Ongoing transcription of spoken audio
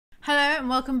Hello and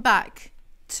welcome back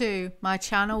to my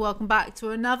channel. Welcome back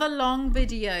to another long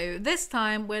video. This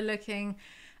time we're looking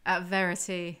at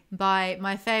Verity by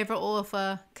my favourite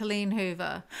author, Colleen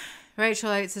Hoover.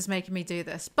 Rachel Oates is making me do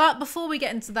this. But before we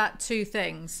get into that, three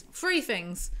things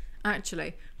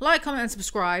actually. Like, comment and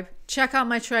subscribe. Check out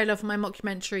my trailer for my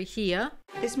mockumentary here.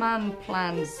 This man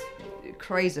plans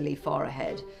crazily far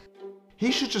ahead.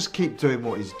 He should just keep doing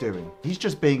what he's doing. He's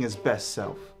just being his best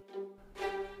self.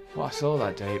 Well, I saw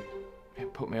that date.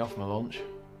 It put me off my lunch.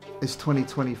 It's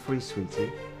 2023, sweetie.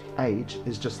 Age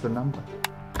is just a number.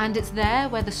 And it's there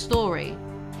where the story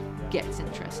gets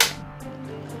interesting.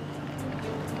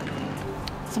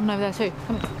 Someone over there too.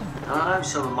 Come on. And I know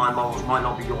some of my morals might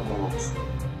not be your morals.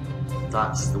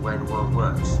 That's the way the world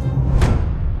works.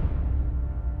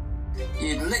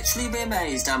 You'd literally be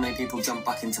amazed how many people jump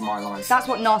back into my life. That's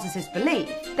what narcissists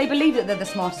believe. They believe that they're the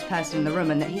smartest person in the room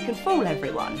and that he can fool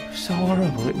everyone. It was so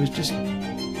horrible. It was just...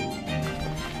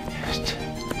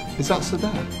 Is that so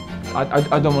bad?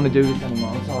 I don't want to do this anymore.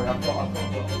 I'm sorry, I've got.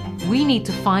 We need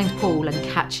to find Paul and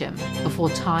catch him before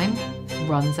time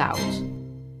runs out.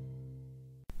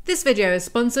 This video is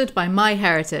sponsored by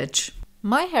MyHeritage.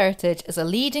 MyHeritage is a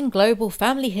leading global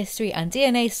family history and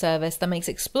DNA service that makes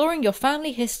exploring your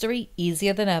family history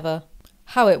easier than ever.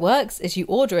 How it works is you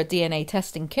order a DNA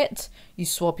testing kit, you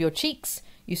swab your cheeks,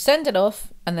 you send it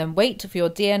off, and then wait for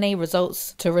your DNA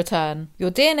results to return.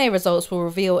 Your DNA results will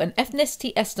reveal an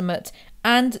ethnicity estimate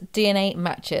and DNA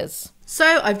matches.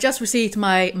 So I've just received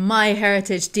my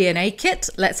MyHeritage DNA kit.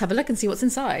 Let's have a look and see what's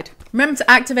inside. Remember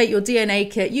to activate your DNA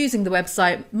kit using the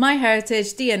website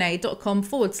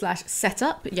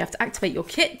myheritagedna.com/setup. You have to activate your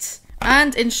kit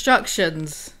and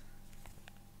instructions.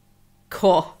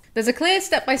 Cool. There's a clear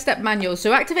step-by-step manual,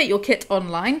 so activate your kit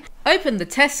online, open the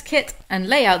test kit and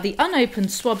lay out the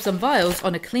unopened swabs and vials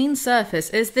on a clean surface.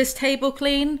 Is this table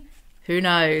clean? Who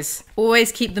knows?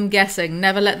 Always keep them guessing,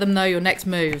 never let them know your next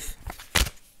move.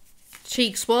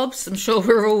 Cheek swabs, I'm sure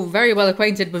we're all very well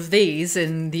acquainted with these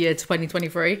in the year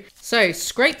 2023. So,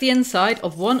 scrape the inside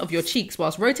of one of your cheeks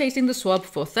whilst rotating the swab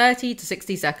for 30 to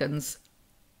 60 seconds.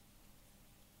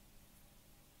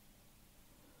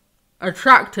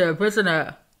 Attractive, isn't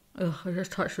it? Ugh, I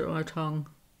just touched it with my tongue.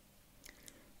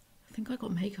 I think I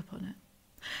got makeup on it.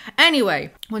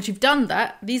 Anyway, once you've done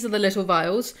that, these are the little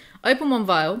vials. Open one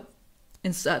vial,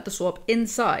 insert the swab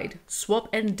inside, swab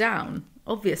end down,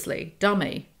 obviously,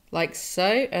 dummy. Like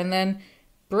so, and then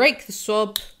break the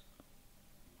swab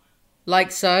like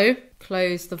so.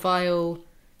 Close the vial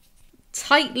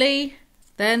tightly.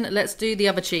 Then let's do the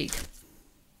other cheek.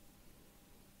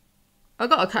 I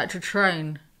gotta catch a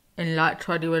train in like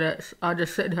 20 minutes. I'll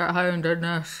just sit here at home doing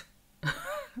this.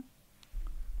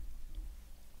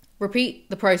 Repeat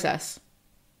the process.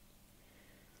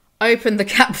 Open the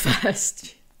cap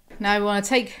first. Now we want to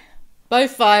take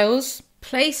both vials,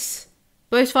 place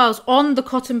both vials on the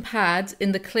cotton pad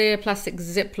in the clear plastic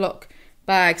Ziploc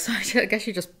bag. So I guess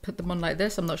you just put them on like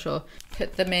this, I'm not sure.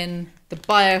 Put them in the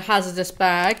biohazardous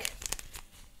bag.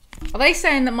 Are they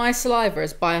saying that my saliva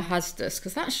is biohazardous?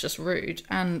 Because that's just rude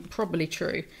and probably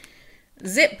true.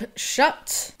 Zip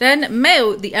shut. Then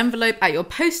mail the envelope at your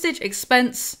postage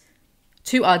expense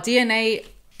to our DNA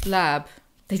lab.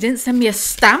 They didn't send me a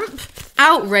stamp?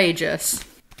 Outrageous.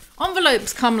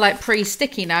 Envelopes come like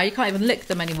pre-sticky now. You can't even lick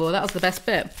them anymore. That was the best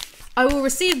bit. I will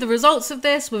receive the results of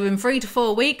this within 3 to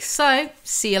 4 weeks, so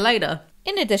see you later.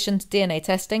 In addition to DNA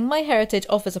testing, MyHeritage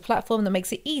offers a platform that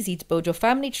makes it easy to build your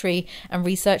family tree and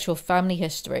research your family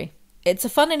history. It's a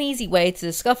fun and easy way to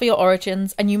discover your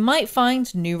origins, and you might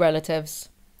find new relatives.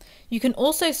 You can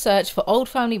also search for old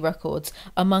family records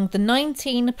among the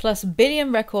 19+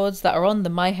 billion records that are on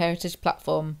the MyHeritage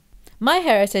platform.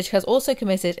 MyHeritage has also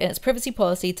committed in its privacy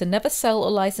policy to never sell or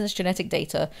license genetic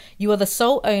data. You are the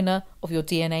sole owner of your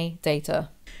DNA data.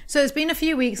 So it's been a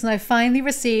few weeks and I finally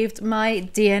received my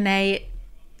DNA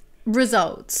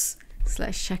results. So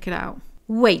let's check it out.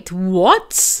 Wait,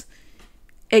 what?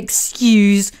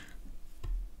 Excuse.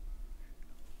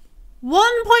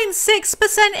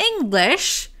 1.6%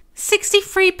 English,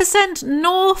 63%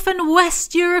 North and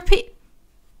West European.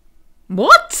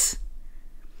 What?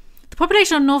 The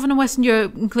population of Northern and Western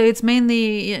Europe includes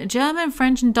mainly German,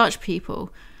 French and Dutch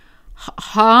people.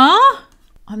 Huh?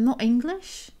 I'm not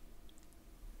English?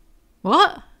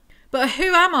 What? But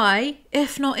who am I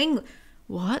if not English?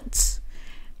 What?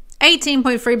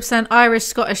 18.3% Irish,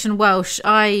 Scottish and Welsh.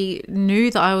 I knew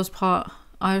that I was part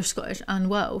Irish, Scottish and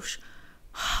Welsh.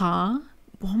 Huh?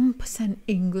 1%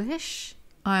 English?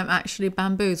 I am actually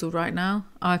bamboozled right now.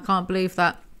 I can't believe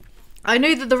that. I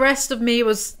knew that the rest of me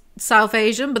was South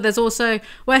Asian, but there's also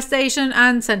West Asian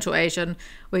and Central Asian,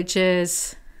 which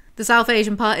is The South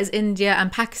Asian part is India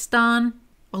and Pakistan.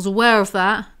 I was aware of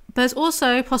that. There's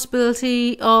also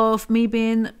possibility of me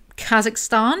being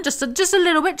Kazakhstan, just a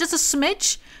little bit, just a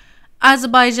smidge.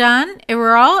 Azerbaijan,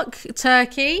 Iraq,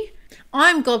 Turkey.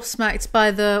 I'm gobsmacked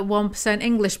by the 1%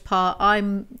 English part.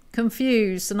 I'm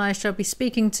confused and I shall be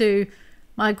speaking to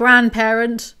my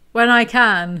grandparent when I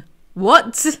can.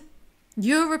 What?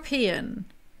 European.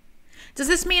 Does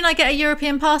this mean I get a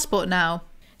European passport now?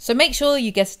 So make sure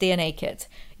you get a DNA kit.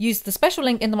 Use the special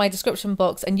link in my description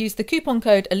box and use the coupon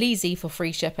code Alizee for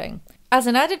free shipping. As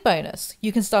an added bonus,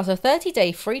 you can start a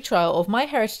 30-day free trial of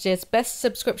MyHeritage's best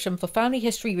subscription for family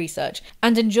history research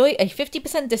and enjoy a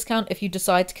 50% discount if you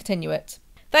decide to continue it.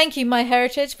 Thank you,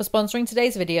 MyHeritage, for sponsoring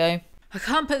today's video. I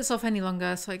can't put this off any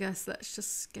longer, so I guess let's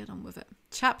just get on with it.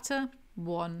 Chapter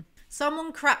 1.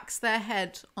 Someone cracks their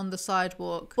head on the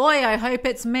sidewalk. Boy, I hope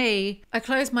it's me. I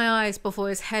closed my eyes before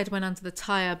his head went under the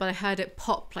tyre, but I heard it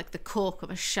pop like the cork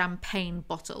of a champagne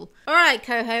bottle. All right,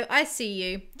 Coho, I see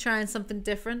you. Trying something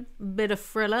different. Bit of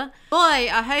thriller. Boy,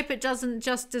 I hope it doesn't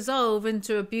just dissolve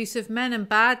into abusive men and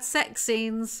bad sex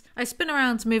scenes. I spin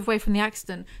around to move away from the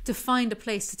accident, to find a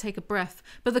place to take a breath,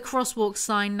 but the crosswalk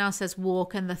sign now says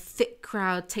walk and the thick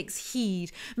crowd takes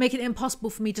heed, making it impossible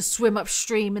for me to swim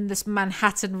upstream in this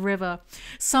Manhattan river.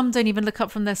 Some don't even look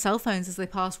up from their cell phones as they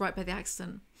pass right by the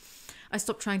accident. I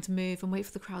stop trying to move and wait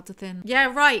for the crowd to thin.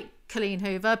 Yeah, right, Colleen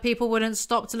Hoover. People wouldn't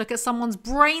stop to look at someone's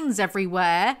brains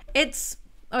everywhere. It's...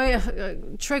 oh yeah,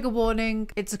 trigger warning,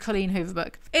 it's a Colleen Hoover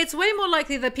book. It's way more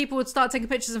likely that people would start taking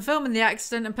pictures and filming the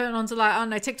accident and putting it onto, like, I don't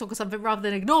know, TikTok or something rather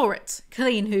than ignore it.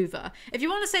 Colleen Hoover. If you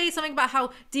want to say something about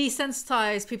how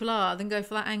desensitized people are, then go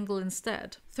for that angle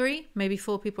instead. 3, maybe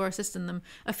 4 people are assisting them.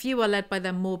 A few are led by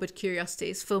their morbid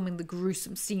curiosities, filming the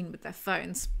gruesome scene with their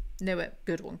phones. Knew it.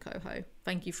 Good one, Coho.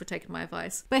 Thank you for taking my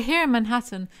advice. But here in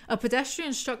Manhattan, a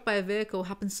pedestrian struck by a vehicle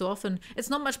happens so often,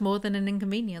 it's not much more than an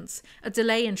inconvenience. A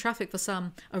delay in traffic for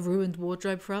some, a ruined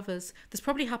wardrobe for others. This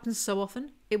probably happens so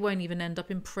often, it won't even end up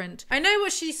in print. I know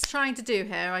what she's trying to do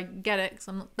here, I get it, because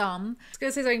I'm not dumb. I was going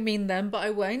to say something mean then, but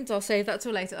I won't, I'll save that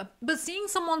till later. But seeing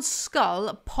someone's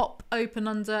skull pop open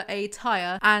under a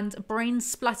tyre and brains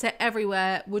splatter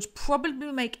everywhere would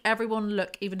probably make everyone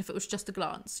look, even if it was just a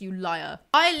glance. You liar.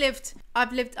 I lived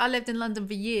in London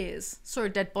for years. Saw a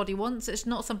dead body once. It's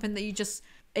not something that you just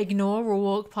ignore or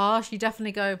walk past. You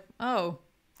definitely go, oh,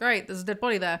 great, there's a dead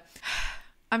body there.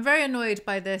 I'm very annoyed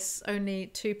by this only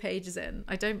 2 pages in.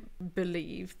 I don't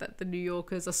believe that the New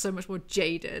Yorkers are so much more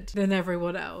jaded than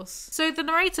everyone else. So the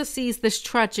narrator sees this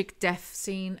tragic death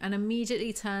scene and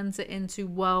immediately turns it into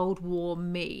World War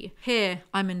Me. Here,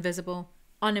 I'm invisible.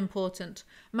 Unimportant.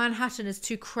 Manhattan is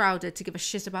too crowded to give a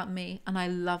shit about me, and I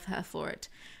love her for it.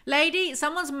 Lady,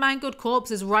 someone's mangled corpse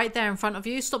is right there in front of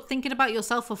you. Stop thinking about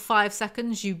yourself for 5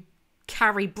 seconds, you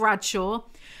Carrie Bradshaw.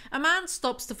 A man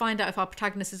stops to find out if our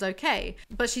protagonist is okay,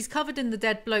 but she's covered in the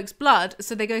dead bloke's blood,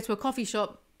 so they go to a coffee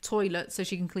shop toilet so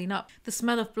she can clean up. The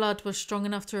smell of blood was strong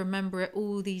enough to remember it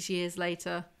all these years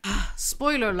later.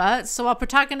 Spoiler alert, so our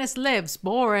protagonist lives.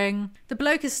 Boring. The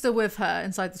bloke is still with her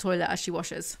inside the toilet as she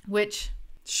washes, which...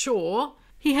 sure.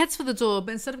 He heads for the door,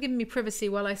 but instead of giving me privacy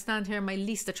while I stand here in my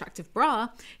least attractive bra,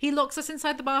 he locks us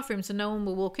inside the bathroom so no one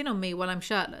will walk in on me while I'm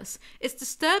shirtless. It's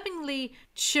disturbingly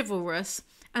chivalrous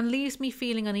and leaves me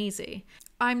feeling uneasy.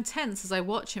 I'm tense as I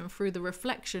watch him through the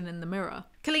reflection in the mirror.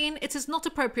 Colleen, it is not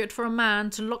appropriate for a man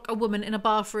to lock a woman in a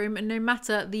bathroom, no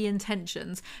matter the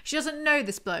intentions. She doesn't know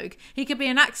this bloke. He could be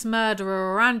an axe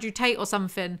murderer or Andrew Tate or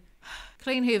something.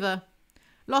 Colleen Hoover.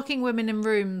 Locking women in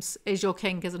rooms is your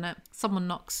kink, isn't it? Someone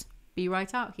knocks. Be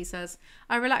right out, he says.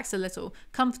 I relax a little,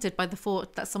 comforted by the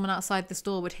thought that someone outside this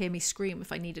door would hear me scream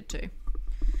if I needed to.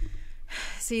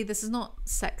 See, this is not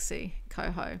sexy,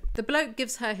 Coho. The bloke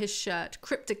gives her his shirt,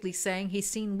 cryptically saying he's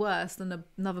seen worse than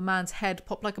another man's head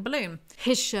pop like a balloon.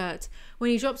 His shirt.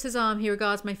 When he drops his arm, he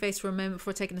regards my face for a moment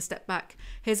before taking a step back.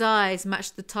 His eyes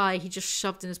match the tie he just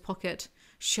shoved in his pocket.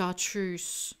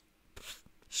 Chartreuse.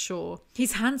 Sure.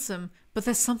 He's handsome, but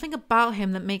there's something about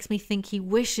him that makes me think he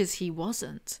wishes he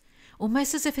wasn't.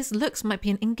 Almost as if his looks might be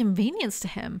an inconvenience to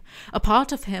him. A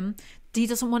part of him, he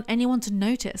doesn't want anyone to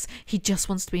notice. He just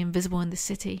wants to be invisible in the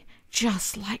city.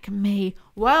 Just like me.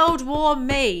 World War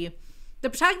Me. The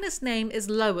protagonist's name is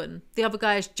Lowen. The other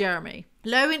guy is Jeremy.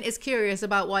 Lowen is curious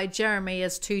about why Jeremy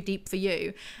is too deep for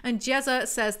you, and Jezza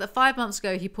says that 5 months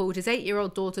ago he pulled his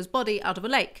 8-year-old daughter's body out of a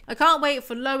lake. I can't wait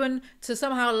for Lowen to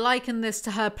somehow liken this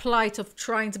to her plight of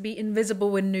trying to be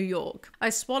invisible in New York.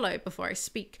 I swallow before I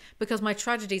speak, because my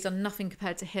tragedies are nothing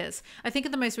compared to his. I think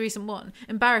of the most recent one,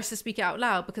 embarrassed to speak it out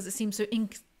loud because it seems so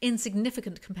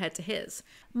insignificant compared to his.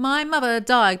 My mother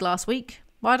died last week.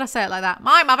 Why did I say it like that?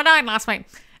 My mother died last week.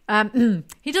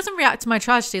 He doesn't react to my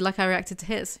tragedy like I reacted to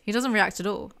his. He doesn't react at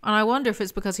all. And I wonder if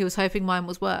it's because he was hoping mine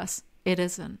was worse. It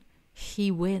isn't.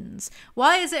 He wins.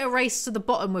 Why is it a race to the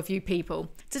bottom with you people?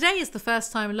 Today is the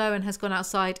first time Lowen has gone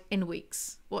outside in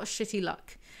weeks. What shitty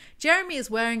luck. Jeremy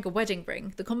is wearing a wedding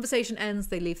ring. The conversation ends,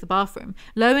 they leave the bathroom.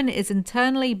 Lowen is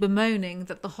internally bemoaning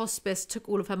that the hospice took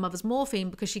all of her mother's morphine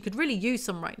because she could really use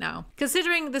some right now.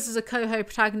 Considering this is a coho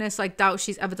protagonist, I doubt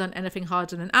she's ever done anything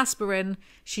harder than aspirin.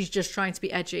 She's just trying to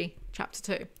be edgy. Chapter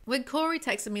 2. When Corey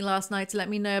texted me last night to let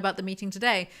me know about the meeting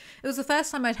today, it was the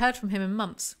first time I'd heard from him in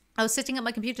months. I was sitting at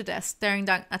my computer desk, staring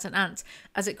down at an ant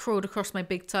as it crawled across my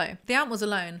big toe. The ant was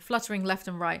alone, fluttering left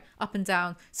and right, up and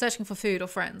down, searching for food or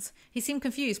friends. He seemed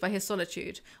confused by his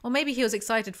solitude, or maybe he was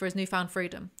excited for his newfound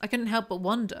freedom. I couldn't help but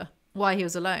wonder why he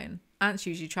was alone. Ants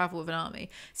usually travel with an army.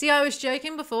 See, I was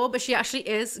joking before, but she actually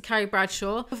is Carrie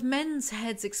Bradshaw, with men's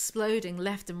heads exploding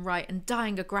left and right and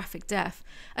dying a graphic death.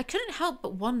 I couldn't help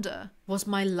but wonder, was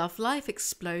my love life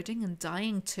exploding and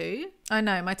dying too? I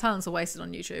know, my talents are wasted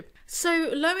on YouTube. So,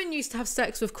 Lowen used to have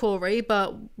sex with Corey,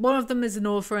 but one of them is an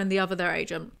author and the other their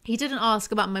agent. He didn't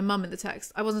ask about my mum in the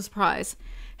text. I wasn't surprised.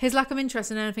 His lack of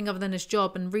interest in anything other than his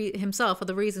job and himself are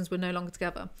the reasons we're no longer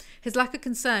together. His lack of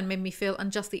concern made me feel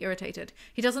unjustly irritated.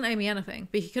 He doesn't owe me anything,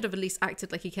 but he could have at least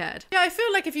acted like he cared. Yeah, I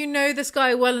feel like if you know this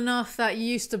guy well enough that you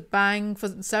used to bang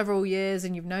for several years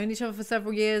and you've known each other for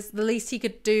several years, the least he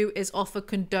could do is offer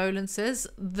condolences.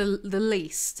 The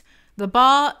least. The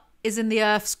bar is in the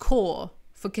earth's core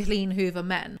for Colleen Hoover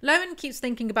men. Lowen keeps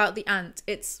thinking about the ant.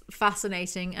 It's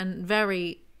fascinating and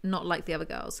very not like the other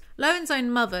girls. Lowen's own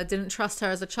mother didn't trust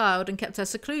her as a child and kept her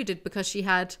secluded because she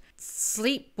had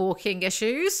sleepwalking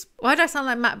issues. Why do I sound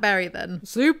like Matt Berry then?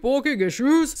 Sleepwalking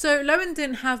issues? So Lowen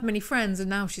didn't have many friends and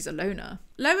now she's a loner.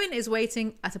 Lowen is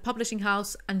waiting at a publishing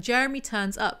house and Jeremy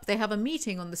turns up. They have a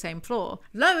meeting on the same floor.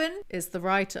 Lowen is the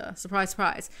writer. Surprise,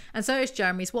 surprise. And so is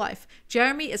Jeremy's wife.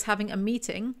 Jeremy is having a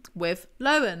meeting with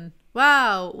Lowen.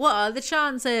 Wow, what are the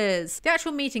chances? The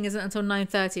actual meeting isn't until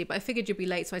 9:30, but I figured you'd be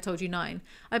late, so I told you 9.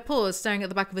 I paused, staring at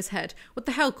the back of his head. What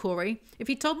the hell, Corey? If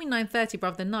you'd told me 9:30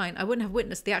 rather than 9, I wouldn't have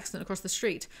witnessed the accident across the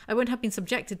street. I wouldn't have been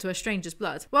subjected to a stranger's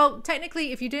blood. Well,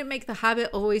 technically, if you didn't make the habit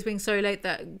of always being so late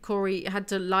that Corey had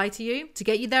to lie to you to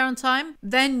get you there on time,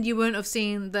 then you wouldn't have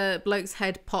seen the bloke's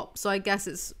head pop, so I guess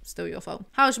it's still your fault.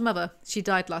 How's your mother? She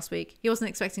died last week. He wasn't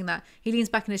expecting that. He leans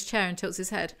back in his chair and tilts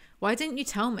his head. Why didn't you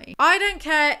tell me? I don't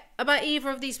care about either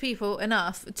of these people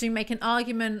enough to make an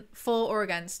argument for or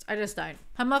against. I just don't.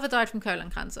 Her mother died from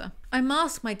colon cancer. I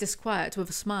mask my disquiet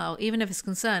with a smile, even if his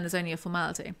concern is only a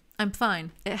formality. I'm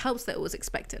fine. It helps that it was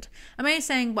expected. I'm only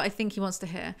saying what I think he wants to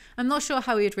hear. I'm not sure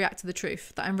how he would react to the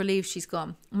truth, that I'm relieved she's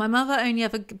gone. My mother only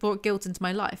ever brought guilt into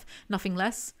my life. Nothing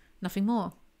less, nothing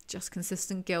more. Just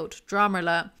consistent guilt. Drama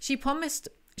alert. She promised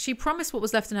what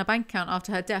was left in her bank account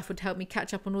after her death would help me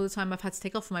catch up on all the time I've had to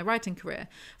take off from my writing career.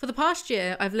 For the past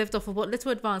year, I've lived off of what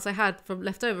little advance I had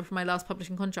left over from my last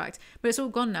publishing contract, but it's all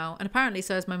gone now, and apparently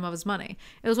so is my mother's money.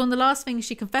 It was one of the last things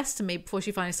she confessed to me before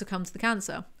she finally succumbed to the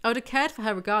cancer. I would have cared for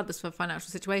her regardless of her financial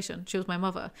situation. She was my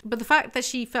mother. But the fact that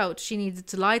she felt she needed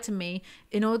to lie to me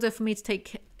in order for me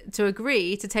to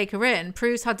agree to take her in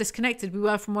proves how disconnected we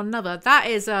were from one another. That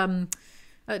is,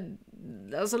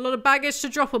 That's a lot of baggage to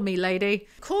drop on me, lady.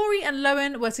 Corey and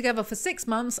Lowen were together for 6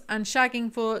 months and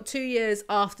shagging for 2 years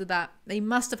after that. They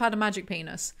must have had a magic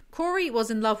penis. Corey was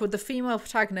in love with the female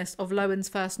protagonist of Lowen's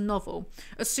first novel,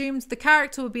 assumed the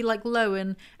character would be like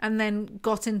Lowen, and then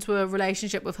got into a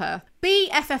relationship with her.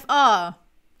 BFFR,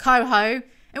 coho.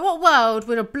 In what world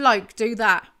would a bloke do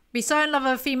that? Be so in love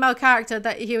with a female character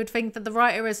that he would think that the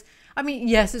writer is... I mean,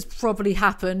 yes, it's probably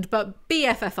happened, but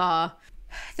BFFR.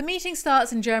 The meeting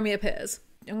starts and Jeremy appears.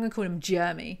 I'm going to call him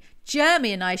Jeremy.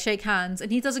 Jeremy and I shake hands, and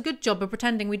he does a good job of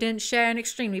pretending we didn't share an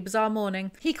extremely bizarre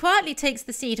morning. He quietly takes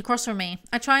the seat across from me.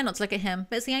 I try not to look at him,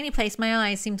 but it's the only place my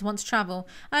eyes seem to want to travel.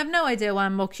 I have no idea why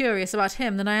I'm more curious about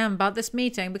him than I am about this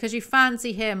meeting, because you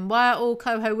fancy him. Why are all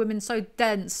coho women so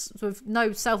dense, with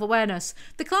no self-awareness?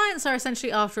 The clients are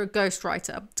essentially after a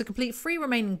ghostwriter to complete 3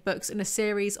 remaining books in a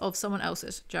series of someone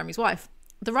else's, Jeremy's wife.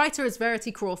 The writer is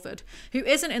Verity Crawford, who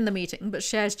isn't in the meeting but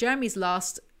shares Jeremy's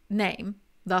last name,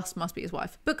 thus must be his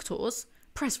wife. Book tours,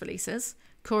 press releases.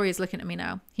 Corey is looking at me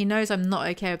now. He knows I'm not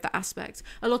okay with that aspect.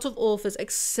 A lot of authors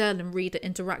excel in reader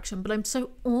interaction, but I'm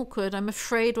so awkward. I'm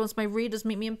afraid once my readers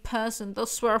meet me in person, they'll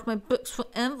swear off my books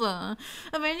forever.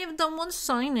 I've only ever done 1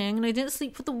 signing, and I didn't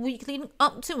sleep for the week leading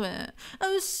up to it.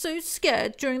 I was so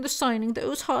scared during the signing that it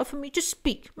was hard for me to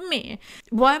speak. Me.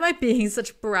 Why am I being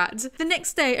such a brat? The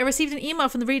next day, I received an email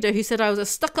from the reader who said I was a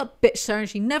stuck-up bitch, sir, and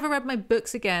she never read my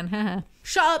books again.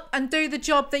 Shut up and do the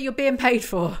job that you're being paid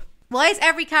for. Why is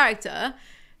every character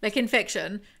like in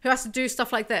fiction, who has to do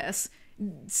stuff like this,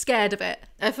 scared of it.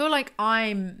 I feel like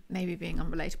I'm maybe being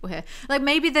unrelatable here. Like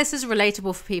maybe this is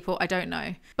relatable for people, I don't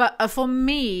know. But for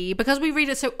me, because we read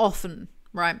it so often,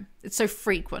 right? It's so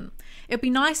frequent. It'd be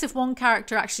nice if one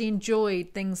character actually enjoyed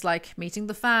things like meeting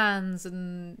the fans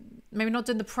and maybe not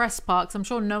doing the press part, 'cause I'm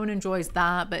sure no one enjoys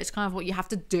that, but it's kind of what you have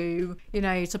to do, you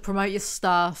know, to promote your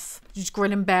stuff. You just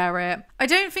grin and bear it. I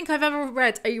don't think I've ever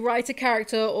read a writer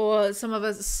character or some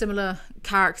other similar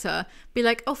character be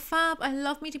like, oh fab, I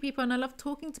love meeting people and I love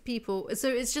talking to people. So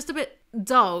it's just a bit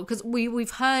dull because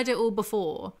we've heard it all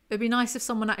before. It'd be nice if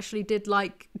someone actually did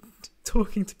like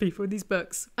talking to people in these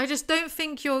books. I just don't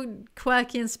think you're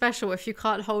quirky and special if you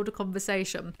can't hold a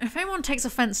conversation. If anyone takes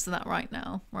offense to that right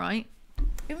now, right?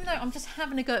 Even though I'm just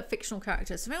having a go at fictional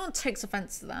characters, if anyone takes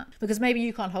offense to that, because maybe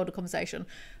you can't hold a conversation,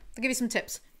 I'll give you some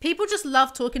tips. People just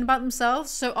love talking about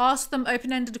themselves, so ask them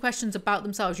open-ended questions about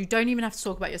themselves. You don't even have to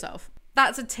talk about yourself.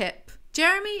 That's a tip.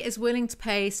 Jeremy is willing to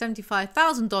pay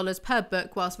 $75,000 per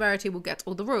book whilst Verity will get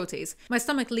all the royalties. My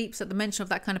stomach leaps at the mention of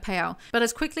that kind of payout, but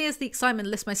as quickly as the excitement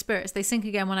lifts my spirits, they sink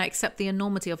again when I accept the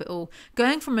enormity of it all.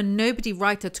 Going from a nobody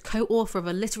writer to co-author of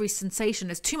a literary sensation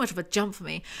is too much of a jump for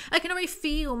me. I can already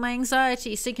feel my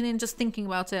anxiety sinking in just thinking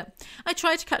about it. I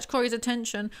try to catch Corey's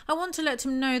attention. I want to let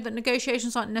him know that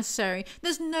negotiations aren't necessary.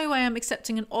 There's no way I'm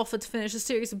accepting an offer to finish a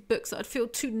series of books that I'd feel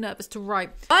too nervous to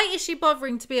write. Why is she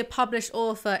bothering to be a published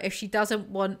author if she doesn't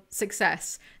want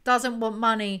success, doesn't want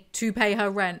money to pay her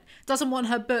rent, doesn't want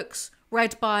her books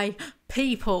read by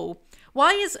people?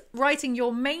 Why is writing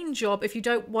your main job if you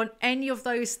don't want any of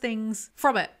those things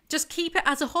from it? Just keep it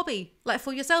as a hobby, like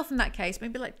for yourself in that case.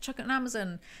 Maybe like chuck it on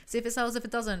Amazon, see if it sells, if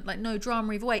it doesn't. Like no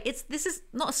drama either way. This is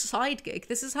not a side gig.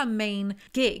 This is her main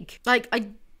gig.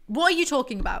 What are you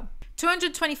talking about?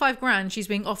 225 grand she's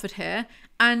being offered here,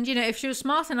 and you know, if she was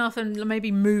smart enough and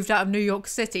maybe moved out of New York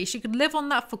City, she could live on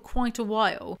that for quite a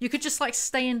while. You could just like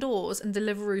stay indoors and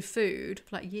deliver food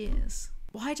for like years.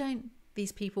 Why don't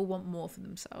these people want more for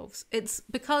themselves? It's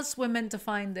because we're meant to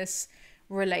find this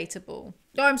relatable.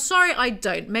 Oh, I'm sorry, I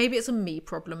don't. Maybe it's a me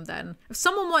problem then. If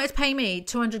someone wanted to pay me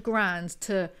 200 grand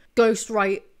to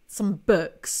ghostwrite some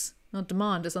books, not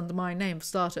demand is under my name for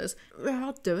starters,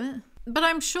 I'll do it. But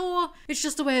I'm sure it's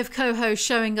just a way of Coho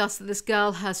showing us that this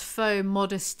girl has faux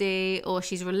modesty, or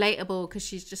she's relatable because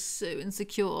she's just so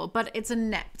insecure. But it's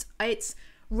inept. It's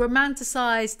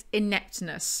romanticized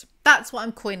ineptness. That's what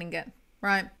I'm coining it,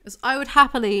 right? Because I would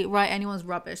happily write anyone's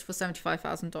rubbish for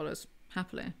 $75,000.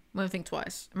 Happily. Wouldn't think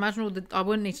twice. Imagine I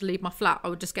wouldn't need to leave my flat. I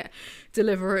would just get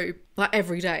Deliveroo like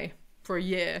every day for a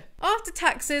year. After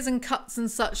taxes and cuts and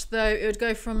such though, it would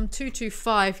go from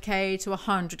 225k to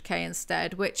 100k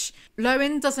instead, which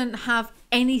Lowen doesn't have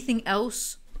anything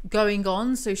else going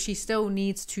on, so she still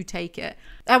needs to take it.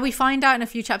 And we find out in a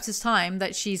few chapters time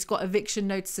that she's got eviction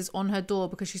notices on her door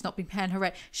because she's not been paying her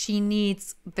rent. She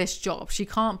needs this job. She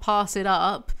can't pass it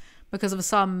up because of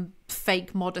some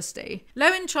fake modesty.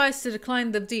 Lowen tries to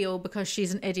decline the deal because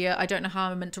she's an idiot. I don't know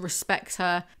how I'm meant to respect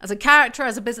her as a character,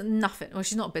 as a business, nothing. Well,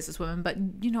 she's not a businesswoman, but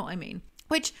you know what I mean.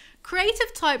 Which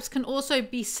creative types can also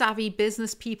be savvy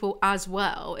business people as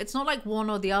well. It's not like one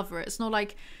or the other. It's not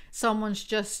like someone's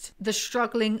just the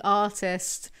struggling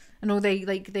artist and all they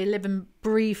live and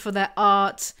breathe for their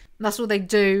art. That's all they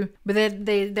do. But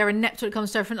they're inept when it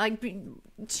comes to everything.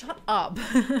 Like, shut up.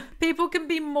 People can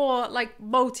be more like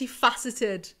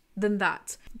multifaceted than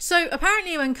that. So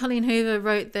apparently when Colleen Hoover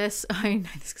wrote this, I know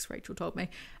this because Rachel told me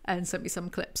and sent me some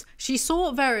clips. She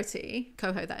saw Verity,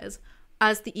 Coho that is,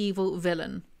 as the evil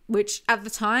villain, which at the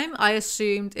time I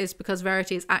assumed is because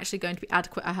Verity is actually going to be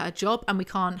adequate at her job and we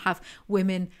can't have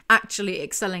women actually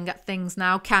excelling at things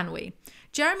now, can we?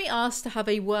 Jeremy asks to have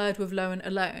a word with Lowen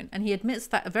alone, and he admits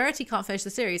that Verity can't finish the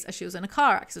series as she was in a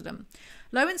car accident.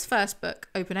 Lowen's first book,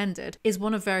 Open-Ended, is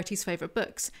one of Verity's favourite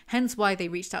books, hence why they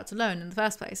reached out to Lowen in the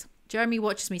first place. Jeremy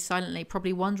watches me silently,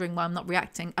 probably wondering why I'm not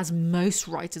reacting as most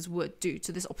writers would do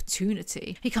to this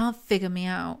opportunity. He can't figure me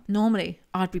out. Normally,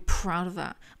 I'd be proud of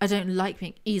that. I don't like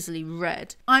being easily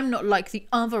read. I'm not like the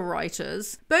other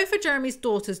writers. Both of Jeremy's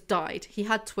daughters died. He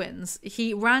had twins.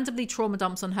 He randomly trauma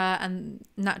dumps on her and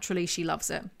naturally she loves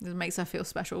it. It makes her feel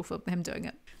special for him doing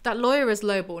it. That lawyer is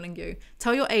lowballing you.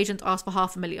 Tell your agent ask for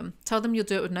 $500,000. Tell them you'll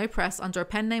do it with no press under a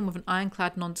pen name with an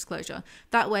ironclad non-disclosure.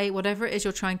 That way, whatever it is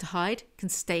you're trying to hide can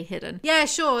stay hidden. Yeah,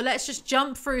 sure, let's just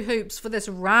jump through hoops for this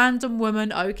random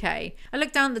woman, okay. I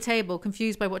look down at the table,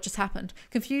 confused by what just happened.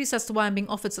 Confused as to why I'm being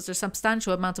offered such a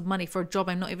substantial amount of money for a job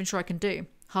I'm not even sure I can do.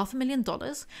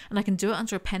 $500,000, and I can do it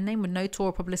under a pen name with no tour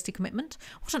or publicity commitment?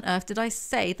 What on earth did I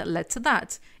say that led to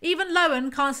that? Even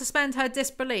Lowen can't suspend her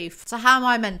disbelief. So how am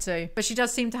I meant to? But she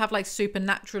does seem to have like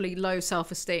supernaturally low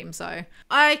self-esteem, so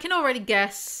I can already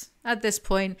guess at this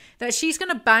point that she's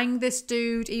gonna bang this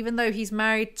dude even though he's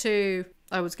married to,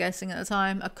 I was guessing at the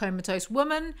time, a comatose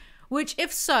woman. Which,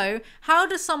 if so, how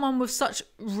does someone with such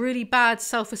really bad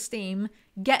self-esteem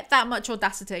get that much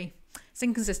audacity? It's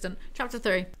inconsistent. Chapter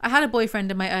 3. I had a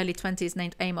boyfriend in my early 20s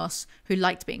named Amos who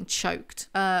liked being choked.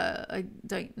 I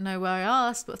don't know where I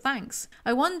asked, but thanks.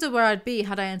 I wonder where I'd be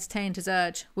had I entertained his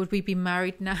urge. Would we be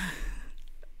married now?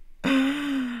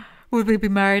 Would we be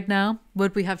married now?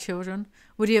 Would we have children?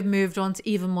 Would he have moved on to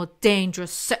even more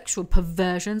dangerous sexual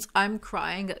perversions? I'm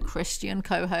crying at Christian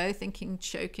Coho, thinking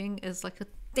choking is like a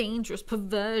dangerous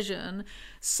perversion.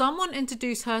 Someone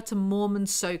introduce her to Mormon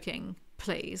soaking,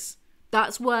 please.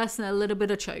 That's worse than a little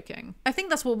bit of choking. I think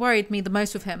that's what worried me the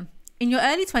most with him. In your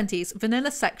early 20s,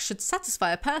 vanilla sex should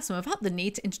satisfy a person without the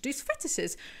need to introduce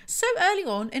fetishes so early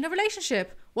on in a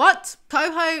relationship. What?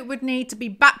 Coho would need to be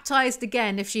baptized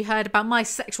again if she heard about my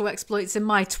sexual exploits in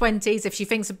my 20s, if she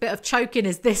thinks a bit of choking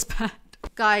is this bad.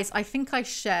 Guys, I think I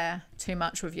share too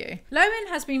much with you. Lowen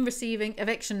has been receiving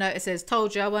eviction notices.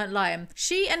 Told you I weren't lying.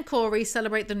 She and Corey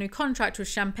celebrate the new contract with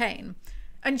champagne.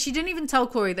 And she didn't even tell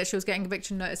Corey that she was getting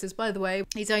eviction notices. By the way,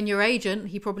 he's only your agent.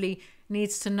 He probably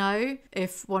needs to know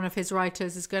if one of his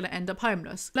writers is going to end up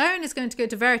homeless. Lowen is going to go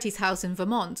to Verity's house in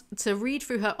Vermont to read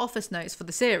through her office notes for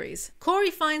the series. Corey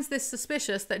finds this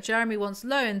suspicious that Jeremy wants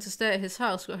Lowen to stay at his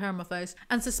house with homophobes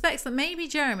and suspects that maybe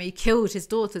Jeremy killed his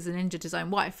daughters and injured his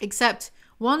own wife. Except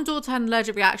one daughter had an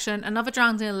allergic reaction, another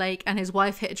drowned in a lake, and his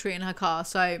wife hit a tree in her car,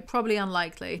 so probably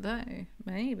unlikely. Though,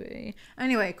 maybe.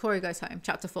 Anyway, Corey goes home.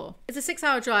 Chapter 4. It's a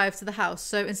 6-hour drive to the house,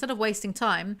 so instead of wasting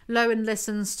time, Lowen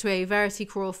listens to a Verity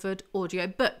Crawford audio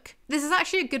book. This is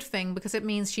actually a good thing because it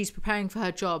means she's preparing for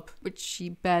her job, which she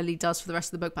barely does for the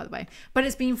rest of the book, by the way. But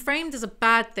it's been framed as a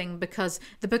bad thing because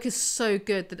the book is so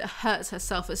good that it hurts her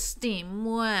self-esteem.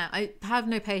 I have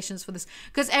no patience for this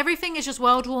because everything is just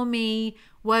World War me,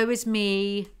 woe is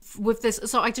me with this.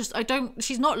 So I don't,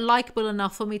 she's not likable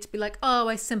enough for me to be like, oh,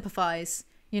 I sympathize.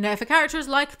 You know, if a character is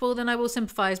likable, then I will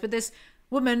sympathize. But this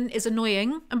woman is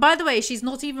annoying. And by the way, she's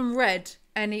not even read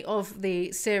any of the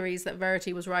series that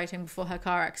Verity was writing before her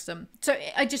car accident. So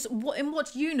in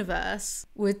what universe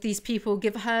would these people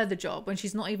give her the job when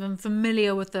she's not even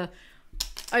familiar with the...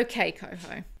 Okay,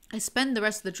 Coho. I spend the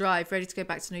rest of the drive ready to go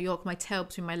back to New York, my tail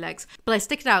between my legs. But I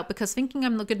stick it out because thinking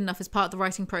I'm not good enough is part of the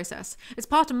writing process. It's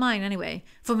part of mine anyway.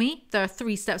 For me, there are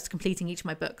 3 steps to completing each of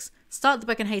my books. Start the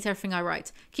book and hate everything I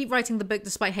write. Keep writing the book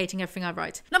despite hating everything I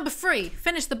write. Number 3,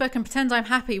 finish the book and pretend I'm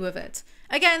happy with it.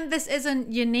 Again, this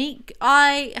isn't unique.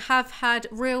 I have had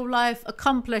real life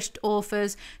accomplished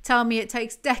authors tell me it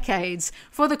takes decades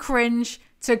for the cringe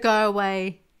to go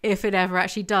away, if it ever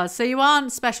actually does. So you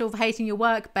aren't special for hating your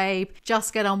work, babe.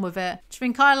 Just get on with it. Do you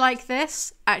think I like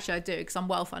this? Actually, I do, because I'm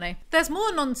well funny. There's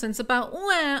more nonsense about,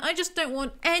 I just don't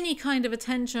want any kind of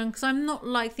attention because I'm not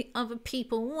like the other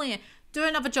people. Do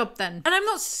another job then. And I'm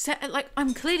not,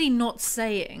 I'm clearly not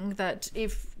saying that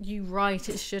if you write,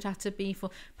 it should have to be for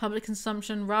public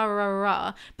consumption, rah, rah, rah,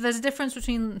 rah. But there's a difference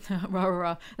between, rah, rah,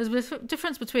 rah. There's a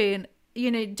difference between,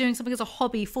 doing something as a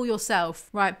hobby for yourself,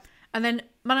 right? And then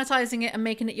monetizing it and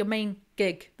making it your main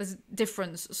gig. There's a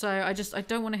difference. So I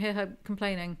don't want to hear her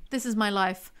complaining. This is my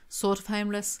life. Sort of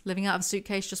homeless, living out of a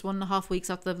suitcase just 1.5 weeks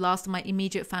after the last of my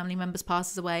immediate family members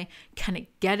passes away. Can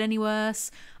it get any worse?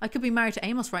 I could be married to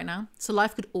Amos right now, so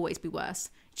life could always be worse.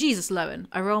 Jesus, Lowen.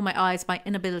 I roll my eyes at my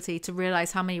inability to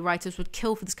realise how many writers would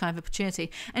kill for this kind of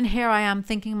opportunity. And here I am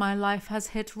thinking my life has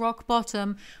hit rock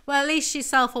bottom. Well, at least she's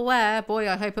self-aware. Boy,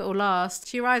 I hope it will last.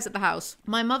 She arrives at the house.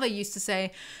 My mother used to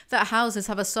say that houses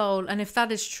have a soul. And if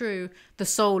that is true, the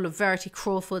soul of Verity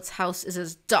Crawford's house is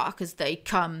as dark as they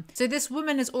come. So this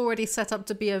woman is already set up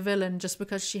to be a villain just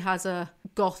because she has a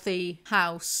gothy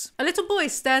house. A little boy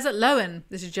stares at Lowen.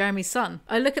 This is Jeremy's son.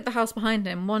 I look at the house behind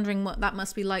him, wondering what that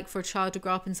must be like for a child to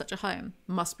grow up in such a home.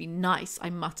 Must be nice, I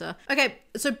mutter. Okay,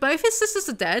 so both his sisters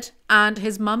are dead and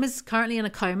his mum is currently in a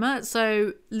coma,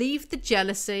 so leave the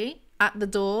jealousy at the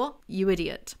door, you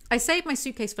idiot. I saved my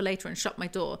suitcase for later and shut my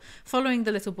door, following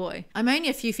the little boy. I'm only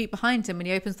a few feet behind him when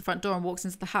he opens the front door and walks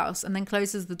into the house and then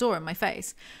closes the door in my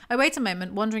face. I wait a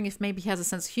moment, wondering if maybe he has a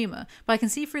sense of humour, but I can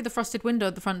see through the frosted window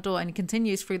of the front door and he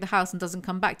continues through the house and doesn't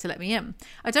come back to let me in.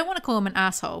 I don't want to call him an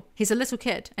asshole. He's a little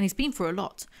kid and he's been through a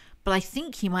lot. But I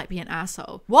think he might be an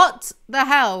asshole. What the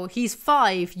hell? He's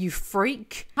 5, you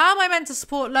freak. How am I meant to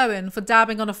support Lowen for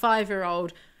dabbing on a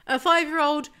 5-year-old? A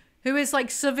 5-year-old who is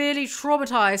like severely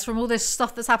traumatized from all this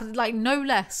stuff that's happened. Like, no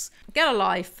less. Get a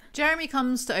life. Jeremy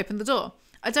comes to open the door.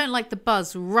 I don't like the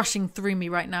buzz rushing through me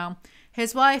right now.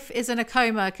 His wife is in a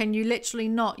coma. Can you literally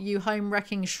not, you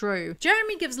home-wrecking shrew?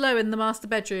 Jeremy gives Lowen the master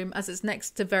bedroom as it's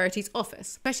next to Verity's office,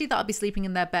 especially that I'll be sleeping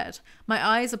in their bed. My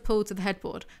eyes are pulled to the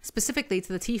headboard, specifically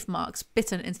to the teeth marks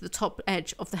bitten into the top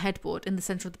edge of the headboard in the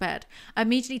centre of the bed. I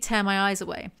immediately tear my eyes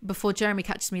away before Jeremy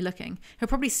catches me looking. He'll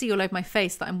probably see all over my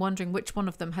face that I'm wondering which one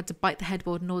of them had to bite the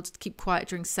headboard in order to keep quiet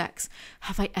during sex.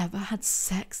 Have I ever had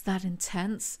sex that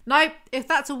intense? No, if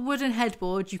that's a wooden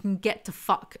headboard, you can get to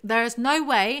fuck. There is no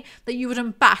way that you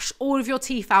wouldn't bash all of your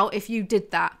teeth out if you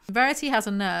did that. Verity has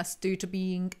a nurse due to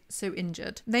being so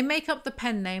injured. They make up the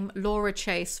pen name Laura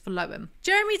Chase for Lowen.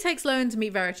 Jeremy takes Lowen to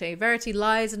meet Verity. Verity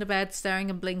lies in a bed staring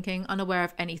and blinking, unaware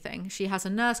of anything. She has a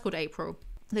nurse called April.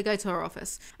 They go to her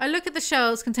office. I look at the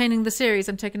shelves containing the series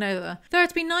I'm taking over. There are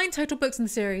to be 9 total books in the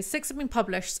series, 6 have been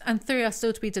published, and 3 are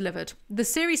still to be delivered. The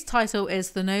series title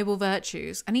is The Noble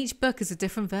Virtues, and each book is a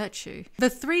different virtue. The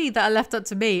 3 that are left up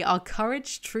to me are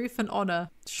Courage, Truth, and Honor.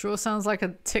 Sure sounds like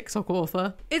a TikTok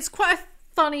author. It's quite a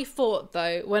funny thought,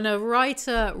 though, when a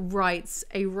writer writes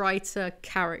a writer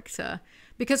character.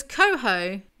 Because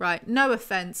Coho, right, no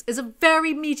offense, is a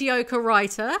very mediocre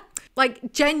writer.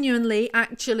 Like, genuinely,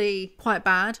 actually quite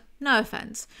bad. No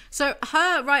offense. So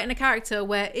her writing a character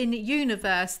where in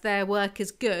universe their work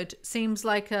is good seems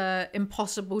like a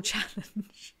impossible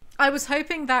challenge. I was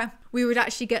hoping that we would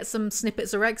actually get some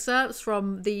snippets or excerpts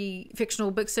from the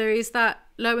fictional book series that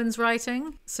Lowen's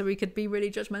writing, so we could be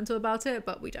really judgmental about it,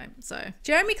 but we don't. So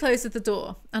Jeremy closes the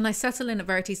door and I settle in at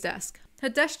Verity's desk. Her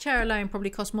desk chair alone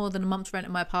probably cost more than a month's rent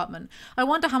in my apartment. I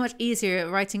wonder how much easier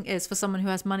writing is for someone who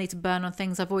has money to burn on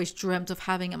things I've always dreamt of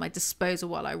having at my disposal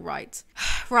while I write.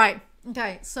 Right.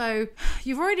 Okay, so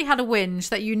you've already had a whinge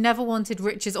that you never wanted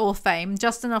riches or fame,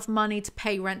 just enough money to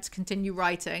pay rent to continue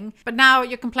writing. But now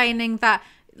you're complaining that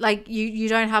like you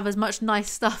don't have as much nice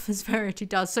stuff as Verity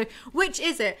does. So which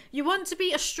is it? You want to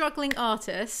be a struggling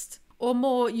artist, or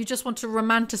more you just want to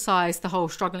romanticize the whole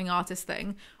struggling artist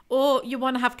thing, or you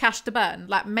want to have cash to burn?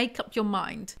 Like, make up your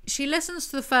mind. She listens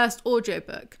to the first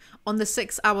audiobook on the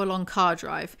 6-hour-long car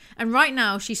drive, and right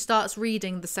now she starts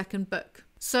reading the second book.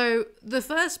 So the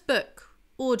first book,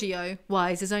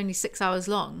 audio-wise, is only 6 hours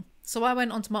long. So I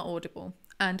went onto my Audible,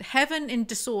 and Heaven in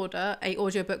Disorder, a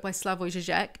audiobook by Slavoj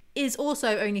Žižek, is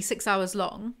also only 6 hours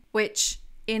long, which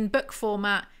in book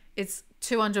format is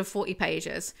 240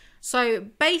 pages. So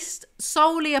based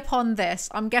solely upon this,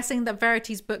 I'm guessing that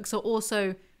Verity's books are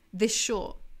also this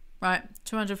short, right?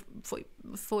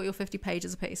 240 or 50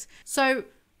 pages a piece. So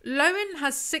Lowen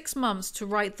has 6 months to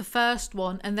write the first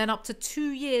one and then up to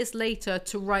 2 years later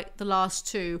to write the last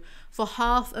 2 for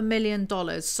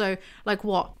 $500,000. So like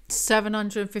what,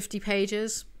 750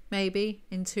 pages maybe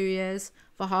in 2 years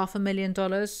for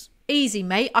 $500,000? Easy,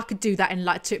 mate. I could do that in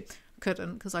like 2.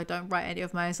 Couldn't, because I don't write any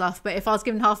of my own stuff, but if I was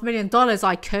given $500,000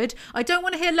 I could. I don't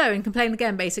want to hear Lowen complain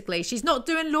again. Basically, she's not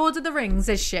doing Lord of the Rings,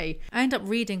 is she? I end up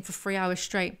reading for 3 hours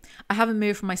straight. I haven't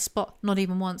moved from my spot, not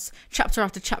even once. Chapter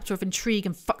after chapter of intrigue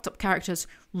and fucked up characters.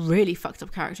 Really fucked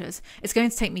up characters. It's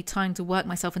going to take me time to work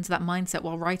myself into that mindset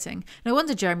while writing. No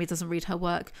wonder Jeremy doesn't read her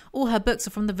work. All her books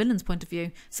are from the villain's point of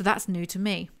view, so that's new to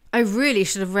me. I really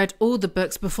should have read all the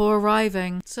books before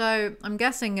arriving. So I'm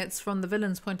guessing it's from the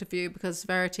villain's point of view because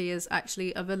Verity is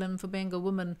actually a villain for being a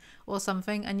woman or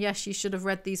something. And yes, you should have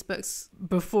read these books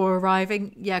before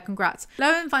arriving. Yeah, congrats.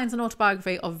 Lowen finds an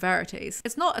autobiography of Verity's.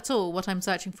 It's not at all what I'm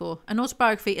searching for. An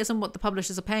autobiography isn't what the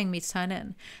publishers are paying me to turn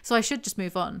in. So I should just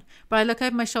move on. But I look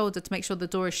over my shoulder to make sure the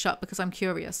door is shut because I'm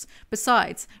curious.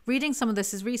 Besides, reading some of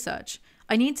this is research.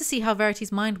 I need to see how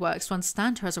Verity's mind works to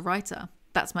understand her as a writer.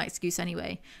 That's my excuse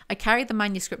anyway. I carry the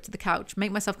manuscript to the couch,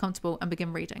 make myself comfortable, and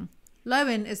begin reading.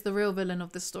 Lowen is the real villain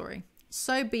of this story.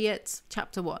 So be it,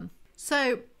 chapter 1.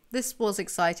 So this was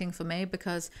exciting for me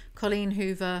because Colleen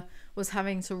Hoover was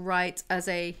having to write as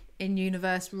a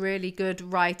in-universe really good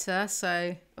writer,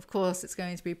 so of course it's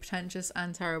going to be pretentious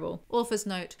and terrible. Author's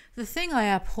note: the thing I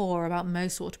abhor about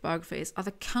most autobiographies are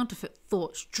the counterfeit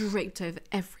thoughts draped over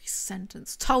every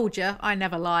sentence. Told ya, I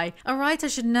never lie. A writer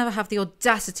should never have the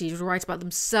audacity to write about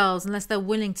themselves unless they're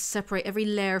willing to separate every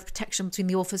layer of protection between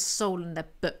the author's soul and their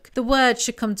book. The words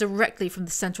should come directly from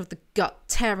the centre of the gut,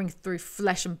 tearing through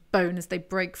flesh and bone as they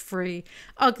break free.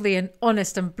 Ugly and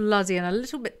honest and bloody and a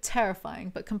little bit terrifying,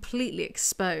 but completely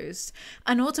exposed.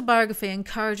 An autobiography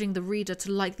encouraging the reader to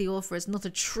like the author is not a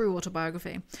true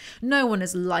autobiography. No one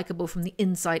is likable from the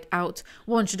inside out.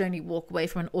 One should only walk away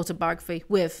from an autobiography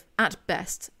with, at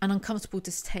best, an uncomfortable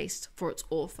distaste for its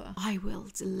author. I will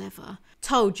deliver.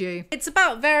 Told you. It's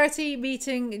about Verity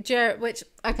meeting Jared, which,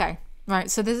 okay. Right,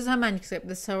 so this is her manuscript,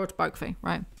 this is her autobiography,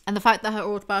 right? And the fact that her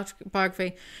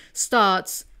autobiography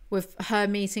starts with her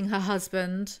meeting her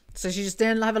husband, so she just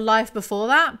didn't have a life before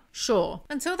that? Sure.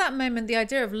 Until that moment, the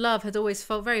idea of love had always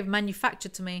felt very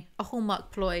manufactured to me, a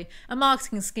hallmark ploy, a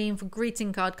marketing scheme for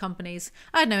greeting card companies.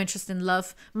 I had no interest in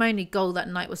love. My only goal that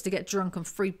night was to get drunk on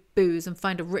free booze and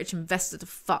find a rich investor to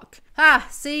fuck. Ah,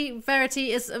 see,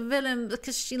 Verity is a villain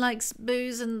because she likes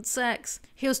booze and sex.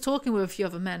 He was talking with a few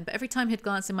other men, but every time he'd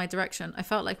glance in my direction, I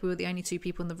felt like we were the only two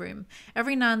people in the room.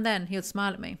 Every now and then, he would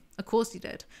smile at me. Of course he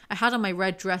did. I had on my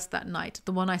red dress that night,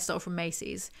 the one I stole from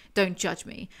Macy's. Don't judge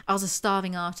me. I was a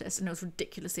starving artist and it was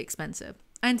ridiculously expensive.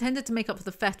 I intended to make up for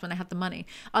the theft when I had the money.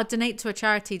 I'd donate to a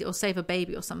charity or save a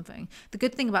baby or something. The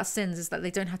good thing about sins is that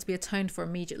they don't have to be atoned for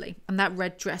immediately. And that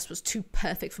red dress was too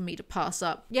perfect for me to pass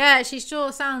up. Yeah, she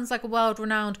sure sounds like a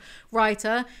world-renowned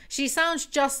writer. She sounds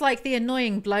just like the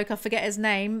annoying bloke, I forget his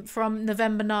name, from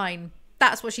November 9.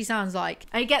 That's what she sounds like.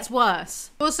 And it gets worse.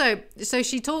 Also, so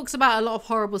she talks about a lot of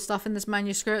horrible stuff in this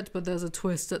manuscript, but there's a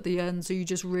twist at the end, so you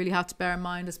just really have to bear in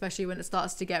mind, especially when it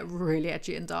starts to get really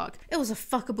edgy and dark. It was a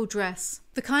fuckable dress.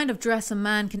 The kind of dress a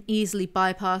man can easily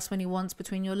bypass when he wants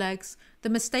between your legs. The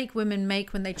mistake women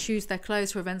make when they choose their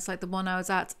clothes for events like the one I was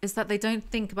at is that they don't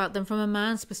think about them from a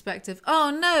man's perspective. Oh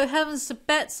no, heavens to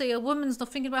Betsy, a woman's not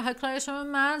thinking about her clothes from a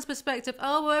man's perspective.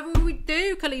 Oh, whatever we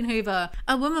do, Colleen Hoover.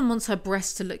 A woman wants her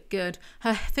breasts to look good,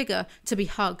 her figure to be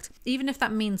hugged, even if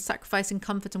that means sacrificing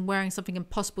comfort and wearing something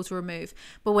impossible to remove.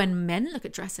 But when men look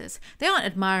at dresses, they aren't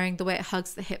admiring the way it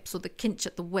hugs the hips or the cinch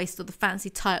at the waist or the fancy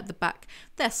tie at the back.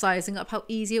 They're sizing up how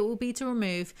easy it will be to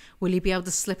remove. Will he be able to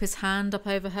slip his hand up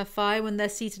over her thigh when they're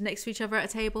seated next to each other at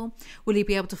a table? Will he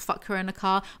be able to fuck her in a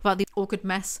car without the awkward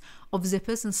mess of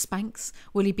zippers and Spanx?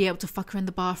 Will he be able to fuck her in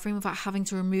the bathroom without having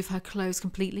to remove her clothes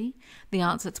completely? The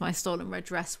answer to my stolen red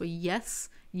dress were yes,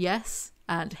 yes,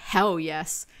 and hell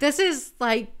yes. This is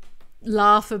like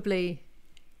laughably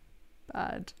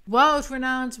bad.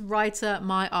 World-renowned writer,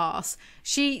 my arse.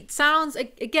 She sounds,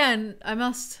 again, I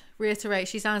must reiterate,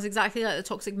 she sounds exactly like the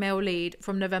toxic male lead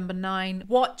from November 9.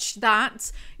 Watch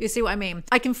that. You see what I mean?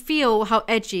 I can feel how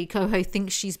edgy Coho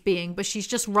thinks she's being, but she's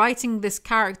just writing this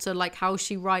character like how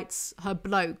she writes her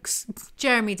blokes.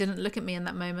 Jeremy didn't look at me in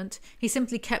that moment. He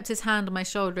simply kept his hand on my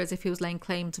shoulder as if he was laying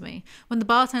claim to me. When the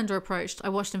bartender approached, I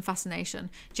watched in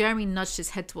fascination. Jeremy nudged his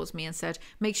head towards me and said,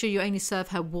 "Make sure you only serve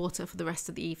her water for the rest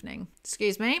of the evening."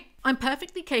 Excuse me? I'm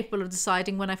perfectly capable of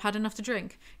deciding when I've had enough to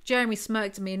drink. Jeremy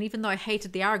smirked at me, and even though I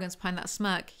hated the arrogance behind that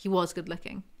smirk, he was good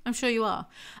looking. I'm sure you are.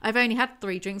 I've only had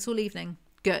 3 drinks all evening.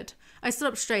 Good. I stood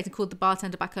up straight and called the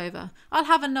bartender back over. I'll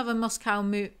have another Moscow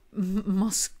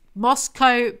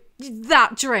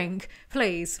that drink,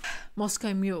 please.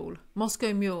 Moscow Mule.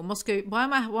 Why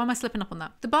am I slipping up on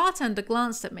that? The bartender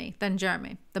glanced at me, then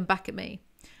Jeremy, then back at me.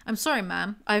 "I'm sorry,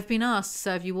 ma'am. I've been asked to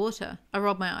serve you water." I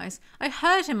rolled my eyes. "I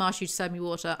heard him ask you to serve me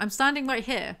water. I'm standing right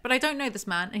here, but I don't know this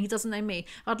man, and he doesn't know me.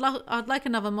 I'd like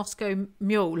another Moscow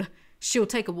Mule." "She'll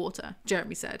take a water,"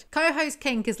 Jeremy said. Coho's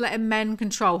kink is letting men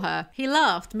control her. He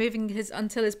laughed, moving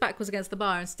until his back was against the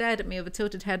bar, and stared at me with a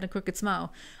tilted head and a crooked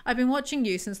smile. "I've been watching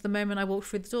you since the moment I walked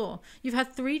through the door. You've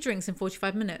had 3 drinks in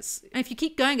 45 minutes. And if you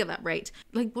keep going at that rate,"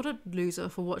 like, what a loser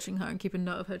for watching her and keeping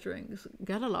note of her drinks.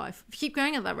 Get a life. "If you keep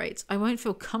going at that rate, I won't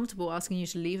feel comfortable asking you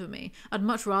to leave with me. I'd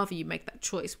much rather you make that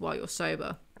choice while you're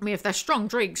sober." I mean, if they're strong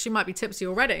drinks, she might be tipsy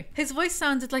already. His voice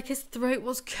sounded like his throat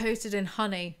was coated in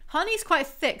honey. Honey's quite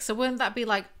thick, so wouldn't that be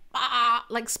like, ah,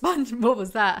 like sponge? What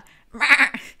was that?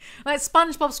 Like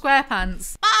SpongeBob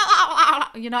SquarePants.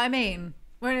 You know what I mean?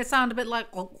 Wouldn't it sound a bit like...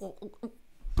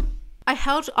 I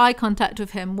held eye contact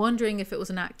with him, wondering if it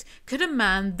was an act. Could a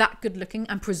man that good looking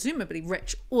and presumably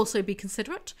rich also be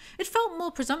considerate? It felt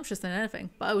more presumptuous than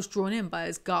anything, but I was drawn in by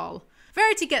his gall.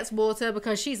 Verity gets water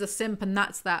because she's a simp and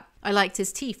that's that. I liked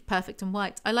his teeth, perfect and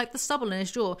white. I liked the stubble in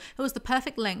his jaw. It was the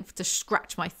perfect length to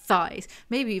scratch my thighs,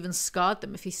 maybe even scarred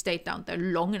them if he stayed down there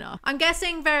long enough. I'm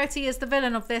guessing Verity is the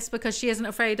villain of this because she isn't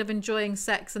afraid of enjoying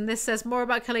sex, and this says more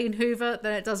about Colleen Hoover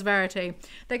than it does Verity.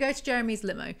 They go to Jeremy's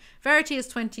limo. Verity is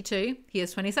 22, he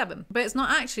is 27. But it's not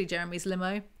actually Jeremy's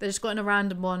limo. They just got in a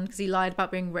random one because he lied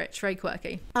about being rich, very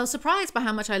quirky. I was surprised by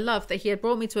how much I loved that he had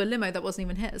brought me to a limo that wasn't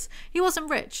even his. He wasn't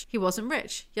rich,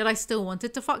 yet I still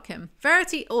wanted to fuck him.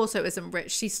 Verity also isn't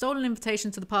rich. She stole an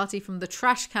invitation to the party from the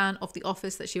trash can of the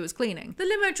office that she was cleaning. The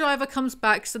limo driver comes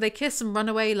back, so they kiss and run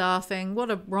away laughing.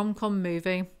 What a rom-com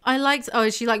movie.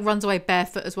 She like runs away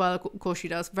barefoot as well. Of course she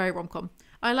does. Very rom-com.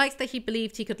 I liked that he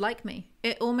believed he could like me.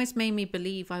 It almost made me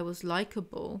believe I was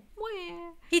likable.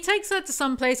 He takes her to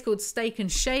some place called Steak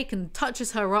and Shake and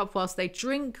touches her up whilst they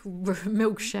drink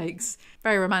milkshakes.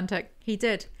 Very romantic. He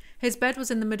did. His bed was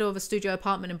in the middle of a studio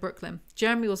apartment in Brooklyn.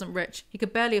 Jeremy wasn't rich. He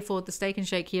could barely afford the steak and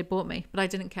shake he had bought me, but I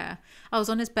didn't care. I was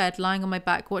on his bed, lying on my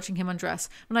back, watching him undress,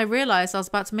 when I realised I was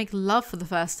about to make love for the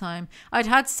first time. I'd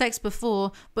had sex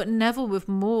before, but never with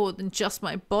more than just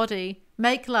my body.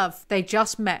 Make love. They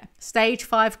just met. Stage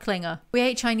 5 clinger. We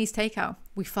ate Chinese takeout.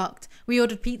 We fucked. We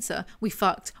ordered pizza. We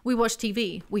fucked. We watched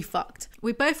TV. We fucked.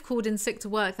 We both called in sick to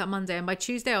work that Monday, and by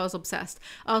Tuesday I was obsessed.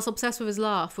 I was obsessed with his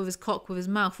laugh, with his cock, with his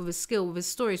mouth, with his skill, with his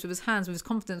stories, with his hands, with his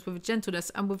confidence, with his gentleness,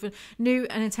 and with a new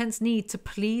and intense need to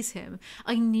please him.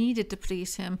 I needed to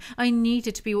please him. I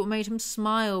needed to be what made him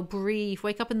smile, breathe,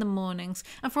 wake up in the mornings.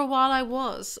 And for a while I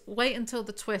was. Wait until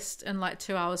the twist in like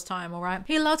 2 hours time, alright?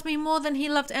 He loved me more than he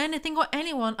loved anything or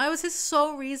anyone. I was his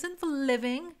sole reason for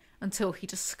living, until he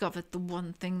discovered the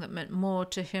one thing that meant more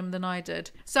to him than I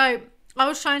did. So I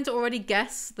was trying to already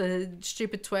guess the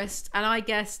stupid twist, and I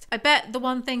bet the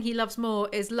one thing he loves more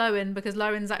is Lowen, because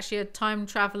Lowen's actually a time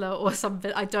traveller or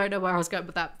something. I don't know where I was going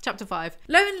with that. Chapter 5.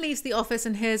 Lowen leaves the office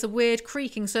and hears a weird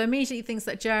creaking, so immediately thinks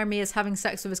that Jeremy is having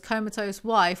sex with his comatose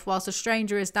wife whilst a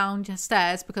stranger is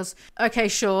downstairs because, okay,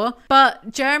 sure.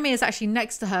 But Jeremy is actually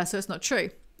next to her, so it's not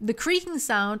true. The creaking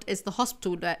sound is the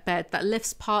hospital bed that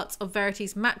lifts parts of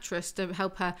Verity's mattress to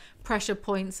help her pressure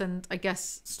points and, I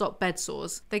guess, stop bed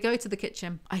sores. They go to the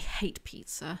kitchen. I hate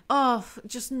pizza. Oh,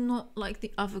 just not like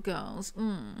the other girls.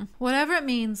 Whatever it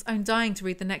means, I'm dying to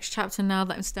read the next chapter now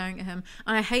that I'm staring at him.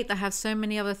 And I hate that I have so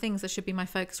many other things that should be my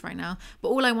focus right now. But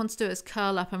all I want to do is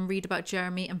curl up and read about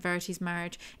Jeremy and Verity's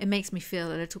marriage. It makes me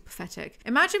feel a little pathetic.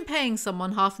 Imagine paying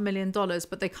someone $500,000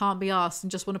 but they can't be asked and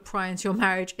just want to pry into your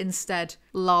marriage instead.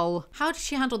 Lol. How did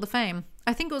she handle the fame?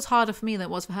 I think it was harder for me than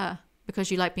it was for her.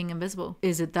 Because you like being invisible.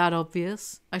 Is it that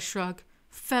obvious? I shrug.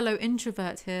 Fellow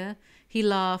introvert here. He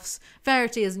laughs.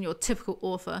 Verity isn't your typical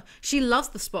author. She loves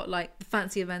the spotlight, the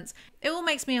fancy events. It all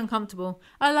makes me uncomfortable.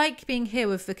 I like being here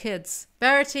with the kids.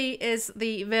 Verity is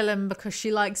the villain because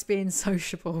she likes being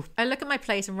sociable. I look at my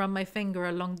plate and run my finger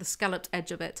along the scalloped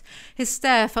edge of it. His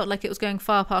stare felt like it was going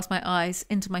far past my eyes,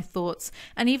 into my thoughts.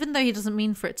 And even though he doesn't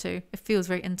mean for it to, it feels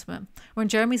very intimate. When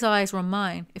Jeremy's eyes are on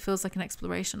mine, it feels like an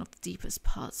exploration of the deepest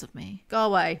parts of me. Go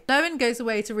away. Lowen goes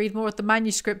away to read more of the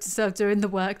manuscript instead of doing the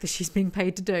work that she's being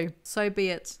paid to do. So be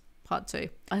it. Part 2.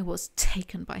 I was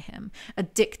taken by him,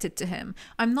 addicted to him.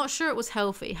 I'm not sure it was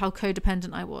healthy how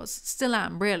codependent I was. Still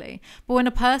am, really. But when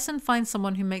a person finds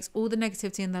someone who makes all the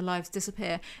negativity in their lives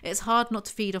disappear, it's hard not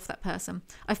to feed off that person.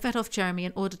 I fed off Jeremy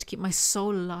in order to keep my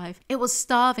soul alive. It was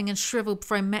starving and shriveled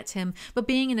before I met him, but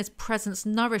being in his presence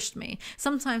nourished me.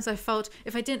 Sometimes I felt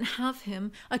if I didn't have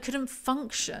him, I couldn't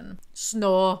function.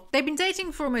 Snore. They've been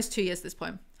dating for almost 2 years at this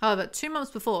point. However, 2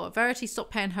 months before, Verity stopped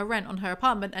paying her rent on her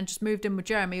apartment and just moved in with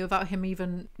Jeremy without him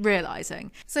even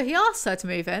realising. So he asked her to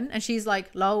move in, and she's like,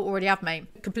 lol, already have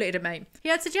mate. Completed it, mate. He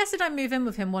had suggested I move in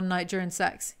with him one night during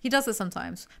sex. He does it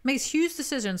sometimes. Makes huge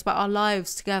decisions about our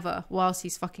lives together whilst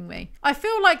he's fucking me. I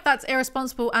feel like that's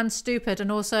irresponsible and stupid,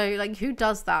 and also, like, who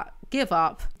does that? Give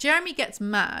up. Jeremy gets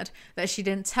mad that she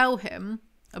didn't tell him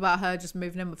about her just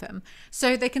moving in with him.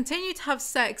 So they continue to have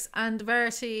sex, and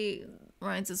Verity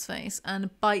rides his face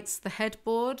and bites the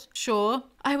headboard. Sure,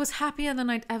 I was happier than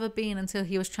I'd ever been until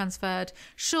he was transferred.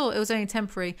 Sure, it was only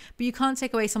temporary, but you can't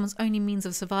take away someone's only means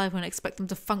of survival and expect them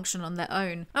to function on their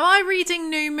own. Am I reading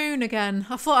New Moon again?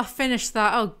 I thought I finished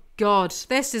that. Oh God,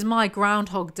 this is my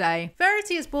Groundhog Day.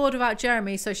 Verity is bored without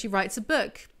Jeremy, so she writes a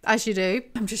book. As you do.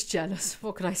 I'm just jealous.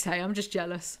 What could I say? I'm just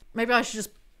jealous. Maybe I should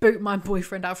just boot my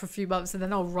boyfriend out for a few months and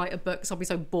then I'll write a book because I'll be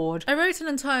so bored. I wrote an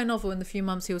entire novel in the few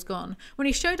months he was gone. When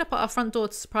he showed up at our front door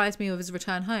to surprise me with his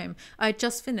return home, I had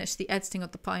just finished the editing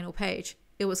of the final page.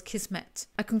 It was Kismet.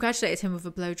 I congratulated him with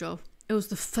a blowjob. It was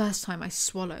the first time I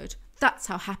swallowed. That's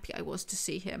how happy I was to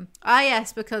see him. Ah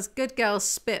yes, because good girls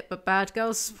spit but bad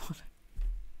girls swallow.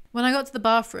 When I got to the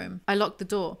bathroom, I locked the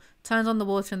door, turned on the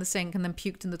water in the sink and then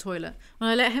puked in the toilet. When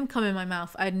I let him come in my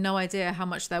mouth, I had no idea how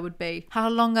much there would be. How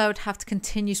long I would have to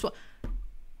continue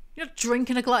You're not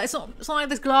drinking a glass. It's not like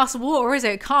this glass of water, is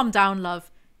it? Calm down,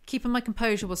 love. Keeping my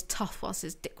composure was tough whilst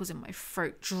his dick was in my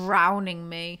throat, drowning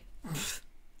me.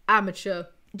 Amateur.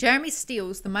 Jeremy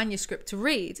steals the manuscript to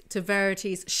read, to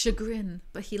Verity's chagrin,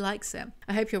 but he likes it.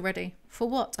 I hope you're ready. For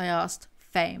what? I asked.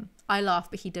 Fame. I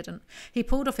laughed, but he didn't. He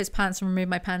pulled off his pants and removed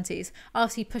my panties.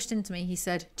 After he pushed into me, he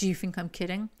said, "Do you think I'm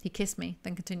kidding?" He kissed me,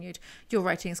 then continued, "Your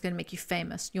writing is going to make you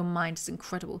famous. Your mind is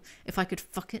incredible. If I could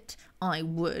fuck it, I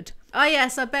would." Ah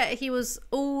yes, I bet he was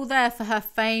all there for her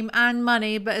fame and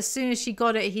money, but as soon as she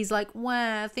got it, he's like,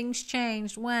 where? Things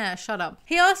changed. Where? Shut up.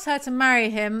 He asked her to marry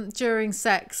him during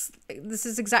sex. This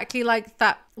is exactly like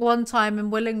that one time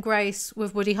in Will and Grace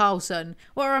with Woody Harrelson.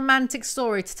 What a romantic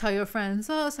story to tell your friends.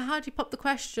 Oh, so how do you pop the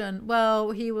question? wasn't,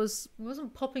 well, he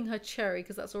wasn't popping her cherry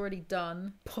because that's already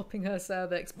done. Popping her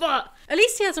cervix. But at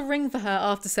least he has a ring for her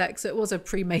after sex, so it was a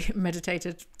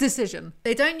premeditated decision.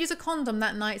 They don't use a condom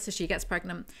that night, so she gets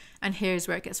pregnant. And here's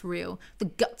where it gets real. The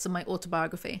guts of my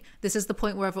autobiography. This is the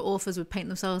point where other authors would paint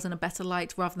themselves in a better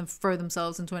light rather than throw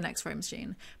themselves into an X-ray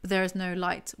machine. But there is no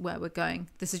light where we're going.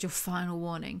 This is your final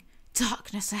warning.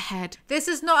 Darkness ahead. This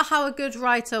is not how a good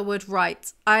writer would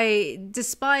write. I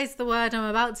despise the word I'm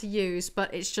about to use,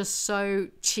 but it's just so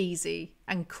cheesy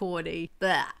and corny.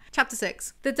 Blah. Chapter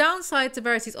 6. The downside to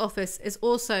Verity's office is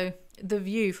also the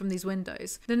view from these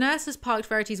windows. The nurse has parked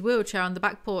Verity's wheelchair on the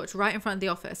back porch right in front of the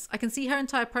office. I can see her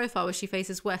entire profile as she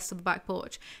faces west of the back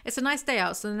porch. It's a nice day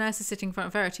out, so the nurse is sitting in front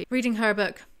of Verity, reading her a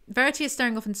book. Verity is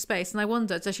staring off into space, and I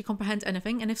wonder, does she comprehend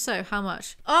anything? And if so, how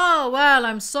much? Oh, well,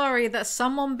 I'm sorry that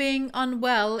someone being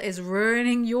unwell is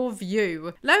ruining your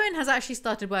view. Lowen has actually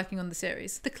started working on the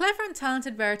series. The clever and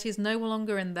talented Verity is no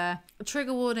longer in there.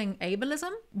 Trigger warning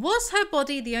ableism? Was her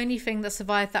body the only thing that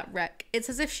survived that wreck? It's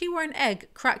as if she were an egg,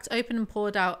 cracked open and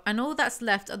poured out, and all that's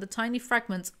left are the tiny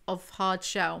fragments of hard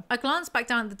shell. I glance back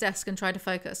down at the desk and try to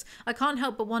focus. I can't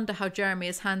help but wonder how Jeremy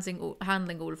is handling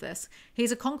all of this.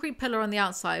 He's a concrete pillar on the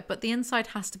outside, but the inside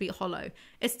has to be hollow.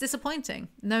 It's disappointing,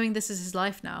 knowing this is his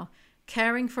life now.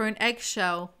 Caring for an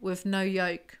eggshell with no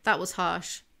yolk. That was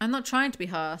harsh. I'm not trying to be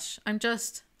harsh. I'm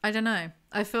just, I don't know.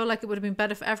 I feel like it would have been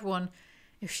better for everyone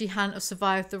if she hadn't have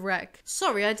survived the wreck.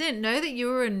 Sorry, I didn't know that you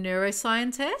were a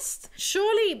neuroscientist.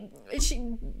 Surely,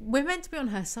 we're meant to be on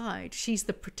her side. She's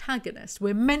the protagonist.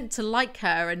 We're meant to like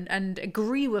her and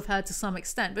agree with her to some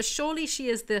extent. But surely she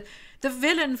is the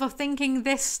villain for thinking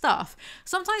this stuff.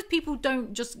 Sometimes people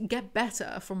don't just get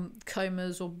better from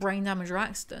comas or brain damage or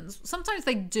accidents. Sometimes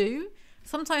they do.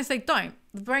 Sometimes they don't.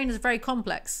 The brain is very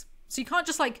complex. So you can't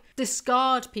just like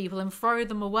discard people and throw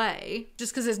them away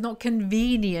just because it's not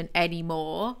convenient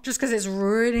anymore, just because it's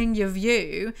ruining your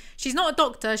view. She's not a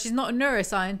doctor. She's not a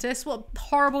neuroscientist. What a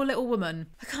horrible little woman.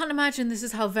 I can't imagine this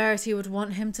is how Verity would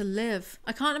want him to live.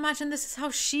 I can't imagine this is how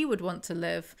she would want to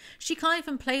live. She can't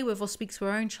even play with or speak to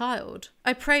her own child.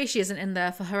 I pray she isn't in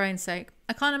there for her own sake.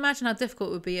 I can't imagine how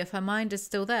difficult it would be if her mind is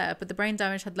still there, but the brain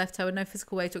damage had left her with no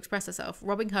physical way to express herself,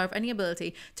 robbing her of any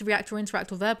ability to react or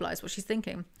interact or verbalise what she's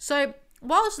thinking. So,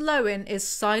 whilst Lowen is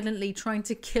silently trying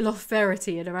to kill off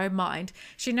Verity in her own mind,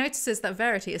 she notices that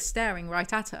Verity is staring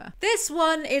right at her. This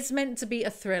one is meant to be a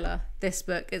thriller, this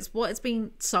book. It's what it's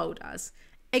been sold as.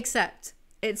 Except,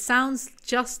 it sounds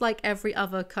just like every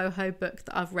other Coho book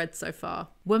that I've read so far.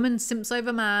 Woman simps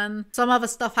over man, some other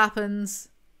stuff happens.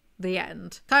 The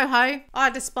end. Coho,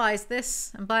 I despise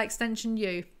this, and by extension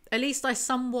you. At least I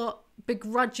somewhat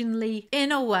begrudgingly,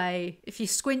 in a way, if you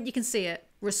squint you can see it,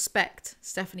 respect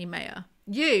Stephanie Meyer.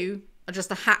 You are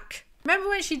just a hack. Remember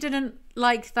when she didn't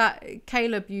like that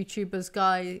Caleb YouTuber's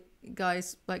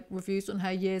guy's like reviews on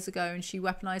her years ago, and she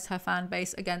weaponized her fan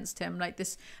base against him? Like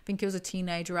this, I think he was a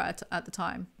teenager at the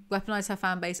time. Weaponized her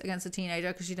fan base against a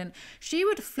teenager because she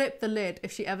would flip the lid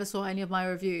if she ever saw any of my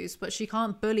reviews, but she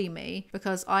can't bully me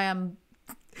because I am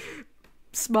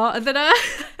smarter than her.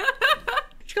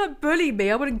 She can't bully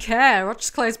me. I wouldn't care. I'll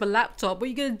just close my laptop. What are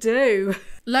you gonna do?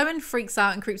 Lowen freaks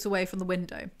out and creeps away from the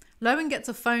window. Lowen gets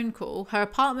a phone call. Her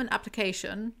apartment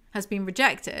application has been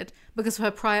rejected because of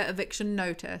her prior eviction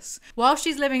notice. While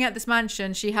she's living at this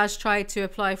mansion, she has tried to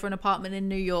apply for an apartment in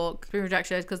New York. Been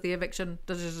rejected because the eviction.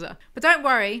 But don't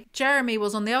worry, Jeremy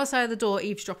was on the other side of the door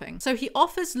eavesdropping. So he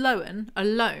offers Lowen a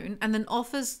loan and then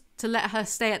offers to let her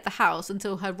stay at the house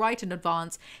until her right in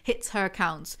advance hits her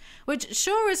accounts, which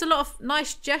sure is a lot of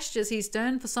nice gestures he's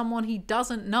done for someone he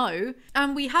doesn't know.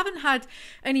 And we haven't had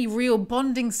any real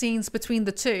bonding scenes between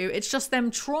the two. It's just them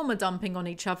trauma dumping on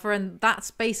each other, and that's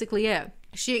basically it.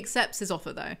 She accepts his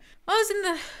offer though. I was in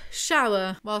the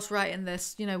shower whilst writing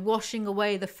this, washing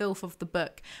away the filth of the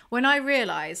book, when I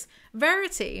realised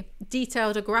Verity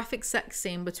detailed a graphic sex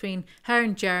scene between her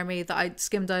and Jeremy that I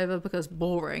skimmed over because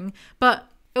boring, but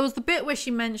it was the bit where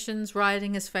she mentions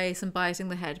riding his face and biting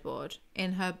the headboard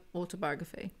in her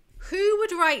autobiography. Who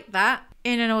would write that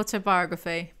in an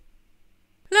autobiography?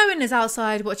 Lowen is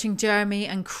outside watching Jeremy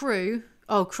and Crew,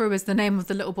 Crew is the name of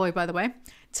the little boy by the way,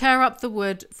 tear up the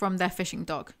wood from their fishing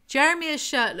dock. Jeremy is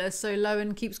shirtless, so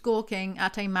Lowen keeps gawking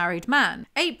at a married man.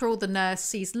 April, the nurse,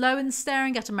 sees Lowen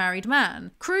staring at a married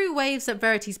man. Crew waves at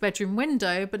Verity's bedroom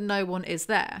window, but no one is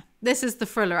there. This is the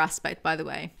thriller aspect, by the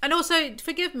way. And also,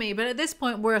 forgive me, but at this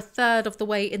point, we're a third of the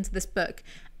way into this book,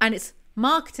 and it's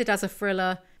marketed as a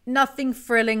thriller. Nothing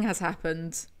thrilling has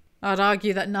happened. I'd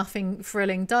argue that nothing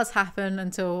thrilling does happen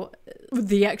until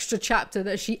the extra chapter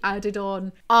that she added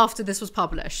on after this was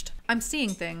published. I'm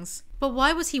seeing things. But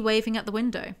why was he waving at the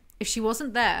window? If she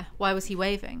wasn't there, why was he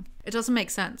waving? It doesn't make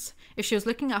sense. If she was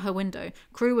looking out her window,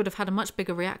 Crew would have had a much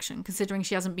bigger reaction, considering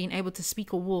she hasn't been able to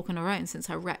speak or walk on her own since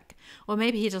her wreck. Or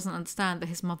maybe he doesn't understand that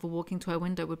his mother walking to her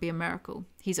window would be a miracle.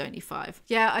 He's only 5.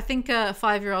 Yeah, I think a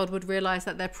 5-year-old would realise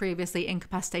that their previously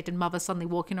incapacitated mother suddenly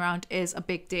walking around is a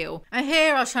big deal. And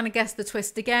here I was trying to guess the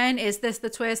twist again. Is this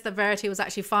the twist that Verity was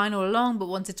actually fine all along but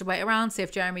wanted to wait around, see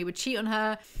if Jeremy would cheat on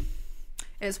her?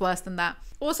 It's worse than that.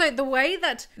 Also, the way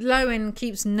that Lowen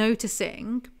keeps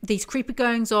noticing these creepy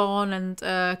goings on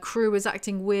and Crew is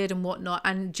acting weird and whatnot,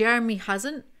 and Jeremy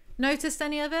hasn't noticed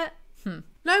any of it.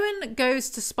 Lowen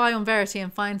goes to spy on Verity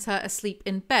and finds her asleep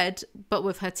in bed, but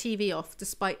with her TV off,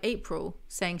 despite April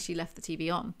saying she left the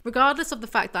TV on. Regardless of the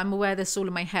fact that I'm aware this is all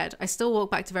in my head, I still walk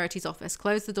back to Verity's office,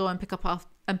 close the door and pick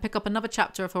up another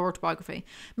chapter of her autobiography.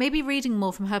 Maybe reading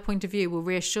more from her point of view will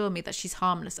reassure me that she's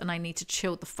harmless and I need to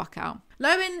chill the fuck out.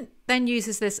 Lowen then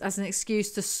uses this as an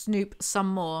excuse to snoop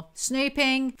some more.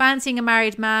 Snooping, fancying a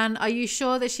married man. Are you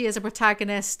sure that she is a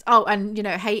protagonist? Oh, and, you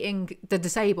know, hating the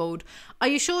disabled. Are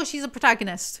you sure she's a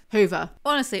protagonist, Hoover?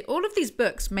 Honestly, all of these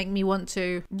books make me want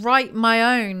to write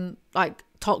my own, like,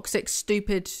 toxic,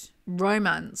 stupid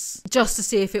romance just to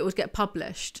see if it would get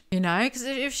published, you know? Because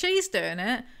if she's doing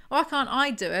it, why can't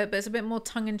I do it? But it's a bit more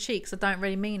tongue-in-cheek, so I don't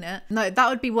really mean it. No, that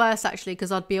would be worse, actually,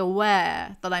 because I'd be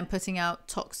aware that I'm putting out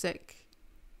toxic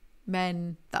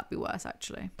men. That'd be worse,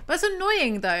 actually. But it's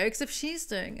annoying, though, because if she's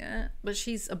doing it, but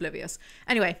she's oblivious.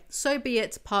 Anyway, so be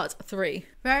it, part 3.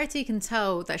 Verity can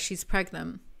tell that she's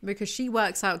pregnant because she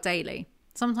works out daily,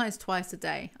 sometimes twice a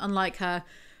day, unlike her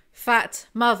fat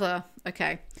mother.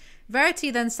 Okay.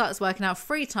 Verity then starts working out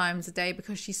 3 times a day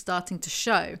because she's starting to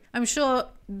show. I'm sure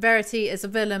Verity is a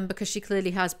villain because she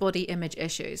clearly has body image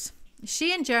issues.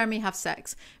 She and Jeremy have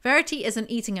sex. Verity isn't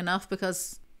eating enough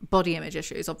because body image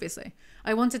issues, obviously.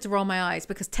 I wanted to roll my eyes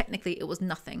because technically it was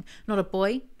nothing. Not a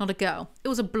boy, not a girl. It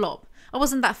was a blob. I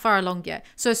wasn't that far along yet,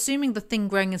 so assuming the thing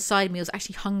growing inside me was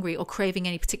actually hungry or craving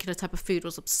any particular type of food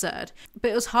was absurd.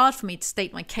 But it was hard for me to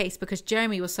state my case because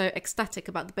Jeremy was so ecstatic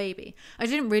about the baby. I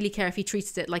didn't really care if he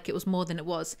treated it like it was more than it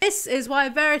was. This is why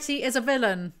Verity is a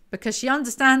villain, because she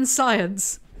understands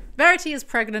science. Verity is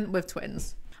pregnant with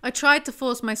twins. I tried to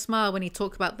force my smile when he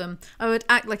talked about them. I would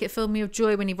act like it filled me with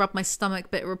joy when he rubbed my stomach,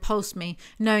 but it repulsed me,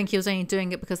 knowing he was only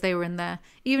doing it because they were in there.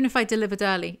 Even if I delivered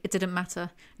early, it didn't matter.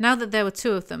 Now that there were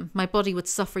 2 of them, my body would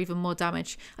suffer even more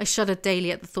damage. I shuddered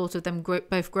daily at the thought of them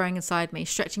both growing inside me,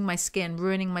 stretching my skin,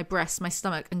 ruining my breasts, my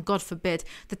stomach, and God forbid,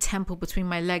 the temple between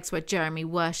my legs where Jeremy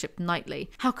worshipped nightly.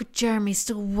 How could Jeremy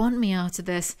still want me after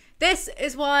this? This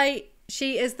is why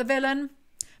she is the villain,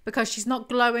 because she's not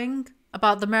glowing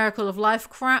about the miracle of life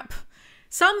crap.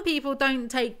 Some people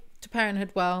don't take to parenthood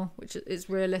well, which is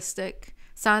realistic.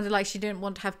 Sounded like she didn't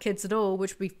want to have kids at all,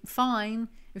 which would be fine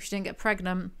if she didn't get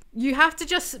pregnant. You have to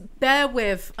just bear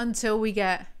with until we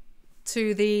get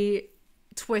to the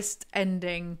twist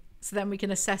ending, so then we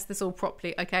can assess this all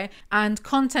properly, okay? And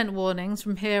content warnings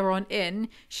from here on in.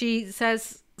 She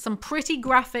says some pretty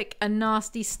graphic and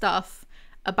nasty stuff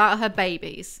about her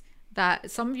babies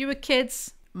that some of you with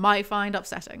kids might find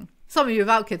upsetting. Some of you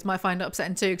without kids might find it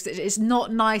upsetting too, because it's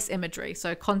not nice imagery.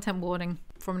 So content warning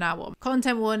from now on.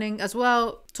 Content warning as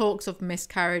well, talks of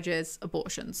miscarriages,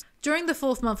 abortions. During the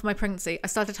 4th month of my pregnancy, I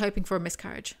started hoping for a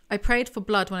miscarriage. I prayed for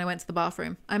blood when I went to the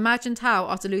bathroom. I imagined how,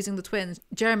 after losing the twins,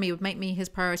 Jeremy would make me his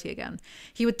priority again.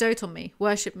 He would dote on me,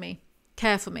 worship me,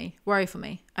 care for me, worry for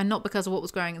me, and not because of what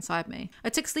was growing inside me. I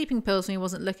took sleeping pills when he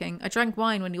wasn't looking. I drank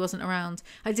wine when he wasn't around.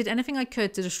 I did anything I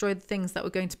could to destroy the things that were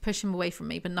going to push him away from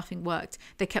me, but nothing worked.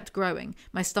 They kept growing.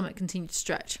 My stomach continued to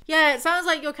stretch. Yeah, it sounds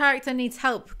like your character needs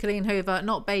help, Colleen Hoover,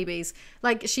 not babies.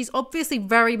 Like, she's obviously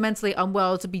very mentally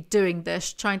unwell to be doing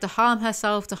this, trying to harm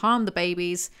herself, to harm the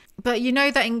babies. But you know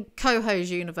that in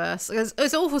Coho's universe,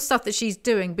 there's awful stuff that she's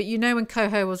doing, but you know when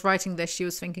Coho was writing this, she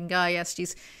was thinking, oh yes,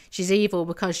 she's evil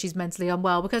because she's mentally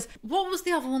unwell. Because what was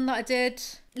the other one that I did?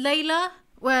 Layla,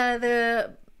 where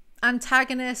the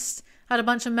antagonist had a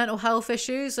bunch of mental health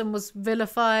issues and was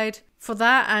vilified for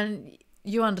that. And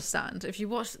you understand. If you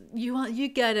watch, you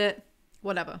get it.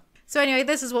 Whatever. So anyway,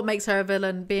 this is what makes her a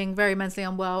villain, being very mentally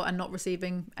unwell and not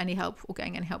receiving any help or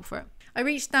getting any help for it. I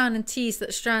reached down and teased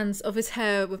the strands of his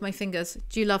hair with my fingers.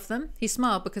 Do you love them? He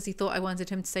smiled because he thought I wanted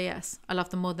him to say yes. I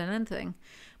love them more than anything.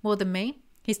 More than me?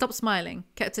 He stopped smiling,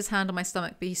 kept his hand on my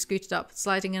stomach, but he scooted up,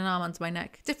 sliding an arm under my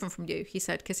neck. Different from you, he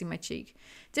said, kissing my cheek.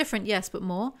 Different, yes, but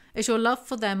more? Is your love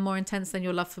for them more intense than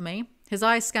your love for me? His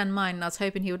eyes scanned mine, and I was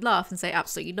hoping he would laugh and say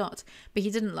absolutely not. But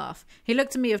he didn't laugh. He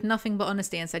looked at me with nothing but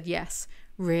honesty and said yes.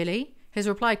 Really? His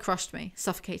reply crushed me,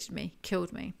 suffocated me,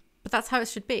 killed me. But that's how it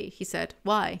should be, he said.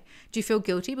 Why? Do you feel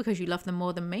guilty because you love them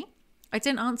more than me? I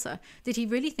didn't answer. Did he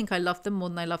really think I loved them more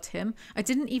than I loved him? I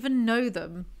didn't even know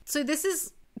them. So this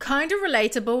is kind of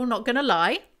relatable, not gonna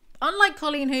lie. Unlike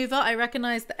Colleen Hoover, I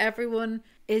recognise that everyone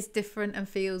is different and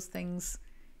feels things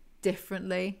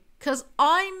differently. Because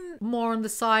I'm more on the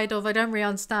side of I don't really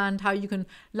understand how you can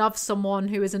love someone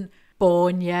who isn't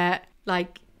born yet.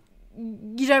 Like,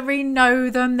 you don't really know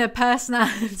them, their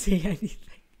personality,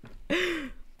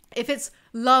 anything. If it's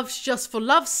love just for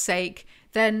love's sake,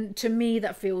 then to me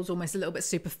that feels almost a little bit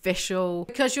superficial.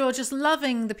 Because you're just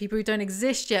loving the people who don't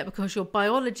exist yet because your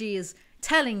biology is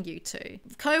telling you to.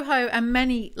 Coho and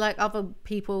many like other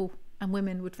people and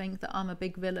women would think that I'm a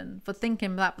big villain for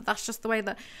thinking that, but that's just the way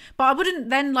that. But I wouldn't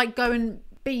then like go and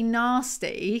be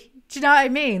nasty. Do you know what I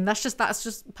mean? That's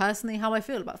just personally how I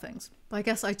feel about things. But I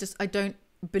guess I don't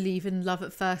believe in love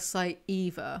at first sight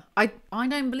either. I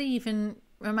don't believe in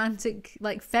romantic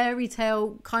like fairy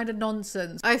tale kind of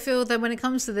nonsense. I feel that when it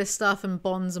comes to this stuff and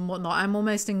bonds and whatnot, I'm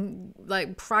almost in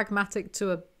like pragmatic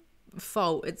to a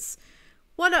fault. It's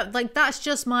what like that's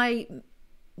just my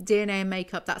DNA and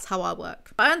makeup. That's how I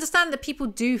work. I understand that people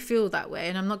do feel that way,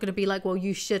 and I'm not going to be like, well,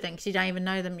 you shouldn't because you don't even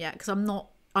know them yet, because I'm not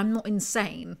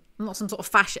insane. I'm not some sort of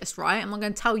fascist, right? I'm not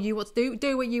going to tell you what to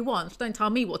do what you want. Don't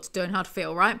tell me what to do and how to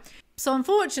feel, right? So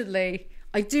unfortunately,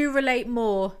 I do relate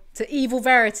more to evil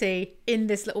Verity in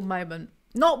this little moment.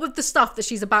 Not with the stuff that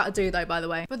she's about to do though, by the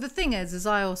way. But the thing is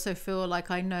I also feel like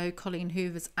I know Colleen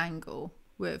Hoover's angle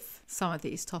with some of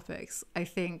these topics. I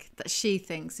think that she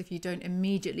thinks if you don't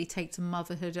immediately take to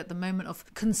motherhood at the moment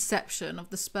of conception, of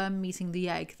the sperm meeting the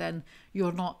egg, then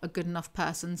you're not a good enough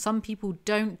person. Some people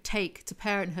don't take to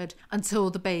parenthood until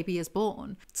the baby is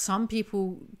born. Some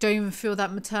people don't even feel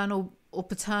that maternal or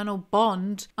paternal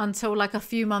bond until like a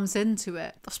few months into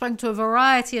it. I've spoken to a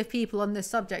variety of people on this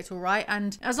subject, all right?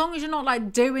 And as long as you're not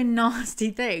like doing nasty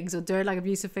things or doing like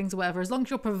abusive things or whatever, as long as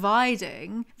you're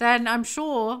providing, then I'm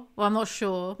sure, well, I'm not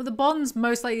sure, but the bond's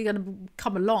most likely going to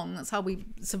come along. That's how we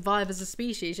survive as a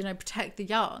species, you know, protect the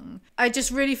young. I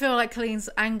just really feel like Colleen's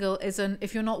angle isn't,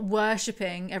 if you're not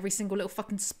worshipping every single little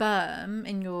fucking sperm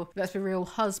in your, let's be real,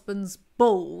 husband's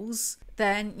balls,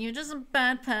 then you're just a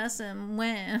bad person.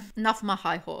 Where? Enough of my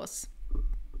high horse.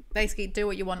 Basically, do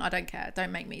what you want. I don't care.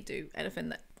 Don't make me do anything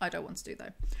that I don't want to do, though.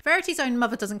 Verity's own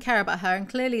mother doesn't care about her, and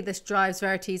clearly this drives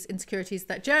Verity's insecurities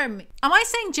that Jeremy... Am I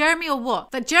saying Jeremy or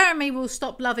what? That Jeremy will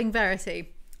stop loving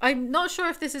Verity. I'm not sure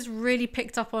if this is really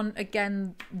picked up on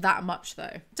again that much,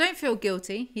 though. Don't feel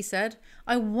guilty, he said.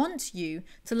 I want you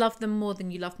to love them more than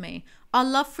you love me. Our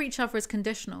love for each other is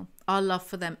conditional. Our love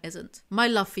for them isn't. My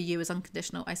love for you is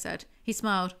unconditional, I said. He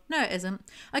smiled. No, it isn't.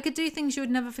 I could do things you would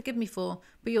never forgive me for,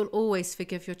 but you'll always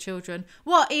forgive your children.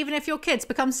 What, even if your kids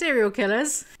become serial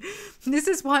killers? This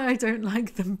is why I don't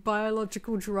like the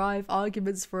biological drive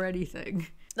arguments for anything.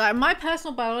 Like, my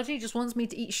personal biology just wants me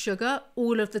to eat sugar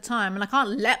all of the time, and I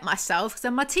can't let myself because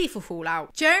then my teeth will fall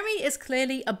out. Jeremy is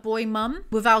clearly a boy mum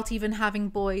without even having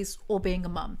boys or being a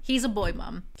mum. He's a boy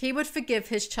mum. He would forgive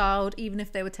his child even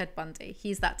if they were Ted Bundy.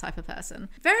 He's that type of person.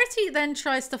 Verity then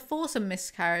tries to force a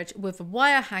miscarriage with a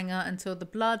wire hanger until the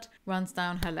blood runs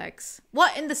down her legs.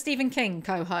 What in the Stephen King,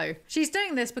 Coho? She's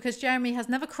doing this because Jeremy has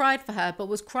never cried for her but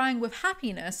was crying with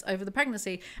happiness over the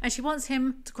pregnancy, and she wants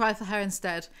him to cry for her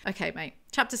instead. Okay, mate.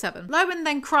 Chapter 7. Lowen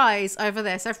then cries over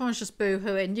this. Everyone's just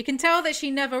boo-hooing. You can tell that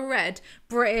she never read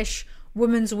British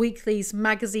Women's Weekly's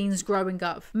magazines growing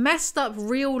up. Messed up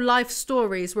real life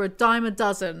stories were a dime a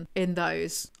dozen in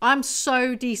those. I'm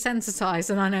so desensitized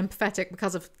and unempathetic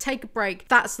because of Take a Break,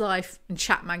 That's Life, and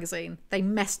Chat magazine. They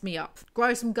messed me up.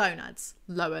 Grow some gonads,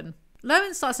 Lowen.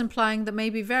 Lowen starts implying that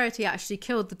maybe Verity actually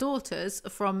killed the daughters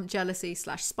from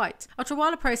jealousy/spite. After a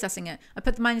while of processing it, I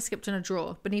put the manuscript in a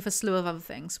drawer beneath a slew of other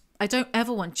things. I don't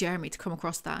ever want Jeremy to come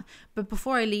across that, but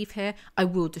before I leave here, I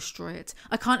will destroy it.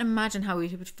 I can't imagine how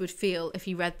he would feel if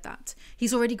he read that.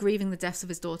 He's already grieving the deaths of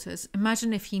his daughters.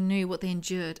 Imagine if he knew what they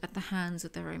endured at the hands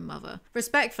of their own mother.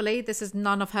 Respectfully, this is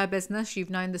none of her business. You've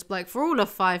known this bloke for all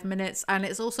of 5 minutes, and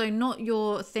it's also not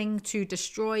your thing to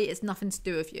destroy. It's nothing to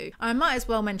do with you. I might as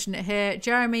well mention it here.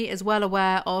 Jeremy is well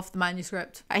aware of the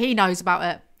manuscript. He knows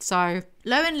about it. So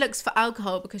Lowen looks for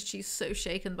alcohol because she's so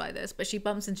shaken by this, but she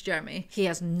bumps into Jeremy. He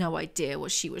has no idea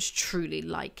what she was truly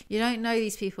like. You don't know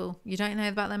these people. You don't know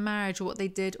about their marriage or what they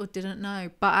did or didn't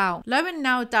know. But out. Lowen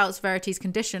now doubts Verity's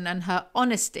condition and her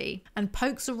honesty and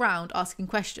pokes around asking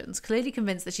questions, clearly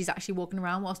convinced that she's actually walking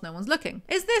around whilst no one's looking.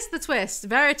 Is this the twist?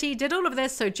 Verity did all of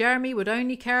this so Jeremy would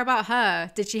only care about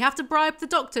her. Did she have to bribe the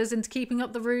doctors into keeping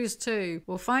up the ruse too?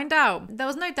 We'll find out. There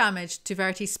was no damage to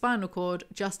Verity's spinal cord,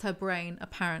 just her brain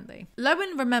apparently apparently.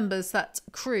 Lowen remembers that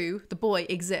Crew, the boy,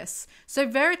 exists, so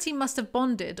Verity must have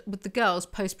bonded with the girls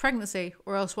post-pregnancy,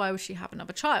 or else why would she have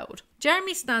another child?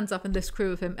 Jeremy stands up and lifts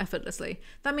Crew with him effortlessly.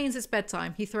 That means it's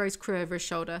bedtime. He throws Crew over his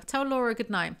shoulder. Tell Laura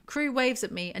goodnight. Crew waves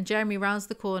at me and Jeremy rounds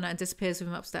the corner and disappears with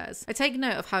him upstairs. I take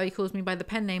note of how he calls me by the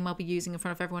pen name I'll be using in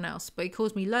front of everyone else, but he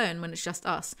calls me Lowen when it's just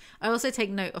us. I also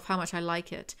take note of how much I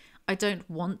like it. I don't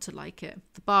want to like it.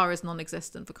 The bar is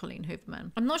non-existent for Colleen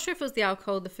Hoover. I'm not sure if it was the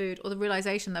alcohol, the food, or the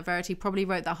realization that Verity probably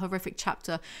wrote that horrific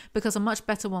chapter because a much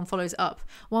better one follows up.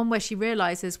 One where she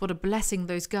realizes what a blessing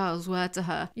those girls were to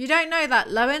her. You don't know that,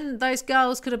 Lowen. Those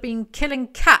girls could have been killing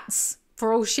cats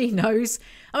for all she knows.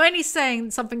 I'm only saying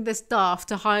something this daft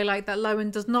to highlight that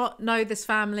Lowen does not know this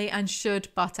family and should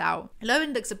butt out.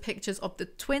 Lowen looks at pictures of the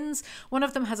twins. One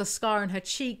of them has a scar on her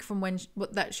cheek from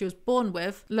that she was born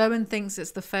with. Lowen thinks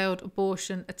it's the failed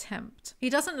abortion attempt.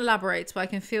 He doesn't elaborate, but I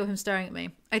can feel him staring at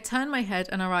me. I turn my head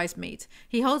and our eyes meet.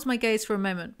 He holds my gaze for a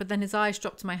moment, but then his eyes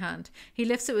drop to my hand. He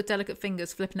lifts it with delicate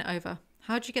fingers, flipping it over.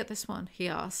 How'd you get this one? He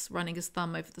asks, running his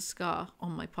thumb over the scar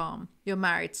on my palm. You're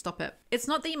married, stop it. It's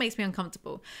not that he makes me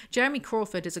uncomfortable. Jeremy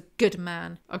Crawford is a good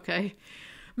man, okay?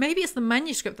 Maybe it's the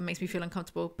manuscript that makes me feel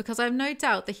uncomfortable, because I have no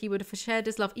doubt that he would have shared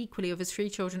his love equally with his 3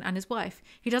 children and his wife.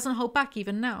 He doesn't hold back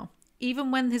even now.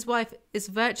 Even when his wife is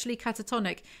virtually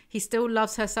catatonic, he still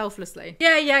loves her selflessly.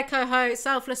 Yeah, Coho,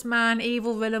 selfless man,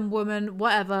 evil villain woman,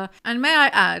 whatever. And may I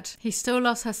add, he still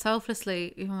loves her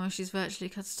selflessly, even when she's virtually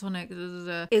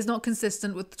catatonic. It's not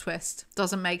consistent with the twist.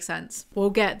 Doesn't make sense. We'll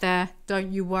get there.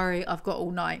 Don't you worry, I've got all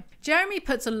night. Jeremy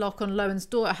puts a lock on Lowen's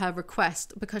door at her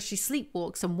request because she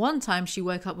sleepwalks, and one time she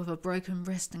woke up with a broken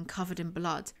wrist and covered in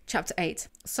blood. Chapter 8.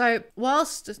 So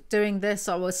whilst doing this,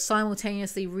 I was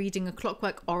simultaneously reading A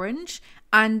Clockwork Orange,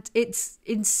 and it's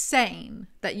insane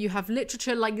that you have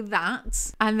literature like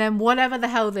that and then whatever the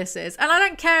hell this is. And I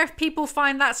don't care if people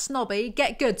find that snobby.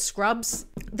 Get good, scrubs.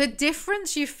 The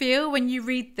difference you feel when you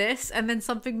read this and then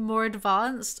something more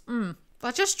advanced,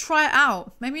 But just try it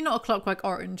out. Maybe not A Clockwork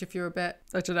Orange if you're a bit,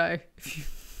 I don't know.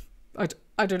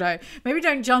 I don't know. Maybe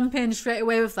don't jump in straight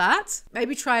away with that.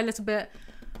 Maybe try a little bit.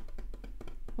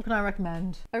 What can I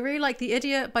recommend? I really like The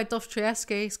Idiot by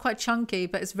Dostoevsky. It's quite chunky,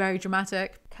 but it's very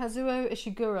dramatic. Kazuo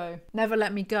Ishiguro, Never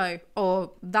Let Me Go.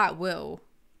 Or That Will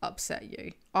Upset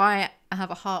You. I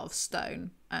have a heart of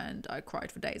stone, and I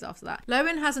cried for days after that.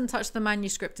 Lowen hasn't touched the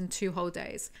manuscript in 2 whole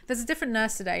days. There's a different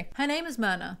nurse today. Her name is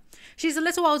Myrna. She's a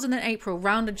little older than April,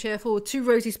 round and cheerful, with 2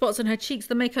 rosy spots on her cheeks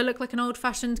that make her look like an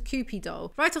old-fashioned Kewpie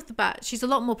doll. Right off the bat, she's a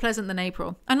lot more pleasant than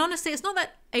April. And honestly, it's not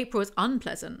that April is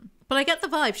unpleasant, but I get the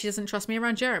vibe she doesn't trust me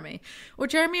around Jeremy, or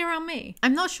Jeremy around me.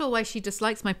 I'm not sure why she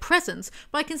dislikes my presence,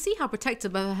 but I can see how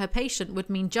protective of her patient would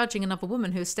mean judging another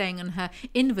woman who is staying in her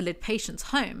invalid patient's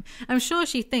home. I'm sure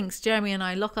she thinks Jeremy and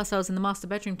I lock ourselves in the master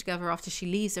bedroom together after she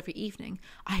leaves every evening.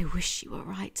 I wish she were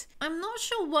right. I'm not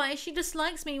sure why she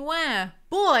dislikes me where.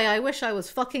 Boy, I wish I was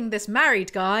fucking this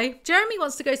married guy. Jeremy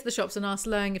wants to go to the shops and ask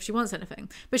Lowen if she wants anything,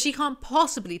 but she can't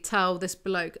possibly tell this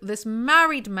bloke, this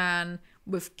married man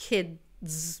with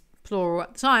kids, plural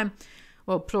at the time,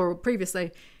 well, plural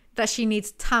previously, that she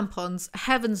needs tampons.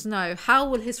 Heavens no. How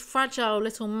will his fragile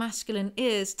little masculine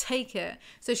ears take it?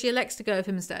 So she elects to go with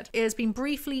him instead. It has been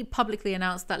briefly publicly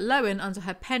announced that Lowen, under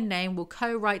her pen name, will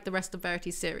co-write the rest of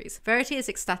Verity's series. Verity is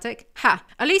ecstatic. Ha!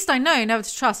 At least I know never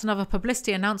to trust another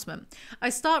publicity announcement. I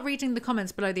start reading the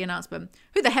comments below the announcement.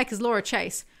 Who the heck is Laura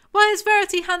Chase? Why is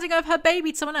Verity handing over her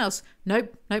baby to someone else?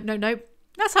 Nope.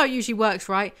 That's how it usually works,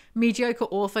 right? Mediocre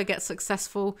author gets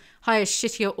successful, hires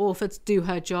shittier author to do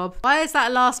her job. Why is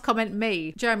that last comment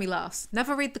me? Jeremy laughs.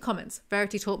 Never read the comments.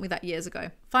 Verity taught me that years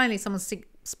ago. Finally, someone's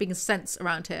speaking sense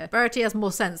around here. Verity has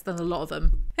more sense than a lot of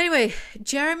them. Anyway,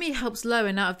 Jeremy helps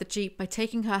Lowen out of the Jeep by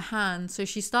taking her hand, so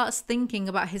she starts thinking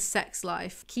about his sex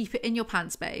life. Keep it in your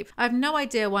pants, babe. I have no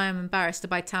idea why I'm embarrassed to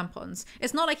buy tampons.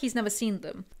 It's not like he's never seen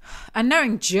them. And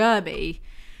knowing Jeremy,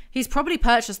 he's probably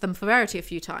purchased them for Verity a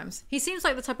few times. He seems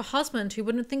like the type of husband who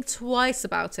wouldn't think twice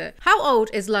about it. How old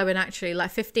is Lowen actually?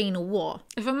 Like 15 or what?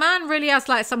 If a man really has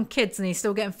like some kids and he's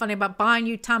still getting funny about buying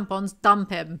you tampons, dump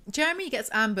him. Jeremy gets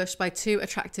ambushed by 2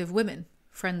 attractive women,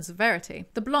 friends of Verity.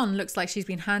 The blonde looks like she's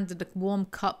been handed a warm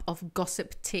cup of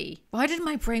gossip tea. Why did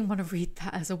my brain want to read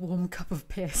that as a warm cup of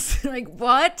piss? Like,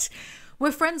 what?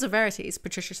 We're friends of Verity's,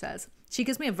 Patricia says. She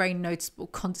gives me a very noticeable,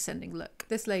 condescending look.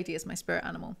 This lady is my spirit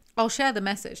animal. I'll share the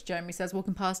message, Jeremy says,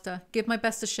 walking past her. Give my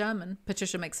best to Sherman.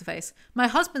 Patricia makes a face. My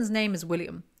husband's name is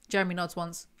William. Jeremy nods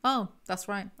once. Oh, that's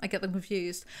right. I get them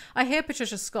confused. I hear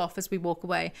Patricia scoff as we walk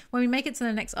away. When we make it to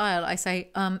the next aisle, I say,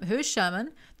 who's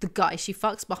Sherman? The guy she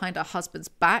fucks behind her husband's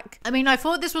back. I mean, I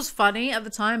thought this was funny at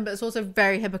the time, but it's also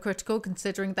very hypocritical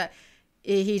considering that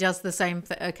he does the same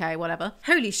thing. Okay, whatever.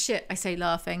 Holy shit, I say,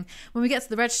 laughing. When we get to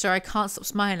the register, I can't stop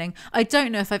smiling. I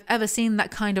don't know if I've ever seen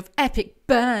that kind of epic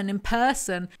burn in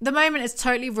person. The moment is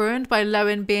totally ruined by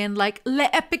Lowen being like,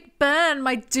 let epic burn,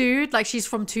 my dude. Like she's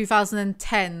from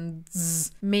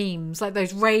 2010's memes, like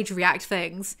those rage react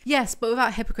things. Yes, but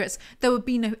without hypocrites, there would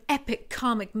be no epic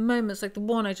karmic moments like the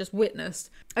one I just witnessed.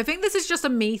 I think this is just a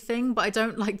me thing, but I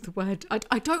don't like the word.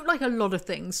 I don't like a lot of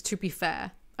things, to be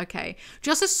fair. Okay,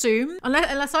 just assume,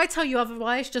 unless I tell you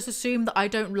otherwise, just assume that I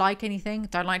don't like anything.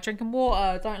 Don't like drinking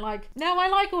water, no, I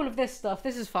like all of this stuff.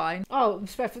 This is fine. Oh,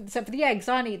 except for the eggs,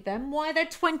 I don't eat them. Why are there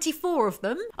 24 of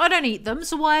them? I don't eat them,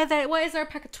 so why is there a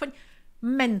pack of 20?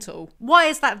 Mental. Why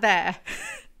is that there?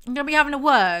 I'm gonna be having a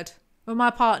word with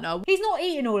my partner. He's not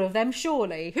eating all of them,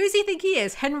 surely. Who does he think he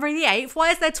is? Henry VIII?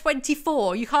 Why is there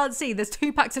 24? You can't see, there's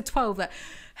 2 packs of 12 there.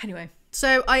 Anyway.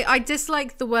 So I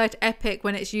dislike the word epic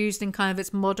when it's used in kind of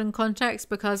its modern context,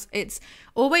 because it's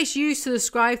always used to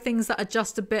describe things that are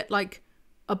just a bit like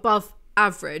above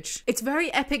average. It's very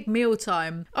epic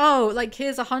mealtime. Oh, like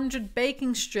here's 100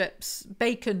 bacon strips.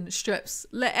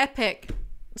 Let epic.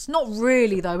 It's not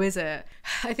really though, is it?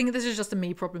 I think this is just a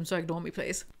me problem, so ignore me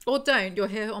please. Or don't, you're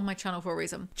here on my channel for a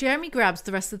reason. Jeremy grabs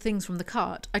the rest of the things from the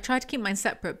cart. I try to keep mine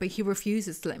separate, but he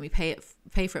refuses to let me pay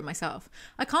for it myself.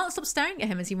 I can't stop staring at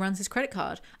him as he runs his credit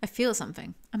card. I feel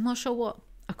something. I'm not sure what.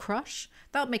 A crush?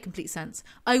 That would make complete sense.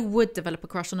 I would develop a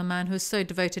crush on a man who is so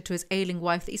devoted to his ailing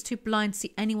wife that he's too blind to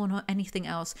see anyone or anything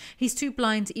else. He's too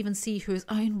blind to even see who his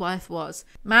own wife was.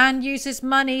 Man uses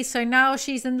money, so now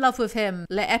she's in love with him.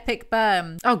 Let epic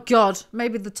burn. Oh god,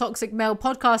 maybe the toxic male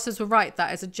podcasters were right.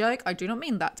 That is a joke. I do not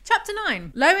mean that. Chapter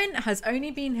 9. Lowen has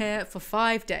only been here for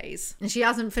 5 days. And she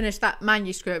hasn't finished that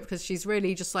manuscript because she's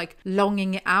really just like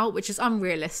longing it out, which is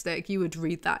unrealistic. You would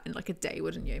read that in like a day,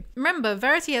 wouldn't you? Remember,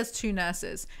 Verity has 2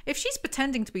 nurses. If she's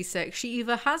pretending to be sick, she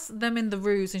either has them in the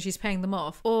ruse and she's paying them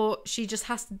off, or she just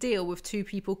has to deal with 2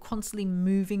 people constantly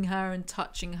moving her and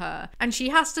touching her. And she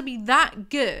has to be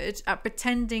that good at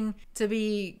pretending to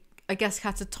be, I guess,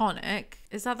 catatonic.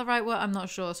 Is that the right word? I'm not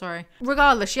sure, sorry.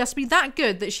 Regardless, she has to be that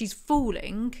good that she's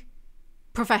fooling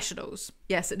professionals.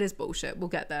 Yes, it is bullshit. We'll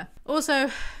get there.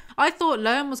 Also, I thought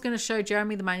Lowen was going to show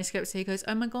Jeremy the manuscript, so he goes,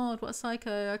 oh my god, what a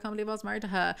psycho, I can't believe I was married to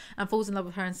her, and falls in love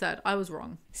with her instead. I was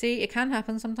wrong. See, it can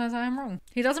happen, sometimes I am wrong.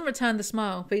 He doesn't return the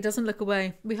smile, but he doesn't look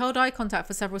away. We hold eye contact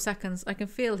for several seconds. I can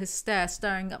feel his stare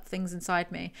stirring up things inside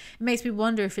me. It makes me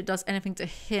wonder if it does anything to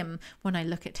him when I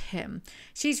look at him.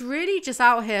 She's really just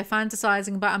out here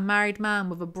fantasizing about a married man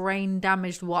with a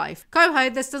brain-damaged wife. Coho,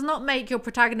 this does not make your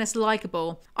protagonist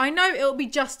likable. I know it'll be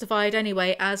justified anyway,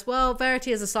 as well,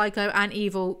 Verity is a psycho and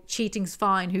evil. Cheating's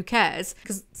fine, who cares?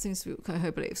 Because it seems to be what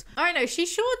Coho believes. I know, she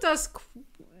sure does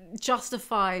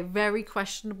justify very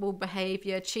questionable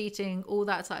behaviour, cheating, all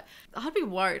that type. I'd be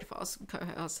worried if I was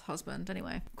Coho's husband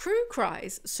anyway. Crew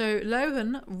cries, so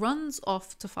Lowen runs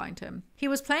off to find him. He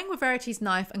was playing with Verity's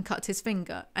knife and cut his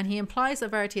finger, and he implies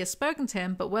that Verity has spoken to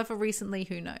him, but whether recently,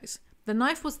 who knows. The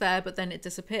knife was there, but then it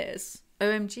disappears.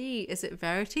 OMG, is it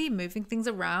Verity moving things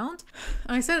around?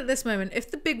 And I said at this moment, if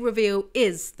the big reveal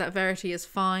is that Verity is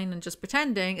fine and just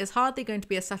pretending, it's hardly going to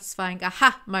be a satisfying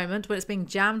aha moment when it's being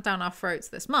jammed down our throats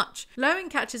this much. Lowen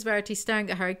catches Verity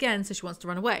staring at her again, so she wants to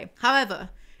run away. However,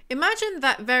 imagine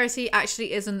that Verity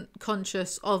actually isn't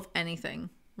conscious of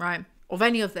anything, right? Of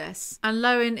any of this. And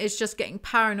Lowen is just getting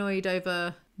paranoid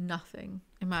over nothing.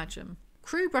 Imagine.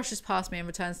 Crew brushes past me and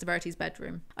returns to Verity's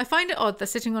bedroom. I find it odd that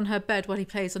sitting on her bed while he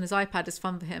plays on his iPad is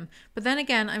fun for him, but then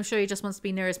again, I'm sure he just wants to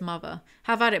be near his mother.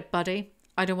 Have at it, buddy.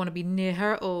 I don't want to be near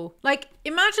her at all. Like,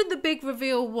 imagine the big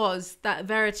reveal was that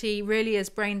Verity really is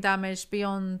brain damaged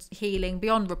beyond healing,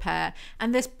 beyond repair,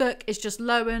 and this book is just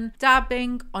Lowen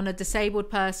dabbing on a disabled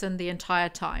person the entire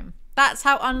time. That's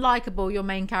how unlikable your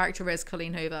main character is,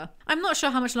 Colleen Hoover. I'm not sure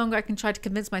how much longer I can try to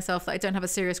convince myself that I don't have a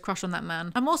serious crush on that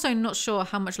man. I'm also not sure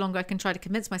how much longer I can try to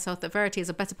convince myself that Verity is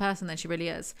a better person than she really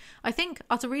is. I think,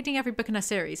 after reading every book in her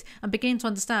series and beginning to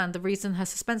understand the reason her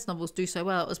suspense novels do so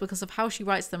well is because of how she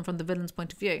writes them from the villain's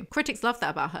point of view. Critics love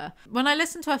that about her. When I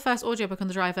listened to her first audiobook on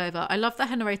the drive over, I loved that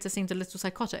her narrator seemed a little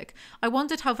psychotic. I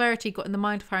wondered how Verity got in the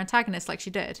mind of her antagonist like she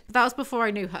did. But that was before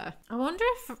I knew her. I wonder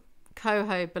if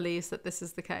Coho believes that this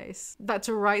is the case, that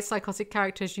to write psychotic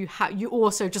characters you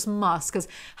also just must, because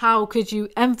how could you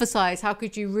emphasize, how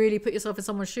could you really put yourself in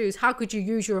someone's shoes, how could you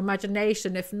use your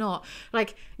imagination if not?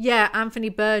 Like, yeah, Anthony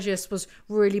Burgess was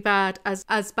really bad, as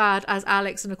bad as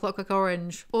Alex in A Clockwork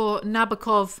Orange, or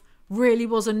Nabokov really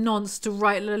was a nonce to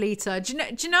write Lolita. Do you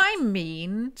know what I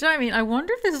mean? Do you know what I mean? I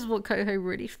wonder if this is what Coho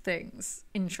really thinks.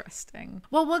 Interesting.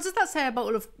 Well, what does that say about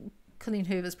all of Colleen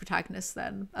Hoover's protagonist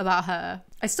then, about her.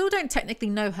 I still don't technically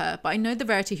know her, but I know the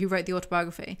Verity who wrote the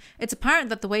autobiography. It's apparent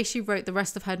that the way she wrote the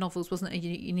rest of her novels wasn't a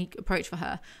unique approach for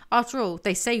her. After all,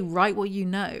 they say write what you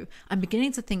know. I'm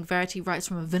beginning to think Verity writes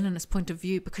from a villainous point of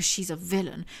view because she's a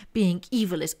villain. Being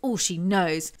evil is all she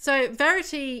knows. So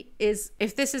Verity is,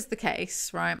 if this is the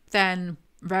case, right, then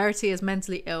Verity is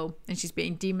mentally ill and she's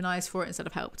being demonized for it instead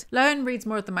of helped. Loan reads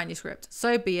more of the manuscript.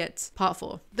 So be it. Part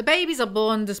 4. The babies are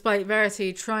born despite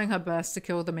Verity trying her best to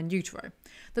kill them in utero.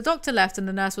 The doctor left and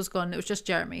the nurse was gone. It was just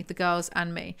Jeremy, the girls,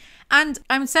 and me. And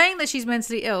I'm saying that she's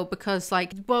mentally ill because,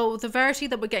 like, well, the Verity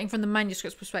that we're getting from the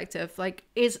manuscript's perspective, like,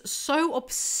 is so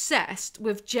obsessed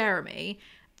with Jeremy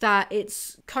that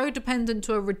it's codependent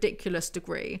to a ridiculous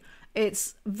degree.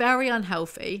 It's very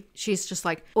unhealthy. She's just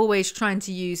like always trying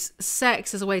to use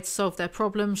sex as a way to solve their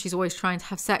problem. She's always trying to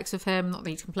have sex with him, not that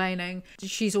he's complaining.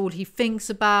 She's all he thinks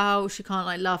about. She can't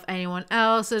like love anyone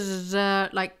else.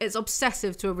 Like it's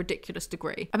obsessive to a ridiculous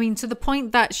degree. I mean, to the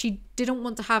point that she didn't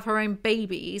want to have her own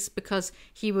babies because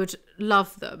he would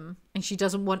love them and she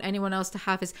doesn't want anyone else to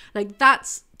have his, like,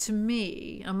 that's, to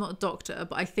me, I'm not a doctor,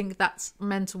 but I think that's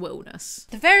mental illness.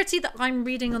 The Verity that I'm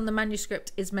reading on the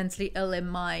manuscript is mentally ill in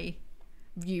my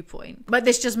viewpoint, but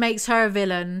this just makes her a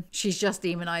villain. She's just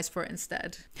demonized for it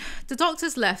instead. The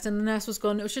doctors left and the nurse was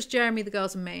gone. It was just Jeremy, the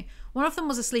girls, and me. One of them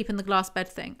was asleep in the glass bed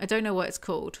thing. I don't know what it's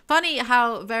called. Funny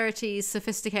how Verity's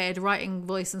sophisticated writing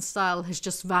voice and style has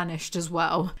just vanished as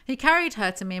well. He carried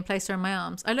her to me and placed her in my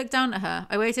arms. I looked down at her.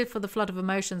 I waited for the flood of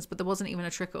emotions, but there wasn't even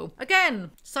a trickle.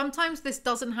 Again, sometimes this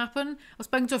doesn't happen. I've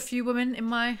spoken to a few women in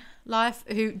my life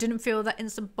who didn't feel that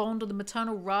instant bond or the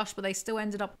maternal rush, but they still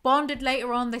ended up bonded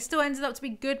later on. They still ended up to be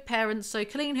good parents. So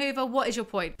Colleen Hoover, what is your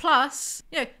point? Plus,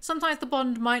 you know, sometimes the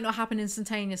bond might not happen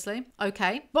instantaneously.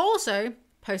 Okay. But also,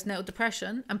 postnatal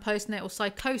depression and postnatal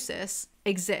psychosis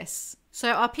exists.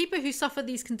 So are people who suffer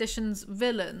these conditions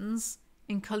villains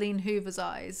in Colleen Hoover's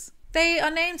eyes? They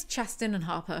are named Chastin and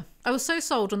Harper. I was so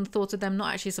sold on the thought of them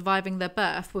not actually surviving their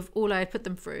birth with all I had put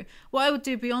them through. What I would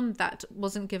do beyond that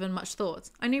wasn't given much thought.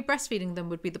 I knew breastfeeding them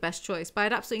would be the best choice, but I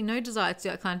had absolutely no desire to do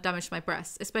that kind of damage to my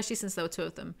breasts, especially since there were 2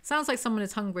 of them. Sounds like someone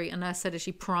is hungry, a nurse said as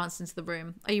she pranced into the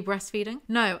room. Are you breastfeeding?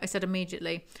 No, I said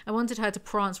immediately. I wanted her to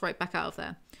prance right back out of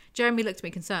there. Jeremy looked at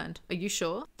me concerned. Are you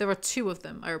sure? There are 2 of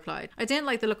them, I replied. I didn't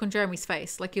like the look on Jeremy's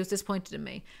face, like he was disappointed in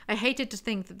me. I hated to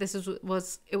think that this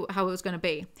was how it was going to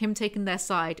be. Him taking their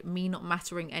side, me not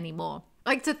mattering anymore.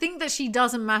 Like, to think that she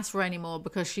doesn't matter anymore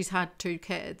because she's had 2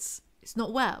 kids. It's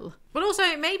not well. But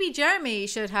also, maybe Jeremy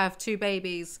should have 2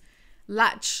 babies,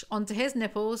 latch onto his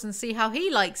nipples and see how he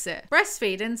likes it.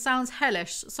 Breastfeeding sounds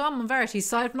hellish, so I'm on Verity's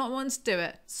side for not wanting to do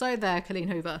it. So there, Colleen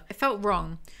Hoover. It felt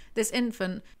wrong. This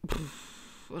infant...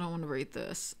 I don't want to read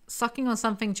this. Sucking on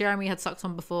something Jeremy had sucked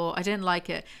on before. I didn't like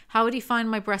it. How would he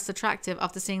find my breasts attractive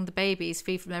after seeing the babies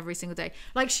feed from every single day?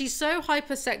 Like, she's so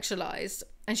hypersexualized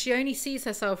and she only sees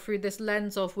herself through this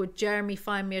lens of, would Jeremy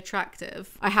find me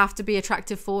attractive? I have to be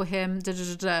attractive for him.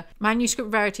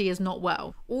 Manuscript Verity is not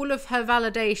well. All of her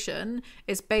validation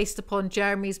is based upon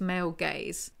Jeremy's male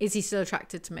gaze. Is he still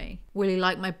attracted to me? Will he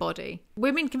like my body?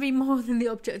 Women can be more than the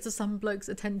object of some bloke's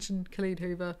attention, Colleen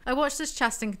Hoover. I watched this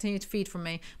Chastin continue to feed from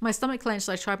me. My stomach clenched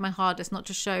as I tried my hardest not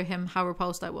to show him how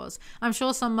repulsed I was. I'm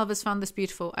sure some mothers found this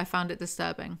beautiful. I found it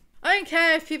disturbing. I don't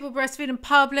care if people breastfeed in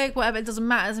public, whatever, it doesn't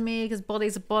matter to me because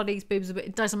bodies are bodies, boobs are boobs.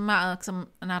 It doesn't matter because I'm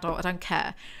an adult, I don't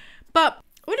care. But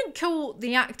I wouldn't call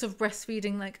the act of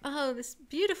breastfeeding like, oh, this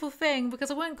beautiful thing,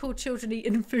 because I won't call children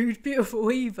eating food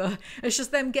beautiful either. It's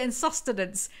just them getting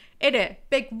sustenance. It,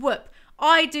 big whoop.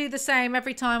 I do the same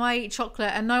every time I eat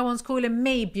chocolate and no one's calling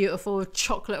me beautiful with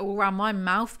chocolate all around my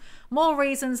mouth. More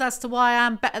reasons as to why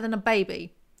I'm better than a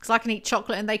baby. Because I can eat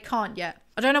chocolate and they can't yet.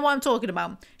 I don't know what I'm talking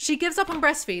about. She gives up on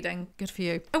breastfeeding. Good for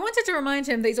you. I wanted to remind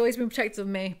him that he's always been protective of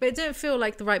me, but it didn't feel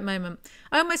like the right moment.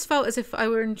 I almost felt as if I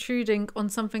were intruding on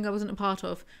something I wasn't a part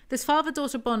of. This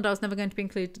father-daughter bond I was never going to be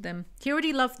included in. He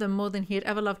already loved them more than he had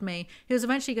ever loved me. He was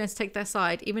eventually going to take their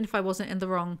side, even if I wasn't in the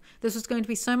wrong. This was going to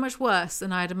be so much worse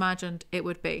than I had imagined it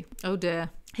would be. Oh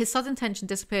dear. His sudden tension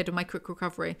disappeared with my quick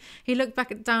recovery. He looked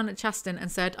back down at Chastin and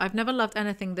said, I've never loved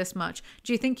anything this much.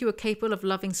 Do you think you were capable of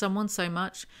loving someone so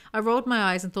much? I rolled my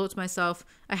eyes and thought to myself,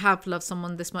 I have loved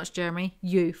someone this much, Jeremy.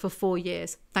 You, for 4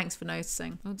 years. Thanks for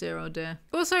noticing. Oh dear, oh dear.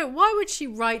 Also, why would she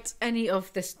write any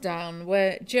of this down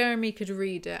where Jeremy could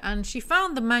read it? And she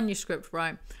found the manuscript,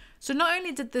 right? So not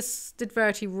only did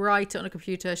Verity write it on a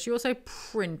computer, she also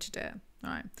printed it,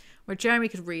 right? Where Jeremy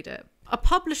could read it. A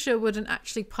publisher wouldn't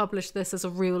actually publish this as a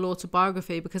real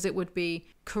autobiography because it would be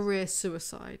career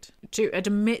suicide. To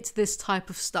admit this type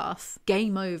of stuff,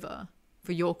 game over.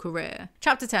 for your career.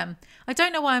 Chapter 10. I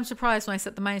don't know why I'm surprised when I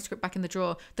set the manuscript back in the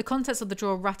drawer. The contents of the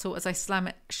drawer rattle as I slam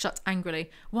it shut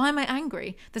angrily. Why am I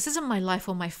angry? This isn't my life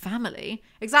or my family.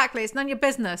 Exactly, it's none of your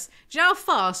business. Do you know how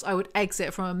fast I would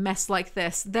exit from a mess like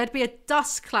this? There'd be a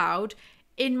dust cloud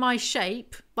in my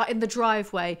shape, like in the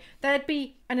driveway. There'd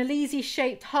be an Alizee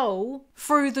shaped hole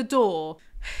through the door.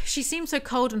 She seems so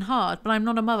cold and hard, but I'm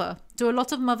not a mother. Do a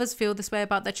lot of mothers feel this way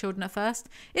about their children at first?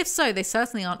 If so, they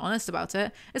certainly aren't honest about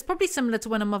it. It's probably similar to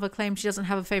when a mother claims she doesn't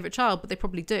have a favourite child, but they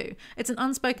probably do. It's an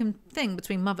unspoken thing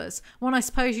between mothers, one I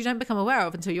suppose you don't become aware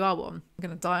of until you are one. I'm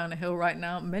going to die on a hill right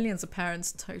now. Millions of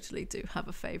parents totally do have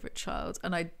a favourite child,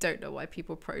 and I don't know why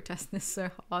people protest this so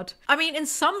hard. I mean, in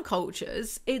some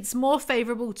cultures, it's more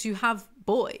favourable to have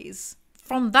boys.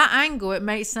 From that angle, it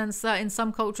makes sense that in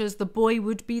some cultures, the boy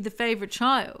would be the favourite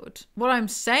child. What I'm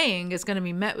saying is going to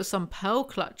be met with some pearl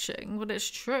clutching, but it's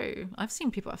true. I've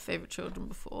seen people have favourite children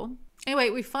before.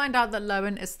 Anyway, we find out that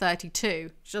Lowen is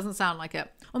 32, which doesn't sound like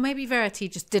it. Or maybe Verity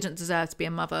just didn't deserve to be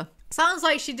a mother. Sounds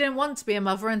like she didn't want to be a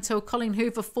mother until Colleen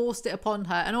Hoover forced it upon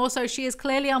her, and also she is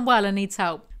clearly unwell and needs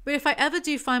help. But if I ever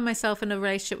do find myself in a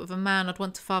relationship with a man I'd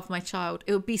want to father my child,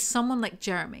 it would be someone like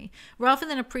Jeremy. Rather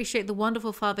than appreciate the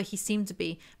wonderful father he seemed to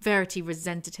be, Verity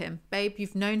resented him. Babe,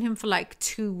 you've known him for like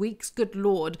 2 weeks, good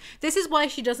lord. This is why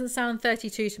she doesn't sound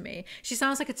 32 to me. She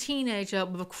sounds like a teenager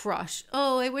with a crush.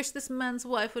 Oh, I wish this man's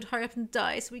wife would hurry up and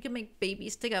die so we could make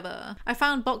babies together. I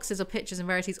found boxes of pictures in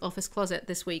Verity's office closet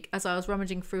this week as I was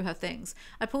rummaging through her things.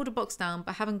 I pulled a box down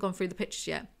but haven't gone through the pictures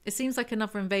yet. It seems like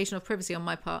another invasion of privacy on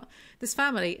my part. This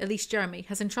family, at least Jeremy,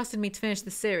 has entrusted me to finish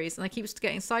this series, and I keep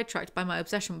getting sidetracked by my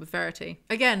obsession with Verity.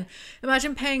 Again,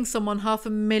 imagine paying someone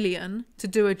 $500,000 to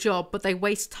do a job, but they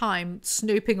waste time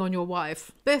snooping on your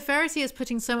wife. But if Verity is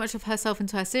putting so much of herself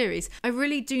into her series, I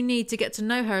really do need to get to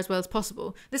know her as well as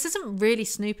possible. This isn't really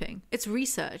snooping, it's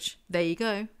research. There you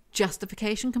go.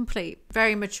 Justification complete.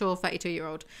 Very mature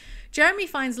 32-year-old. Jeremy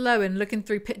finds Lowen looking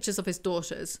through pictures of his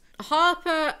daughters.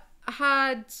 Harper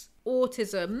had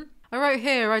autism. I wrote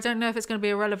here, I don't know if it's going to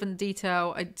be a relevant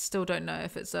detail. I still don't know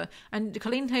if it's a... And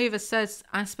Colleen Hoover says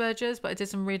Asperger's, but I did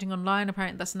some reading online.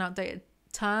 Apparently that's an outdated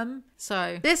term.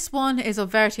 So this one is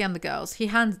of Verity and the girls. He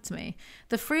handed it to me.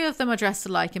 The three of them are dressed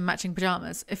alike in matching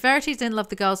pajamas. If Verity didn't love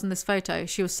the girls in this photo,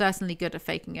 she was certainly good at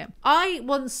faking it. I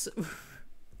once...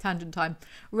 tangent time,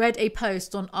 read a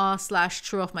post on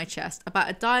r/true off my chest about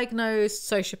a diagnosed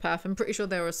sociopath, I'm pretty sure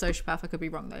they were a sociopath, I could be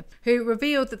wrong though, who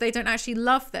revealed that they don't actually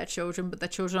love their children, but their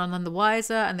children are none the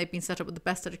wiser, and they've been set up with the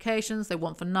best educations, they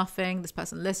want for nothing, this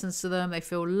person listens to them, they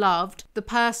feel loved. The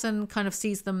person kind of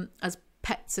sees them as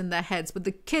pets in their heads, but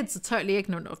the kids are totally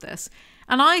ignorant of this.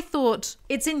 And I thought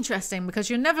it's interesting because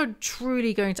you're never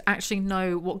truly going to actually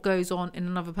know what goes on in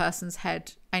another person's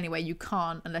head. Anyway, you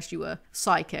can't unless you were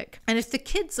psychic. And if the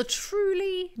kids are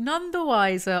truly none the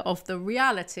wiser of the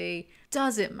reality,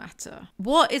 does it matter?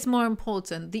 What is more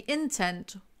important, the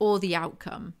intent or the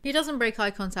outcome? He doesn't break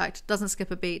eye contact, doesn't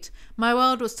skip a beat. My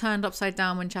world was turned upside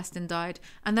down when Chastin died,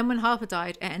 and then when Harper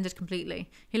died, it ended completely.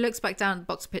 He looks back down at the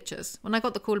box of pictures. When I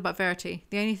got the call about Verity,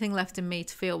 the only thing left in me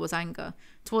to feel was anger.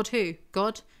 Toward who?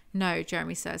 God? No,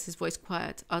 Jeremy says, his voice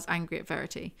quiet. I was angry at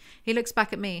Verity. He looks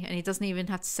back at me and he doesn't even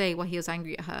have to say why he was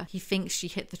angry at her. He thinks she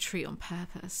hit the tree on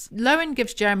purpose. Lowen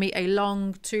gives Jeremy a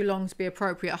long, too long to be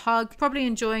appropriate hug, probably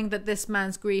enjoying that this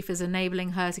man's grief is enabling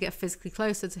her to get physically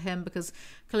closer to him because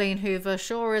Colleen Hoover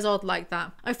sure is odd like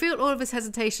that. I feel all of his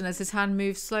hesitation as his hand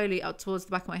moves slowly up towards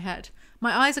the back of my head.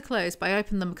 My eyes are closed, but I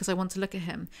open them because I want to look at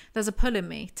him. There's a pull in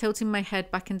me, tilting my head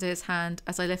back into his hand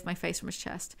as I lift my face from his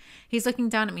chest. He's looking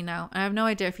down at me now, and I have no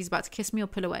idea if he's about to kiss me or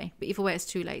pull away, but either way it's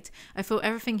too late. I feel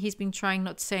everything he's been trying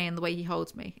not to say in the way he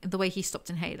holds me, in the way he stopped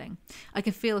inhaling. I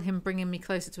can feel him bringing me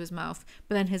closer to his mouth,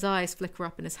 but then his eyes flicker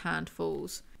up and his hand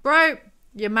falls. Bro,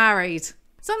 you're married.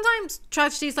 Sometimes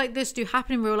tragedies like this do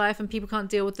happen in real life and people can't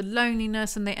deal with the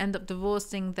loneliness and they end up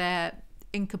divorcing their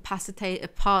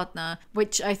incapacitated partner,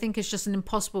 which I think is just an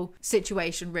impossible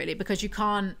situation really, because you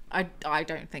can't, I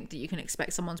don't think that you can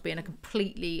expect someone to be in a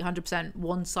completely 100%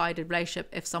 one-sided relationship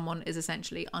if someone is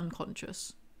essentially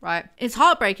unconscious, right? It's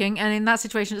heartbreaking, and in that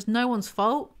situation it's no one's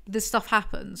fault. This stuff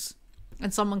happens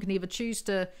and someone can either choose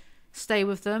to stay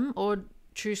with them or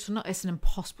choose to not. It's an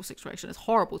impossible situation. It's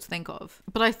horrible to think of,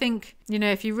 but I think, you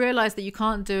know, if you realize that you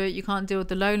can't do it, you can't deal with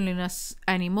the loneliness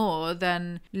anymore,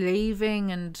 then leaving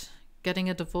and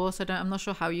getting a divorce, I'm not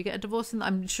sure how you get a divorce.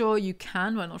 I'm sure you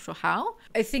can, but I'm not sure how.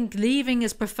 I think leaving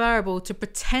is preferable to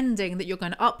pretending that you're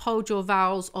going to uphold your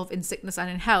vows of in sickness and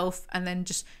in health and then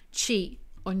just cheat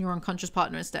on your unconscious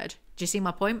partner instead. Do you see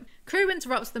my point? Crew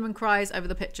interrupts them and cries over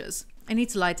the pictures. I need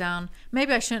to lie down.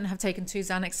 Maybe I shouldn't have taken 2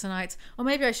 Xanax tonight. Or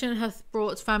maybe I shouldn't have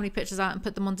brought family pictures out and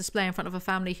put them on display in front of a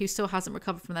family who still hasn't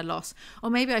recovered from their loss. Or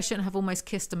maybe I shouldn't have almost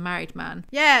kissed a married man.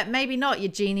 Yeah, maybe not, you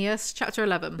genius. Chapter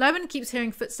 11. Lowen keeps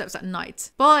hearing footsteps at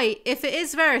night. Boy, if it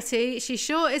is Verity, she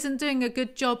sure isn't doing a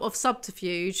good job of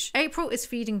subterfuge. April is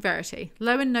feeding Verity.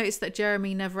 Lowen notes that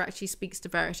Jeremy never actually speaks to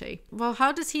Verity. Well,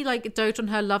 how does he like dote on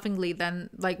her lovingly then,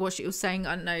 like what she was saying,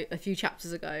 I don't know, a few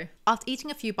chapters ago? After eating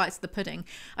a few bites of the pudding,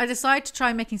 I decide to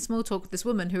try making small talk with this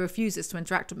woman who refuses to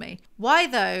interact with me. Why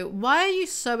though? Why are you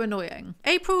so annoying?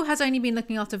 April has only been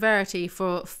looking after Verity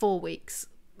for 4 weeks.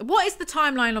 What is the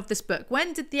timeline of this book?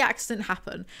 When did the accident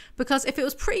happen? Because if it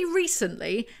was pretty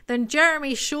recently, then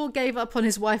Jeremy sure gave up on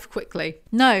his wife quickly.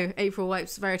 No, April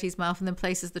wipes Verity's mouth and then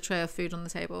places the tray of food on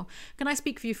the table. Can I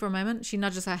speak for you for a moment? She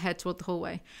nudges her head toward the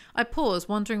hallway. I pause,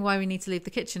 wondering why we need to leave the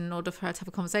kitchen in order for her to have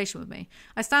a conversation with me.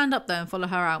 I stand up though and follow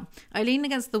her out. I lean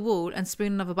against the wall and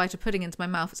spoon another bite of pudding into my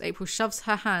mouth as April shoves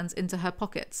her hands into her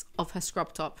pockets of her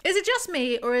scrub top. Is it just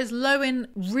me, or is Lowen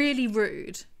really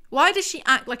rude? Why does she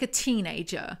act like a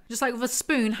teenager? Just like with a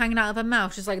spoon hanging out of her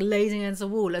mouth, just like lazing against the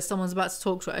wall as someone's about to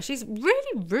talk to her. She's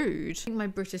really rude. I think my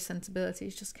British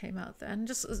sensibilities just came out there and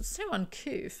just so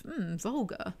uncouth.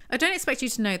 Vulgar. I don't expect you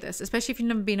to know this, especially if you've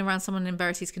never been around someone in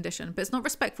Verity's condition, but it's not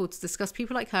respectful to discuss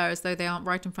people like her as though they aren't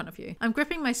right in front of you. I'm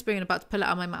gripping my spoon about to pull it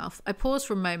out of my mouth. I pause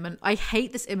for a moment. I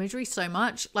hate this imagery so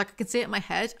much. Like I can see it in my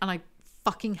head and I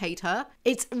fucking hate her.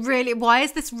 It's really, why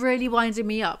is this really winding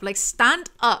me up? Like, stand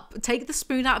up, take the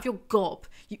spoon out of your gob,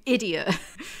 you idiot.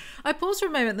 I pause for a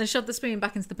moment, then shove the spoon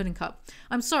back into the pudding cup.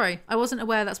 I'm sorry, I wasn't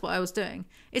aware that's what I was doing.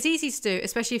 It's easy to do,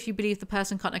 especially if you believe the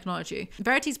person can't acknowledge you.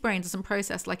 Verity's brain doesn't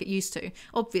process like it used to,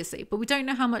 obviously, but we don't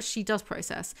know how much she does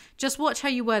process. Just watch how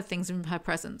you word things in her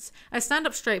presence. I stand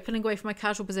up straight, pulling away from my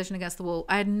casual position against the wall.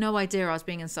 I had no idea I was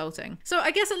being insulting. So I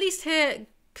guess at least here,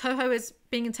 Coho is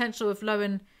being intentional with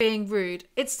Lowen being rude.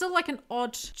 It's still like an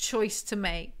odd choice to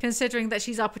make, considering that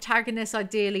she's our protagonist.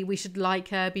 Ideally, we should like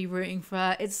her, be rooting for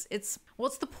her. It's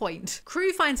what's the point?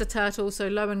 Crew finds a turtle, so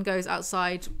Lowen goes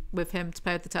outside with him to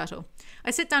play with the turtle.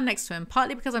 I sit down next to him,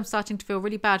 partly because I'm starting to feel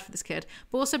really bad for this kid,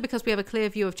 but also because we have a clear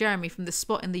view of Jeremy from this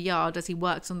spot in the yard as he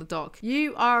works on the dock.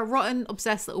 You are a rotten,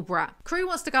 obsessed little brat. Crew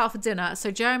wants to go out for dinner,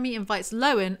 so Jeremy invites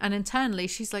Lowen, and internally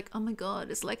she's like, oh my god,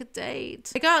 it's like a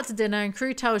date. They go out to dinner and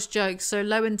Crew tells jokes, so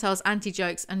Lowen tells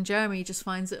anti-jokes, and Jeremy just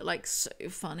finds it like so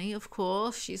funny, of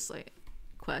course. She's like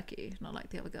quirky, not like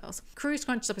the other girls. Crew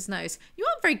scrunches up his nose. You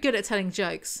aren't very good at telling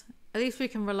jokes. At least we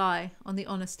can rely on the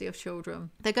honesty of children.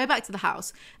 They go back to the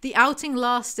house. The outing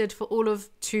lasted for all of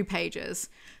 2 pages.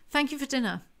 Thank you for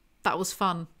dinner. That was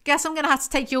fun. Guess I'm gonna have to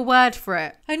take your word for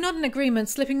it. I nod in agreement,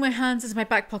 slipping my hands into my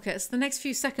back pockets. The next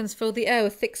few seconds fill the air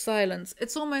with thick silence.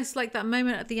 It's almost like that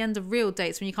moment at the end of real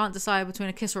dates when you can't decide between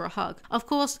a kiss or a hug. Of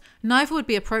course, neither would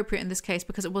be appropriate in this case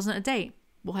because it wasn't a date.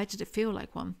 Why did it feel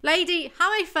like one? Lady, how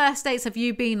many first dates have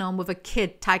you been on with a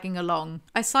kid tagging along?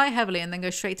 I sigh heavily and then go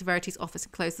straight to Verity's office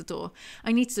and close the door.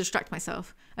 I need to distract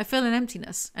myself. I feel an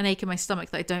emptiness, an ache in my stomach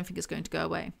that I don't think is going to go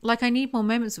away. Like I need more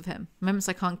moments with him. Moments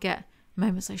I can't get.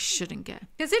 Moments I shouldn't get.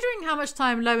 Considering how much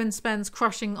time Lowen spends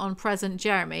crushing on present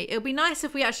Jeremy, it would be nice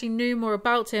if we actually knew more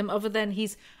about him other than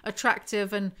he's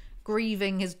attractive and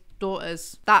grieving his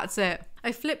daughters. That's it.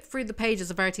 I flipped through the pages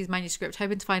of Verity's manuscript,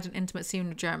 hoping to find an intimate scene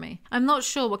with Jeremy. I'm not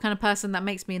sure what kind of person that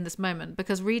makes me in this moment,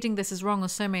 because reading this is wrong on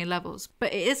so many levels,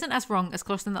 but it isn't as wrong as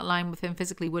crossing that line with him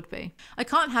physically would be. I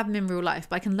can't have him in real life,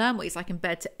 but I can learn what he's like in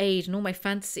bed to aid in all my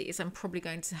fantasies I'm probably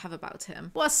going to have about him.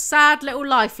 What a sad little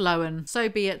life, Lowen. So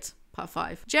be it. Part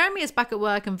 5. Jeremy is back at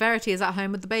work and Verity is at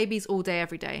home with the babies all day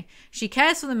every day. She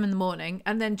cares for them in the morning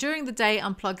and then during the day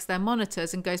unplugs their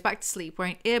monitors and goes back to sleep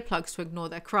wearing earplugs to ignore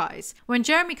their cries. When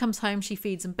Jeremy comes home, she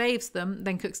feeds and bathes them,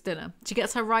 then cooks dinner. She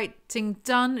gets her writing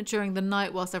done during the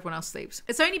night whilst everyone else sleeps.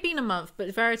 It's only been a month,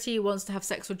 but Verity wants to have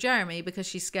sex with Jeremy because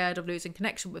she's scared of losing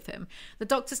connection with him. The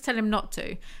doctors tell him not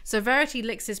to, so Verity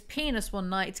licks his penis one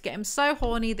night to get him so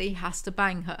horny that he has to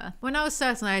bang her. When I was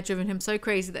certain I had driven him so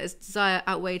crazy that his desire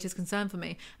outweighed his concern for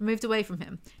me, I moved away from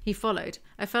him. He followed.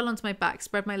 I fell onto my back,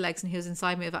 spread my legs, and he was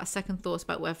inside me without a second thought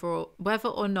about whether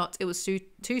or not it was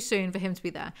too soon for him to be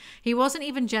there. He wasn't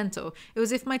even gentle. It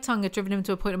was as if my tongue had driven him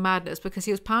to a point of madness because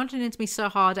he was pounding into me so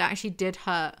hard it actually did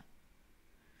hurt.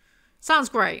 Sounds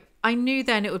great. I knew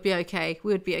then it would be okay.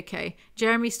 We would be okay.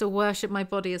 Jeremy still worshipped my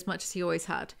body as much as he always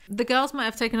had. The girls might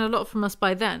have taken a lot from us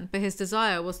by then, but his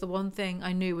desire was the one thing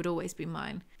I knew would always be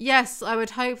mine. Yes, I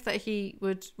would hope that he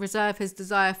would reserve his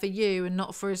desire for you and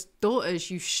not for his daughters,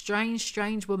 you strange,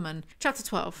 strange woman. Chapter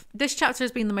 12. This chapter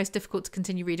has been the most difficult to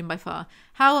continue reading by far.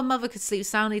 How a mother could sleep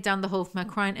soundly down the hall from her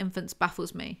crying infants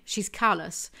baffles me. She's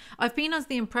callous. I've been under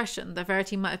the impression that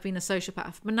Verity might have been a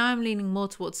sociopath, but now I'm leaning more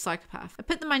towards psychopath. I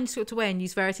put the manuscript away and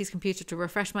used Verity's computer to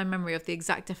refresh my memory of the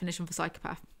exact definition for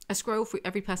psychopath. I scroll through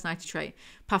every personality trait: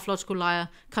 pathological liar,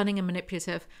 cunning and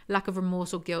manipulative, lack of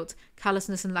remorse or guilt,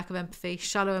 callousness and lack of empathy,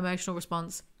 shallow emotional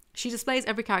response. She displays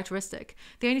every characteristic.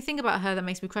 The only thing about her that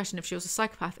makes me question if she was a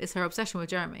psychopath is her obsession with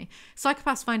Jeremy.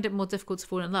 Psychopaths find it more difficult to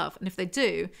fall in love, and if they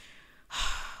do...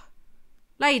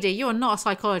 Lady, you are not a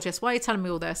psychologist. Why are you telling me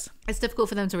all this? It's difficult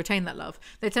for them to retain that love.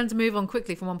 They tend to move on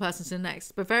quickly from one person to the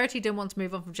next. But Verity didn't want to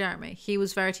move on from Jeremy. He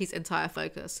was Verity's entire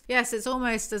focus. Yes, it's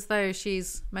almost as though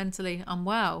she's mentally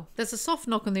unwell. There's a soft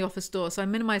knock on the office door, so I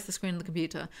minimise the screen on the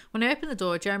computer. When I open the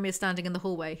door, Jeremy is standing in the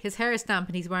hallway. His hair is damp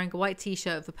and he's wearing a white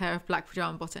t-shirt with a pair of black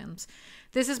pyjama bottoms.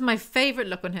 This is my favourite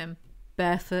look on him.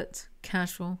 Barefoot,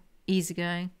 casual,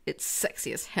 easygoing. It's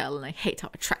sexy as hell and I hate how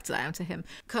attracted I am to him.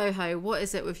 Coho, what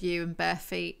is it with you and bare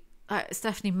feet?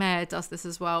 Stephanie Meyer does this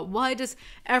as well. Why does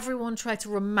everyone try to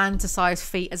romanticize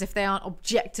feet as if they aren't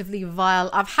objectively vile?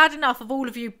 I've had enough of all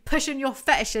of you pushing your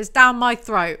fetishes down my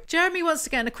throat. Jeremy wants to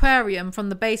get an aquarium from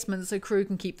the basement so crew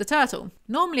can keep the turtle.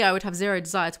 Normally I would have zero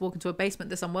desire to walk into a basement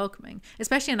this unwelcoming,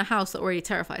 especially in a house that already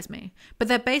terrifies me. But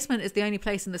their basement is the only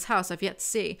place in this house I've yet to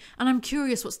see, and I'm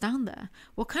curious what's down there.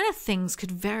 What kind of things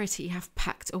could Verity have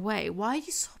packed away? Why are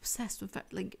you so obsessed with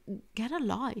get a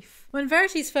life? When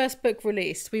Verity's first book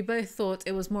released, we both thought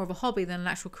it was more of a hobby than an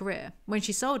actual career. When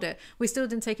she sold it, we still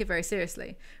didn't take it very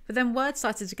seriously. But then word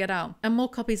started to get out, and more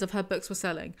copies of her books were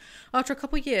selling. After a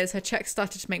couple of years, her checks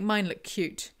started to make mine look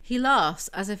cute. He laughs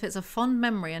as if it's a fond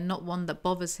memory and not one that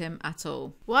bothers him at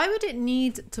all. Why would it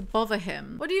need to bother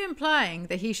him? What are you implying?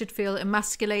 That he should feel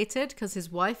emasculated because his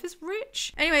wife is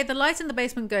rich? Anyway, the light in the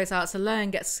basement goes out, so Loan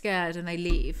gets scared and they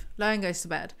leave. Loan goes to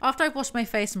bed. After I've washed my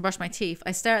face and brushed my teeth,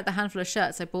 I stare at the handful of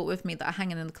shirts I brought with me that are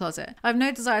hanging in the closet. I have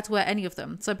no desire to wear any of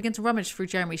them, so I begin to rummage through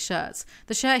Jeremy's shirts.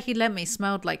 The shirt he lent me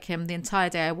smelled like him the entire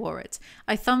day I wore it.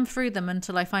 I thumb through them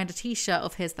until I find a t-shirt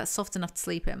of his that's soft enough to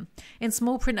sleep in. In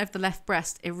small print over the left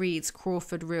breast, it reads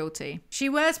Crawford Realty. She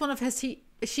wears one of his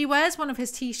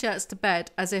t-shirts to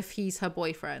bed as if he's her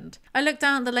boyfriend. I look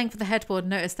down at the length of the headboard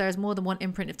and notice there is more than one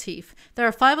imprint of teeth. There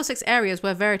are 5 or 6 areas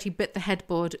where Verity bit the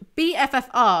headboard.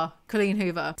 BFFR, Colleen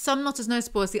Hoover. Some not as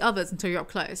noticeable as the others until you're up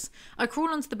close. I crawl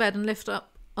onto the bed and lift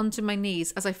up onto my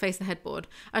knees as I face the headboard.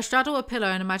 I straddle a pillow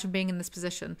and imagine being in this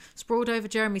position, sprawled over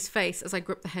Jeremy's face as I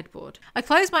grip the headboard. I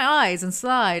close my eyes and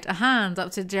slide a hand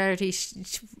up to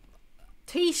Verity's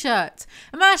t-shirt,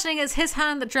 imagining it's his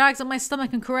hand that drags on my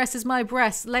stomach and caresses my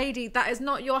breast. Lady, that is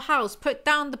not your house. Put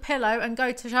down the pillow and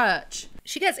go to church.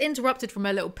 She gets interrupted from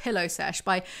her little pillow sesh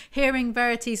by hearing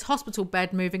Verity's hospital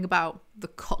bed moving about. The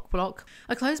cock block.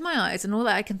 I close my eyes and all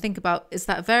that I can think about is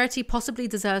that Verity possibly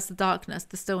deserves the darkness,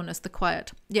 the stillness, the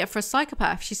quiet. Yet for a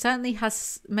psychopath, she certainly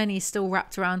has many still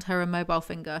wrapped around her immobile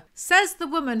finger. Says the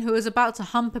woman who is about to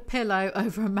hump a pillow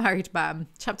over a married man.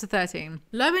 Chapter 13.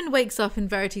 Lowen wakes up in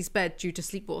Verity's bed due to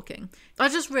sleepwalking. I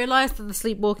just realised that the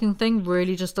sleepwalking thing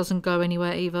really just doesn't go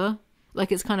anywhere either.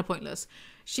 Like, it's kind of pointless.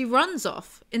 She runs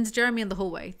off into Jeremy in the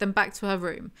hallway, then back to her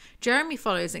room. Jeremy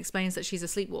follows and explains that she's a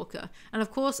sleepwalker. And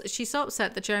of course, she's so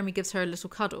upset that Jeremy gives her a little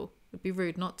cuddle. It would be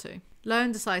rude not to.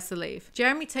 Lowen decides to leave.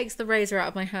 Jeremy takes the razor out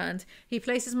of my hand. He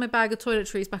places my bag of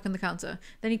toiletries back on the counter.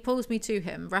 Then he pulls me to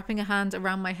him, wrapping a hand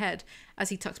around my head as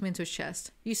he tucks me into his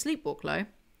chest. You sleepwalk, Lo?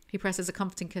 He presses a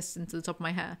comforting kiss into the top of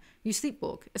my hair. You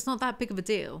sleepwalk. It's not that big of a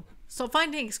deal. Stop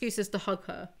finding excuses to hug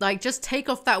her. Like, just take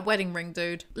off that wedding ring,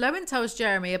 dude. Lowen tells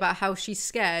Jeremy about how she's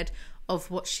scared of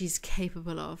what she's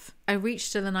capable of. I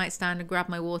reach to the nightstand and grab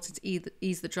my water to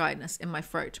ease the dryness in my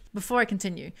throat. Before I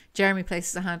continue, Jeremy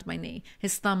places a hand on my knee,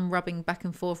 his thumb rubbing back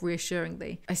and forth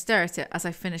reassuringly. I stare at it as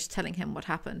I finish telling him what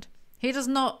happened. He does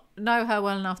not know her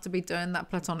well enough to be doing that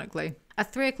platonically.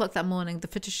 At 3 o'clock that morning, the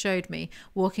fitters showed me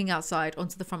walking outside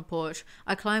onto the front porch.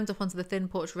 I climbed up onto the thin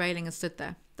porch railing and stood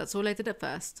there. That's all I did at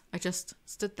first. I just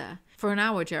stood there. For an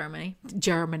hour, Germany.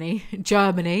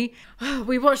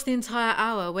 We watched the entire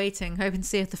hour waiting, hoping to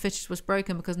see if the fitted was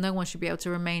broken because no one should be able to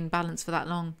remain balanced for that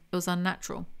long. It was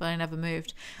unnatural, but I never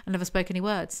moved. I never spoke any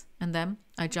words. And then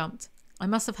I jumped. I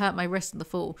must have hurt my wrist in the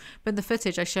fall, but in the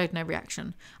footage I showed no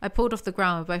reaction. I pulled off the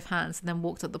ground with both hands and then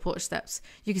walked up the porch steps.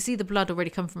 You could see the blood already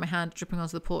come from my hand dripping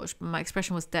onto the porch, but my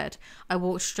expression was dead. I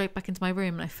walked straight back into my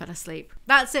room and I fell asleep.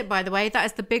 That's it, by the way. That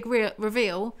is the big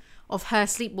reveal of her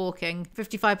sleepwalking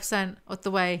 55% of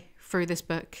the way through this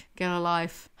book. Get a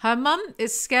life. Her mum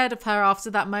is scared of her after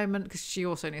that moment because she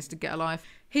also needs to get a life.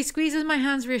 He squeezes my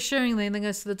hands reassuringly and then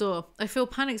goes to the door. I feel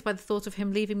panicked by the thought of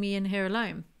him leaving me in here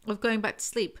alone, of going back to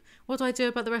sleep. What do I do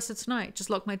about the rest of tonight? Just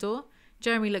lock my door?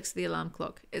 Jeremy looks at the alarm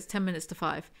clock. It's 10 minutes to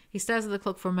 5. He stares at the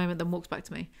clock for a moment, then walks back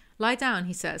to me. Lie down,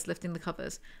 he says, lifting the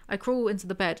covers. I crawl into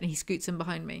the bed and he scoots in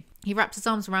behind me. He wraps his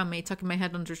arms around me, tucking my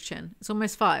head under his chin. It's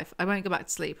almost 5. I won't go back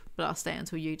to sleep, but I'll stay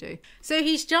until you do. So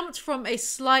he's jumped from a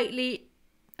slightly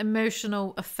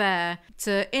emotional affair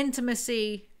to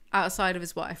intimacy outside of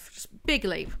his wife. Just big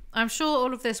leap. I'm sure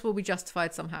all of this will be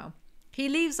justified somehow. He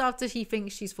leaves after he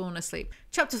thinks she's fallen asleep.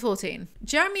 Chapter 14.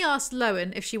 Jeremy asks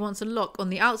Lowen if she wants a lock on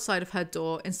the outside of her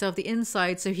door instead of the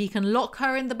inside so he can lock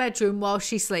her in the bedroom while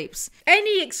she sleeps.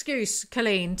 Any excuse,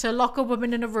 Colleen, to lock a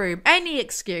woman in a room. Any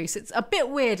excuse. It's a bit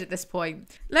weird at this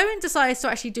point. Lowen decides to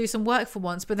actually do some work for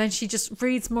once, but then she just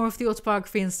reads more of the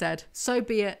autobiography instead. So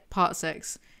be it. Part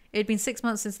 6. It had been 6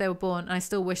 months since they were born, and I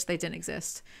still wish they didn't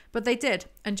exist. But they did,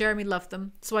 and Jeremy loved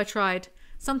them, so I tried.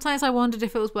 Sometimes I wondered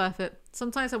if it was worth it.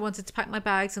 Sometimes I wanted to pack my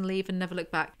bags and leave and never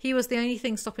look back. He was the only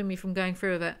thing stopping me from going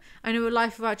through with it. I knew a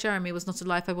life without Jeremy was not a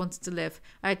life I wanted to live.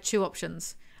 I had 2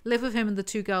 options. Live with him and the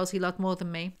 2 girls he loved more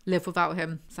than me. Live without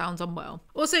him. Sounds unwell.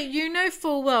 Also, you know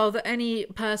full well that any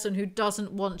person who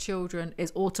doesn't want children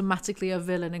is automatically a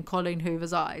villain in Colleen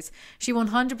Hoover's eyes. She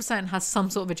 100% has some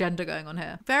sort of agenda going on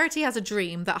here. Verity has a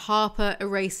dream that Harper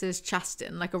erases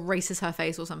Chastin, like erases her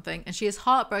face or something, and she is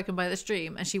heartbroken by this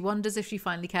dream and she wonders if she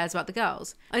finally cares about the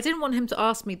girls. I didn't want him to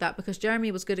ask me that because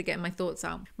Jeremy was good at getting my thoughts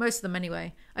out. Most of them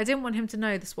anyway. I didn't want him to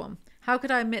know this one. How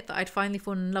could I admit that I'd finally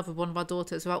fallen in love with one of our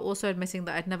daughters without also admitting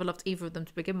that I'd never loved either of them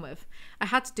to begin with? I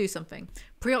had to do something.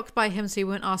 Preoccupy him so he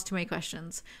wouldn't ask too many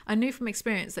questions. I knew from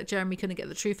experience that Jeremy couldn't get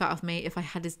the truth out of me if I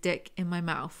had his dick in my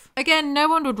mouth. Again, no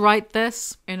one would write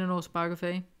this in an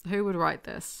autobiography. Who would write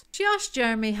this? She asked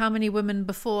Jeremy how many women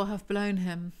before have blown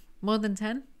him. More than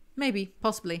 10? Maybe.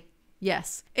 Possibly.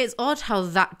 Yes. It's odd how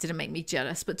that didn't make me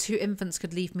jealous, but 2 infants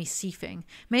could leave me seething.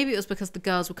 Maybe it was because the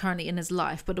girls were currently in his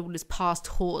life, but all his past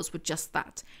whores were just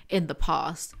that. In the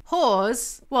past.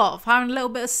 Whores? What? For having a little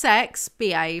bit of sex?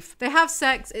 Behave. They have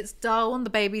sex, it's dull, and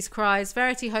the baby cries.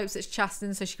 Verity hopes it's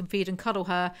Chastin so she can feed and cuddle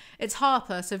her. It's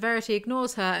Harper, so Verity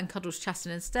ignores her and cuddles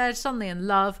Chastin instead, suddenly in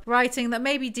love, writing that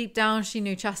maybe deep down she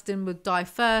knew Chastin would die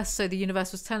first, so the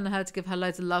universe was telling her to give her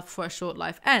loads of love before her short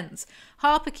life ends.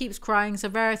 Harper keeps crying, so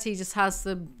Verity just has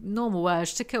the normal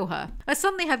urge to kill her. I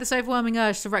suddenly had this overwhelming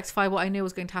urge to rectify what I knew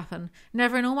was going to happen.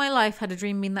 Never in all my life had a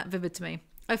dream been that vivid to me.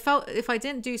 I felt if I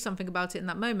didn't do something about it in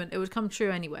that moment, it would come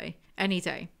true anyway. Any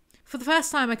day. For the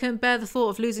first time, I couldn't bear the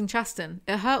thought of losing Chastin.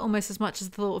 It hurt almost as much as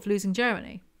the thought of losing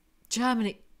Jeremy.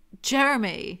 Jeremy.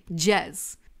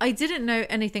 Jez. I didn't know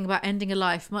anything about ending a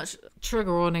life, much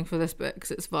trigger warning for this book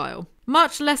because it's vile.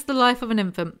 Much less the life of an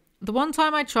infant. The one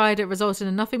time I tried, it resulted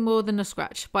in nothing more than a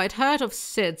scratch, but I'd heard of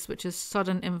SIDS, which is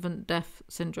sudden infant death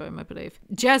syndrome, I believe.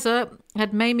 Jezza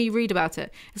had made me read about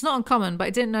it. It's not uncommon, but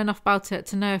I didn't know enough about it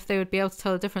to know if they would be able to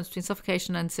tell the difference between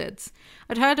suffocation and SIDS.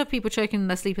 I'd heard of people choking in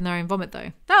their sleep in their own vomit,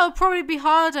 though. That would probably be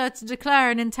harder to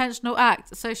declare an intentional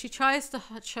act, so she tries to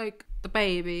choke the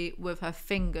baby with her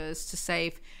fingers to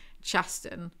save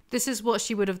Chastin. This is what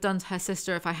she would have done to her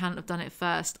sister if I hadn't have done it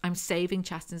first. I'm saving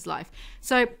Chastin's life.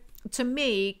 So to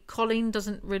me, Colleen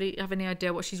doesn't really have any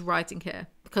idea what she's writing here.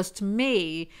 Because to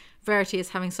me, Verity is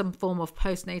having some form of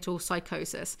postnatal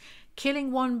psychosis.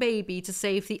 Killing one baby to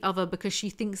save the other because she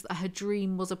thinks that her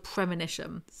dream was a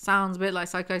premonition. Sounds a bit like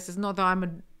psychosis. Not that I'm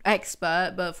an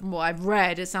expert, but from what I've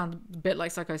read, it sounds a bit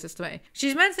like psychosis to me.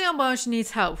 She's mentally unwell and she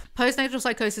needs help. Postnatal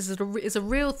psychosis is a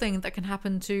real thing that can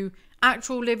happen to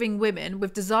actual living women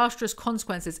with disastrous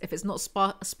consequences if it's not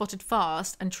spotted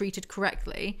fast and treated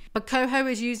correctly. But Coho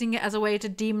is using it as a way to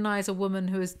demonize a woman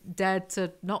who is dead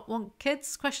to not want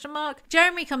kids, ?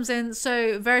 Jeremy comes in,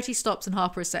 so Verity stops and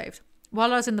Harper is saved.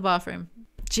 While I was in the bathroom,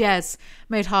 Jez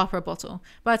made Harper a bottle.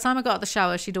 By the time I got out of the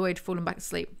shower, she'd already fallen back to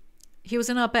sleep. He was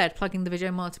in our bed, plugging the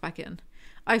video monitor back in.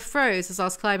 I froze as I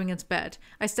was climbing into bed.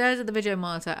 I stared at the video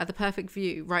monitor at the perfect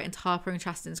view right into Harper and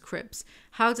Chastin's cribs.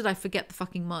 How did I forget the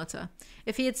fucking monitor?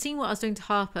 If he had seen what I was doing to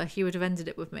Harper, he would have ended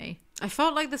it with me. I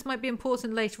felt like this might be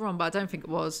important later on, but I don't think it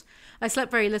was. I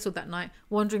slept very little that night,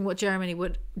 wondering what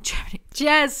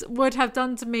Jez would have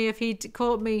done to me if he'd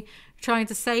caught me trying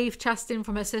to save Chastin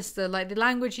from her sister. Like the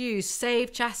language used,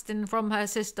 save Chastin from her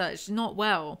sister. She's not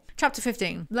well. Chapter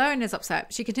 15. Lauren is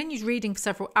upset. She continues reading for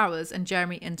several hours and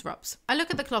Jeremy interrupts. I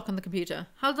look at the clock on the computer.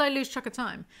 How did I lose track of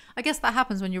time? I guess that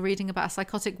happens when you're reading about a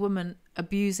psychotic woman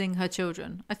abusing her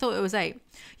children. I thought it was 8.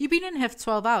 You've been in here for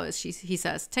 12 hours, he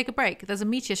says. Take a break. There's a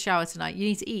meteor shower tonight. You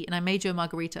need to eat and I made you a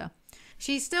margarita.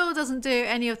 She still doesn't do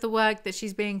any of the work that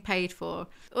she's being paid for.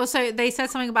 Also, they said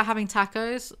something about having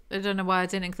tacos. I don't know why I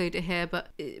didn't include it here,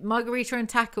 but margarita and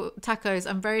tacos,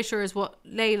 I'm very sure is what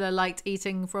Layla liked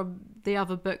eating from the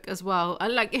other book as well.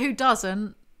 Who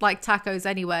doesn't like tacos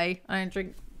anyway? I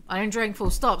don't drink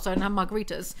full stop, so I don't have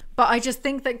margaritas. But I just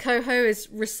think that Coho is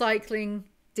recycling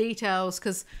details,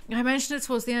 because I mentioned it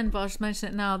towards the end, but I'll just mention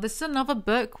it now. This is another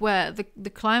book where the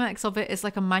climax of it is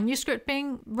like a manuscript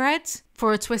being read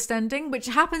for a twist ending, which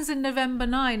happens in November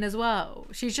 9 as well.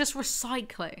 She's just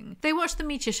recycling. They watch the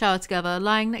meteor shower together,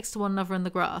 lying next to one another in the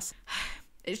grass.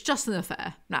 It's just an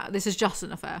affair. No, this is just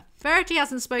an affair. Verity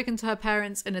hasn't spoken to her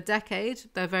parents in a decade.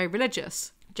 They're very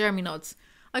religious. Jeremy nods.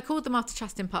 I called them after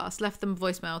Chastin passed, left them a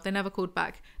voicemail. They never called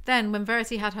back. Then, when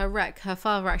Verity had her wreck, her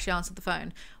father actually answered the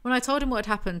phone. When I told him what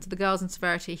had happened to the girls in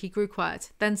Severity, he grew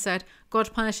quiet, then said,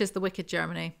 God punishes the wicked,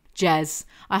 Germany. Jez.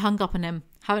 I hung up on him.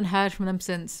 Haven't heard from them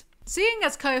since. Seeing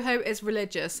as Coho is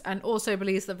religious and also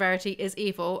believes that Verity is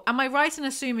evil, am I right in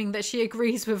assuming that she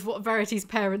agrees with what Verity's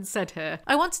parents said here?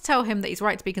 I want to tell him that he's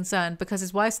right to be concerned because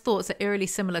his wife's thoughts are eerily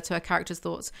similar to her character's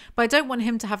thoughts, but I don't want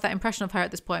him to have that impression of her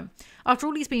at this point. After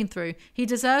all he's been through, he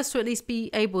deserves to at least be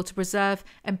able to preserve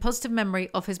a positive memory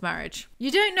of his marriage.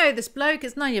 You don't know this bloke,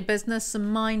 it's none of your business, so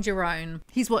mind your own.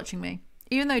 He's watching me.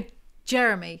 Even though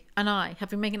Jeremy and I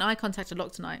have been making eye contact a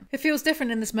lot tonight, it feels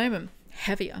different in this moment.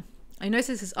 Heavier. I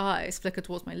notice his eyes flicker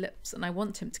towards my lips and I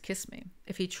want him to kiss me.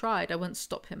 If he tried, I wouldn't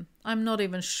stop him. I'm not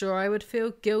even sure I would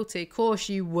feel guilty. Course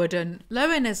you wouldn't.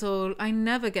 Lowen is all, I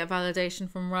never get validation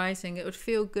from writing. It would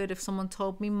feel good if someone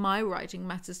told me my writing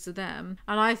matters to them.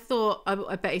 And I thought,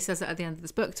 I bet he says it at the end of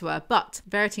this book to her, but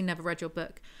Verity never read your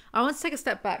book. I want to take a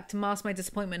step back to mask my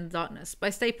disappointment in the darkness, but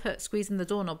I stay put, squeezing the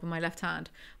doorknob with my left hand.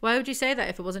 Why would you say that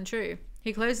if it wasn't true?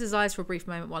 He closes his eyes for a brief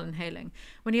moment while inhaling.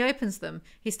 When he opens them,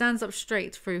 he stands up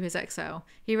straight through his exhale.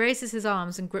 He raises his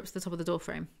arms and grips the top of the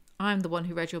doorframe. I'm the one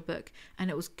who read your book,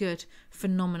 and it was good,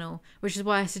 phenomenal, which is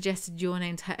why I suggested your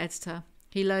name to her editor.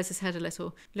 He lowers his head a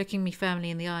little, looking me firmly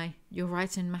in the eye. Your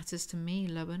writing matters to me,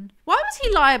 Lowen. Why would he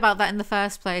lie about that in the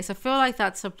first place? I feel like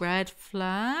that's a red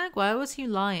flag. Why was he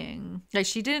lying? Like,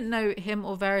 she didn't know him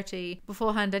or Verity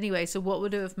beforehand anyway, so what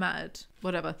would it have mattered?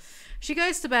 Whatever. She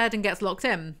goes to bed and gets locked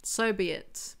in. So be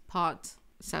it. Part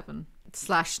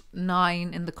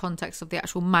 7/9 in the context of the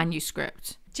actual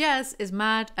manuscript. Jez is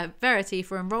mad at Verity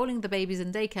for enrolling the babies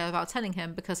in daycare without telling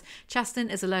him because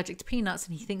Chastin is allergic to peanuts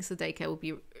and he thinks the daycare will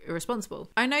be irresponsible.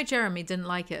 I know Jeremy didn't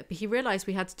like it, but he realised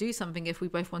we had to do something if we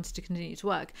both wanted to continue to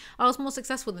work. I was more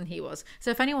successful than he was, so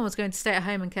if anyone was going to stay at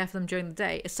home and care for them during the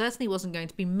day, it certainly wasn't going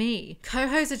to be me.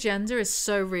 Coho's agenda is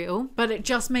so real, but it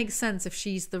just makes sense if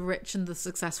she's the rich and the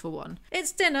successful one.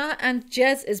 It's dinner, and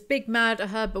Jez is big mad at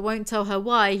her but won't tell her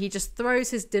why. He just throws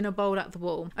his dinner bowl at the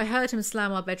wall. I heard him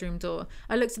slam our bedroom door.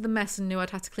 I looked at the mess and knew I'd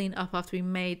have to clean up after we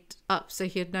made up so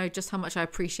he'd know just how much I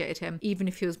appreciated him, even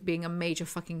if he was being a major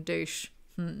fucking douche.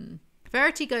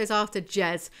 Verity goes after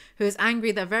Jez, who is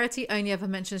angry that Verity only ever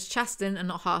mentions Chastin and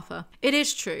not Harper. It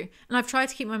is true, and I've tried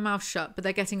to keep my mouth shut, but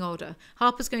they're getting older.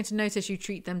 Harper's going to notice you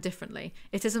treat them differently.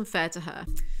 It isn't fair to her.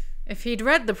 If he'd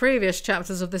read the previous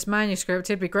chapters of this manuscript,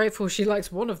 he'd be grateful she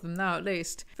likes one of them now at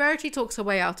least. Verity talks her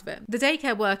way out of it. The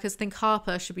daycare workers think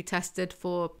Harper should be tested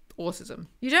for autism.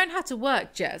 You don't have to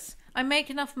work, Jez. I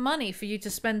make enough money for you to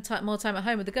spend more time at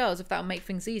home with the girls if that'll make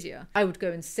things easier. I would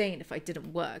go insane if I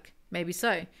didn't work. Maybe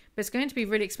so, but it's going to be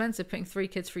really expensive putting 3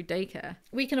 kids through daycare.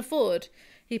 We can afford.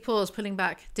 He paused, pulling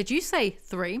back. Did you say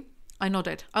 3? I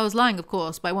nodded. I was lying, of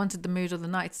course, but I wanted the mood of the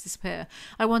night to disappear.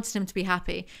 I wanted him to be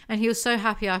happy, and he was so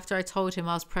happy after I told him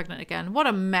I was pregnant again. What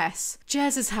a mess.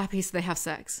 Jez is happy, so they have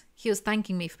sex. He was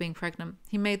thanking me for being pregnant.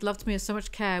 He made love to me with so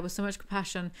much care, with so much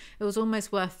compassion. It was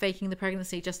almost worth faking the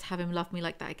pregnancy just to have him love me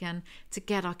like that again, to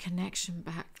get our connection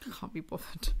back. I can't be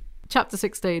bothered. Chapter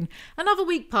 16. Another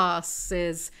week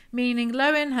passes, meaning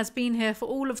Lowen has been here for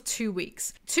all of 2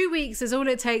 weeks. 2 weeks is all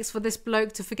it takes for this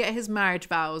bloke to forget his marriage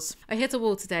vows. I hit a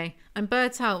wall today. I'm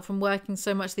burnt out from working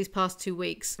so much these past 2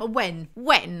 weeks. When?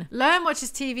 Lowen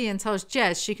watches TV and tells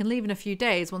Jez she can leave in a few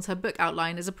days once her book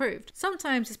outline is approved.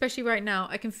 Sometimes, especially right now,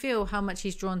 I can feel how much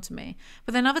he's drawn to me.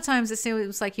 But then other times it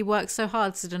seems like he works so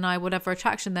hard to deny whatever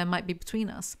attraction there might be between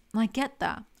us. And I get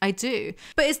that. I do.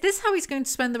 But is this how he's going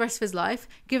to spend the rest of his life?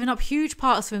 Giving up huge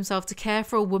parts of himself to care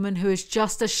for a woman who is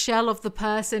just a shell of the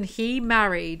person he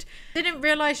married? Didn't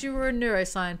realise you were a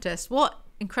neuroscientist. What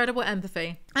incredible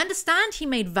empathy. I understand he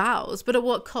made vows, but at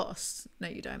what cost? No,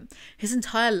 you don't. His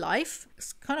entire life?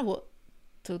 It's kind of what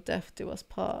till death do us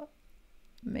part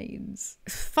means.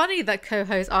 It's funny that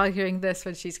Coho's arguing this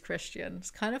when she's Christian. It's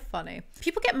kind of funny.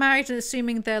 People get married and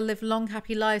assuming they'll live long,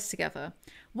 happy lives together.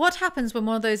 What happens when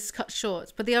one of those is cut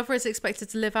short, but the other is expected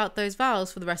to live out those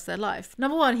vows for the rest of their life?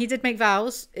 Number 1, he did make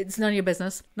vows. It's none of your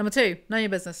business. Number 2, none of your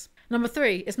business. Number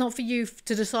 3, it's not for you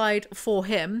to decide for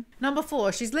him. Number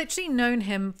 4, she's literally known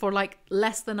him for like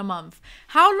less than a month.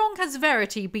 How long has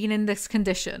Verity been in this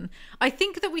condition? I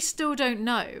think that we still don't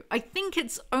know. I think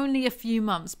it's only a few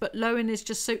months, but Lowen is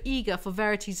just so eager for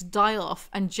Verity to die off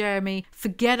and Jeremy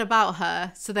forget about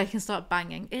her so they can start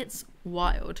banging. It's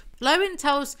wild. Lowen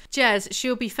tells Jez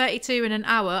she'll be 32 in an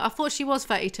hour. I thought she was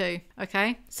 32,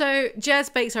 okay? So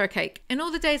Jez bakes her a cake. In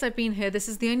all the days I've been here, this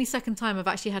is the only second time I've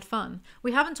actually had fun.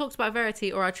 We haven't talked about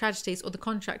Verity or our tragedies or the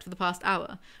contract for the past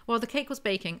hour. While the cake was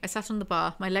baking, I sat on the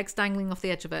bar, my legs dangling off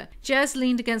the edge of it. Jez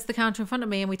leaned against the counter in front of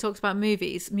me and we talked about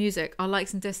movies, music, our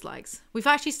likes and dislikes. We've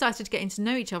actually started getting to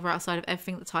know each other outside of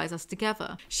everything that ties us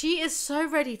together. She is so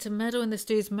ready to meddle in this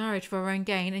dude's marriage for her own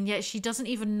gain, and yet she doesn't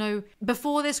even know.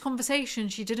 Before this conversation,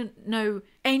 she didn't know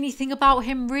anything about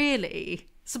him really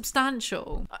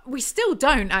substantial. We still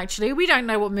don't, actually. We don't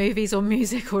know what movies or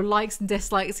music or likes and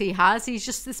dislikes he has. He's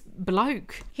just this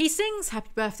bloke. He sings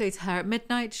happy birthday to her at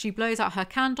midnight. She blows out her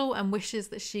candle and wishes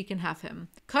that she can have him.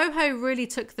 Coho really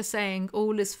took the saying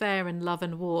all is fair in love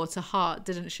and war to heart,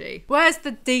 didn't she? Where's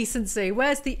the decency?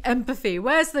 Where's the empathy?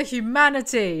 Where's the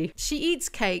humanity? She eats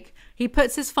cake. He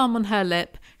puts his thumb on her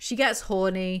lip. She gets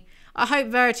horny. I hope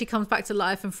Verity comes back to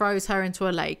life and throws her into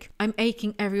a lake. I'm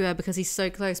aching everywhere because he's so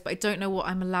close, but I don't know what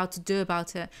I'm allowed to do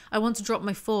about it. I want to drop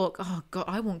my fork. Oh God,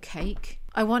 I want cake.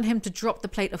 I want him to drop the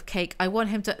plate of cake. I want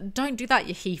him to, don't do that,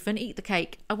 you heathen, eat the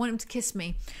cake. I want him to kiss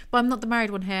me, but I'm not the married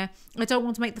one here. I don't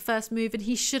want to make the first move and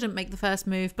he shouldn't make the first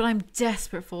move, but I'm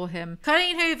desperate for him.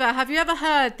 Colleen Hoover, have you ever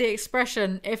heard the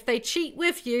expression, if they cheat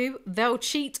with you, they'll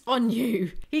cheat on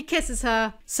you? He kisses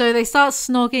her. So they start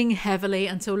snogging heavily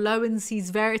until Lowen sees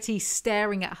Verity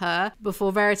staring at her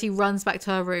before Verity runs back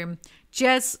to her room.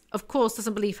 Jez, of course,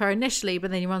 doesn't believe her initially,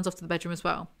 but then he runs off to the bedroom as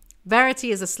well. Verity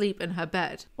is asleep in her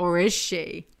bed. Or is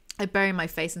she? I bury my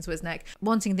face into his neck,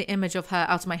 wanting the image of her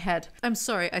out of my head. I'm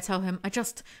sorry, I tell him.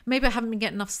 Maybe I haven't been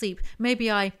getting enough sleep.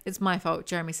 It's my fault,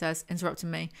 Jeremy says, interrupting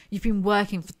me. You've been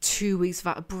working for 2 weeks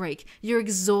without a break. You're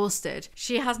exhausted.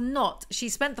 She has not. She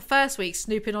spent the first week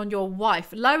snooping on your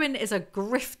wife. Lowen is a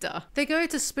grifter. They go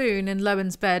to spoon in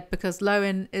Lowen's bed because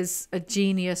Lowen is a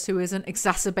genius who isn't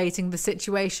exacerbating the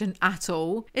situation at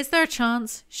all. Is there a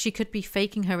chance she could be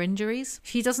faking her injuries?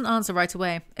 He doesn't answer right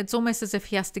away. It's almost as if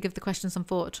he has to give the question some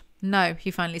thought. No, he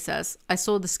finally says. I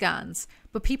saw the scans.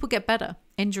 But people get better.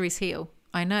 Injuries heal.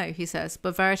 I know, he says,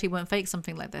 but Verity won't fake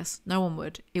something like this. No one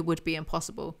would. It would be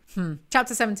impossible.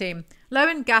 Chapter 17.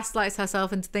 Lowen gaslights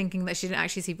herself into thinking that she didn't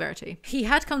actually see Verity. He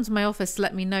had come to my office to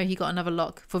let me know he got another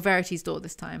lock, for Verity's door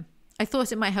this time. I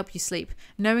thought it might help you sleep,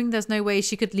 knowing there's no way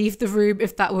she could leave the room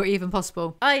if that were even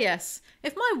possible. Ah yes,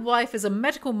 if my wife is a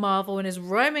medical marvel and is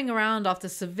roaming around after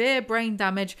severe brain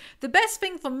damage, the best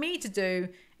thing for me to do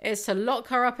is to lock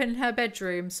her up in her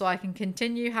bedroom so I can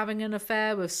continue having an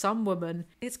affair with some woman.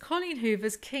 It's Colleen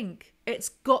Hoover's kink. It's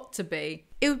got to be.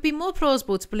 It would be more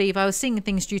plausible to believe I was seeing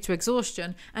things due to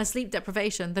exhaustion and sleep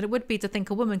deprivation than it would be to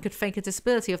think a woman could fake a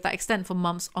disability of that extent for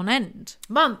months on end.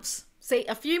 Months! See,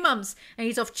 a few months and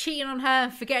he's off cheating on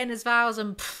her, forgetting his vows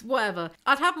and whatever.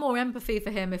 I'd have more empathy for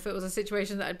him if it was a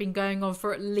situation that had been going on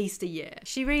for at least a year.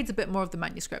 She reads a bit more of the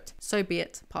manuscript. So be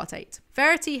it. Part 8.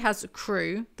 Verity has a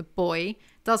crew, the boy,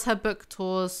 does her book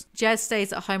tours. Jez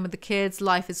stays at home with the kids.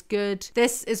 Life is good.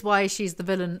 This is why she's the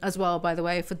villain as well, by the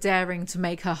way, for daring to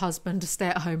make her husband a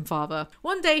stay-at-home father.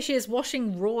 One day she is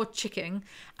washing raw chicken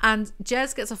and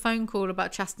Jez gets a phone call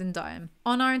about Chastin dying.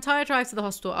 On our entire drive to the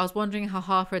hospital, I was wondering how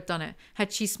Harper had done it.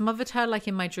 Had she smothered her like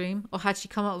in my dream, or had she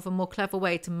come up with a more clever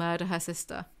way to murder her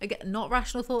sister? Again, not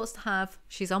rational thoughts to have.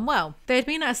 She's unwell. They had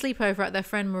been at a sleepover at their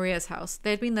friend Maria's house.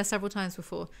 They had been there several times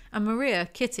before. And Maria,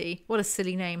 Kitty, what a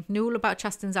silly name, knew all about Chastin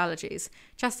Chasten's allergies.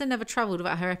 Chasten never travelled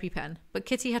without her EpiPen, but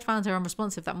Kitty had found her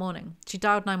unresponsive that morning. She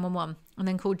dialed 911 and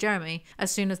then called Jeremy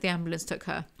as soon as the ambulance took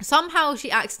her. Somehow she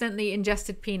accidentally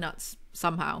ingested peanuts.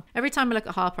 Somehow. Every time I look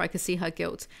at Harper, I could see her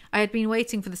guilt. I had been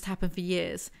waiting for this to happen for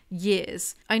years.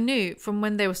 Years. I knew from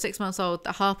when they were 6 months old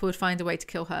that Harper would find a way to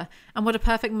kill her. And what a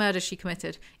perfect murder she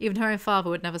committed. Even her own father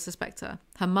would never suspect her.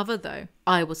 Her mother, though,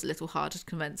 I was a little harder to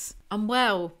convince. And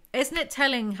well, isn't it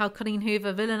telling how Colleen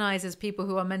Hoover villainizes people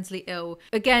who are mentally ill?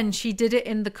 Again, she did it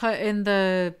in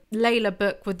the Layla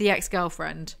book with the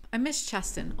ex-girlfriend. I missed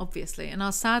Chasten, obviously, and I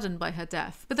was saddened by her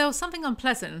death. But there was something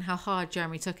unpleasant in how hard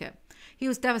Jeremy took it. He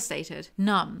was devastated,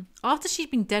 numb. After she'd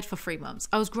been dead for 3 months,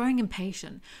 I was growing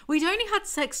impatient. We'd only had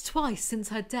sex twice since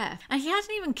her death, and he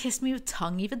hadn't even kissed me with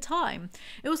tongue even time.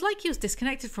 It was like he was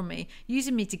disconnected from me,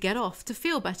 using me to get off, to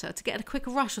feel better, to get a quick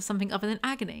rush of something other than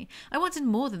agony. I wanted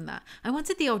more than that. I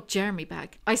wanted the old Jeremy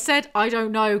back. I said, I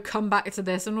don't know, come back to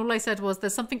this, and all I said was,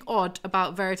 there's something odd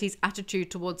about Verity's attitude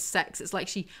towards sex. It's like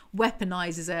she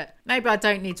weaponizes it. Maybe I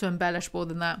don't need to embellish more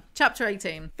than that. Chapter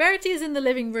 18. Verity is in the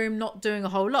living room not doing a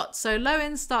whole lot, so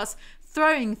Lowen starts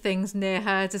throwing things near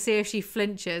her to see if she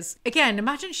flinches. Again,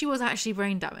 imagine she was actually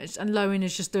brain damaged and Lowen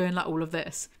is just doing like all of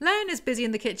this. Lowen is busy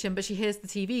in the kitchen, but she hears the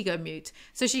TV go mute.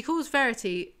 So she calls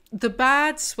Verity the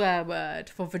bad swear word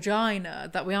for vagina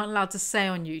that we aren't allowed to say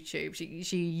on YouTube.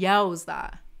 She yells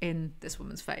that in this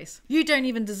woman's face. You don't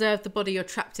even deserve the body you're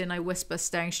trapped in, I whisper,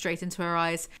 staring straight into her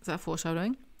eyes. Is that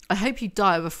foreshadowing? I hope you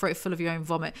die with a throat full of your own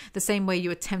vomit, the same way you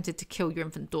attempted to kill your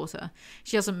infant daughter.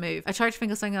 She doesn't move. I try to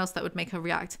think of something else that would make her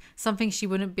react, something she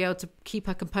wouldn't be able to keep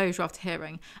her composure after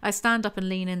hearing. I stand up and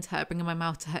lean into her, bringing my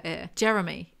mouth to her ear.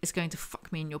 Jeremy is going to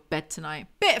fuck me in your bed tonight.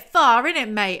 Bit far,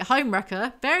 innit, mate?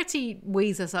 Homewrecker. Verity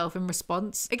wheezes herself in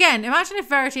response. Again, imagine if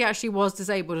Verity actually was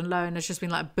disabled and Lowen has just been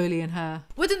like bullying her.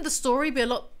 Wouldn't the story be a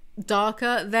lot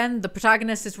darker? Then the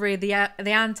protagonist is really the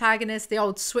antagonist, the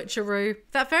old switcheroo.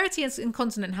 That Verity is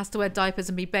incontinent, has to wear diapers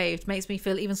and be bathed, makes me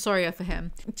feel even sorrier for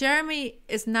him. Jeremy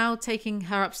is now taking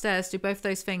her upstairs to do both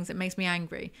those things. It makes me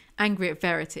angry at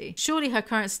Verity. Surely her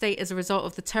current state is a result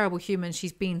of the terrible human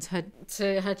she's been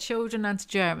to her children and to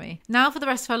Jeremy. Now for the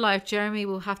rest of her life, Jeremy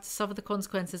will have to suffer the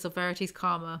consequences of Verity's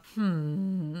karma.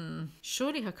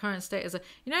 Surely her current state is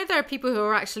there are people who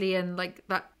are actually in like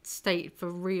that state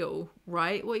for real,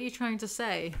 right? What are you trying to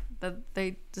say? That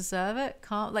they deserve it?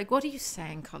 Can't, like, what are you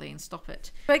saying, Colleen? Stop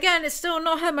it. But again, it's still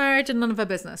not her marriage and none of her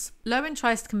business. Lowen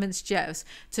tries to convince Jevs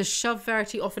to shove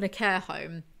Verity off in a care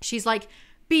home. She's like,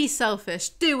 be selfish,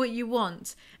 do what you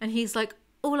want. And he's like,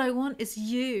 all I want is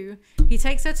you. He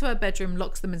takes her to her bedroom,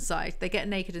 locks them inside. They get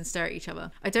naked and stare at each other.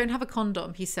 I don't have a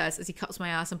condom, he says as he cups my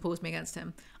ass and pulls me against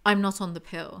him. I'm not on the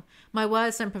pill. My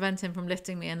words don't prevent him from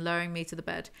lifting me and lowering me to the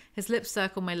bed. His lips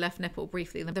circle my left nipple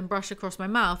briefly, then brush across my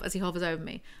mouth as he hovers over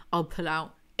me. I'll pull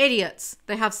out. Idiots.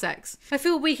 They have sex. I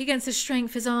feel weak against his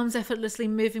strength, his arms effortlessly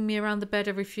moving me around the bed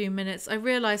every few minutes. I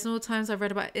realise in all the times I've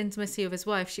read about intimacy with his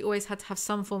wife, she always had to have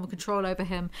some form of control over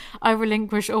him. I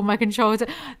relinquish all my control to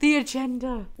the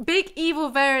agenda. Big evil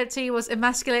Verity was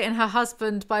emasculating her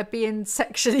husband by being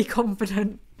sexually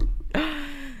confident.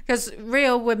 Because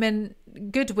real women,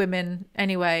 good women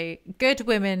anyway, good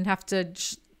women have to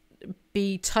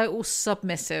be total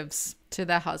submissives to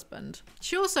their husband.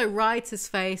 She also rides his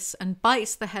face and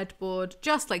bites the headboard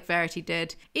just like Verity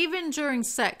did. Even during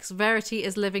sex, Verity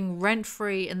is living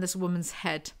rent-free in this woman's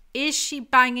head. Is she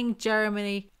banging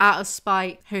Jeremy out of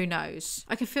spite? Who knows?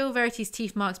 I can feel Verity's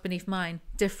teeth marks beneath mine.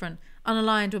 Different.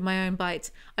 Unaligned with my own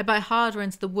bite. I bite harder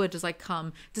into the wood as I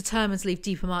come, determined to leave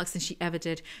deeper marks than she ever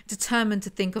did, determined to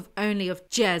think only of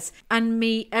Jez and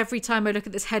me every time I look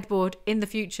at this headboard in the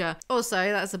future.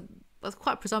 Also, that's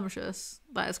quite presumptuous.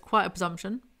 That is quite a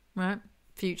presumption, right?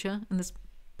 Future, and this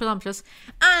presumptuous.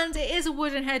 And it is a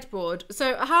wooden headboard.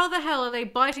 So how the hell are they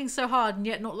biting so hard and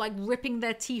yet not like ripping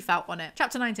their teeth out on it?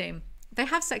 Chapter 19. They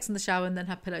have sex in the shower and then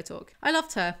have pillow talk. I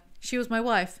loved her. She was my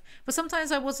wife. But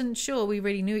sometimes I wasn't sure we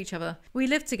really knew each other. We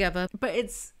lived together, but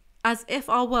it's as if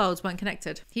our worlds weren't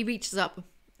connected. He reaches up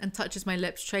and touches my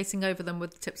lips, tracing over them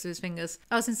with the tips of his fingers.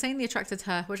 I was insanely attracted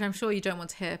to her, which I'm sure you don't want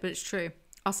to hear, but it's true.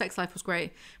 Our sex life was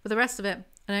great, but the rest of it,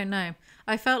 I don't know.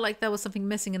 I felt like there was something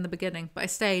missing in the beginning, but I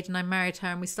stayed and I married her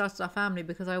and we started our family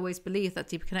because I always believed that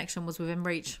deeper connection was within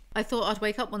reach. I thought I'd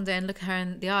wake up one day and look her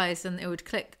in the eyes and it would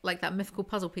click like that mythical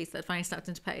puzzle piece that finally snapped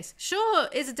into place. Sure,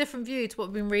 it's a different view to what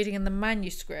we've been reading in the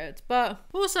manuscript, but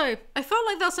also, I felt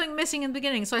like there was something missing in the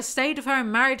beginning, so I stayed with her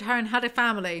and married her and had a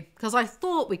family because I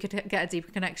thought we could get a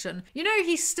deeper connection. You know,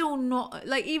 he's still not,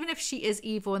 like, even if she is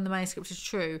evil and the manuscript is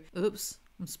true, oops.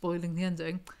 I'm spoiling the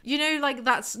ending. You know, like,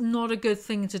 that's not a good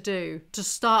thing to do. To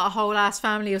start a whole ass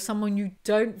family of someone you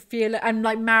don't feel, and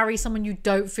like marry someone you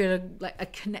don't feel like a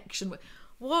connection with.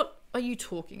 What are you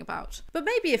talking about? But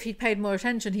maybe if he'd paid more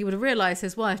attention, he would have realised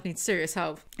his wife needs serious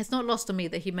help. It's not lost on me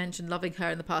that he mentioned loving her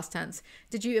in the past tense.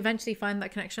 Did you eventually find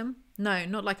that connection? No,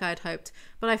 not like I had hoped,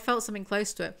 but I felt something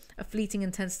close to it, a fleeting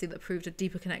intensity that proved a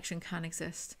deeper connection can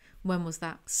exist. When was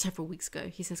that? Several weeks ago,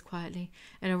 he says quietly,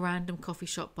 in a random coffee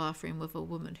shop bathroom with a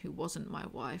woman who wasn't my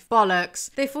wife.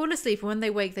 Bollocks! They fall asleep, and when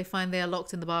they wake, they find they are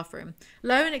locked in the bathroom.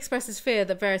 Lowen expresses fear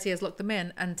that Verity has locked them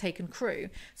in and taken crew,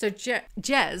 so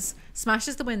Jez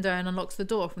smashes the window and unlocks the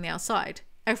door from the outside.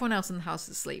 Everyone else in the house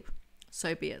is asleep.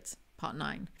 So be it. Part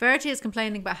 9. Verity is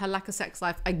complaining about her lack of sex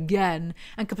life again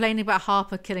and complaining about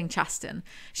Harper killing Chastin.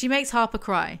 She makes Harper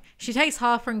cry. She takes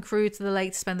Harper and crew to the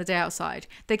lake to spend the day outside.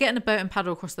 They get in a boat and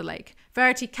paddle across the lake.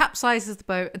 Verity capsizes the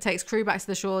boat and takes crew back to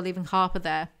the shore, leaving Harper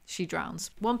there. She drowns.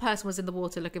 One person was in the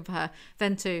water looking for her,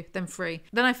 then 2, then 3.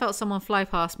 Then I felt someone fly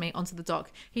past me onto the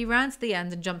dock. He ran to the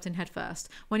end and jumped in head first.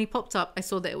 When he popped up, I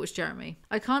saw that it was Jeremy.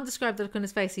 I can't describe the look on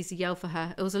his face as he yelled for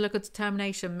her. It was a look of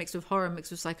determination mixed with horror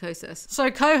mixed with psychosis. So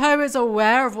Coho is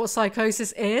aware of what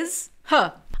psychosis is?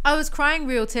 Huh. I was crying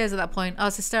real tears at that point. I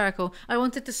was hysterical. I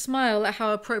wanted to smile at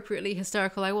how appropriately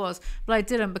hysterical I was, but I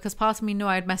didn't because part of me knew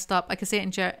I had messed up. I could see it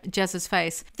in Jez's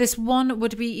face. This one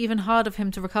would be even harder for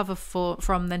him to recover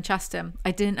from than Chastin.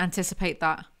 I didn't anticipate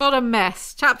that. What a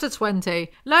mess. Chapter 20.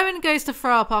 Lowen goes to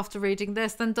throw up after reading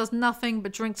this, then does nothing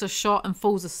but drinks a shot and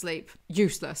falls asleep.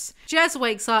 Useless. Jez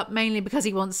wakes up mainly because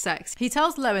he wants sex. He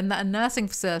tells Lowen that a nursing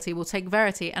facility will take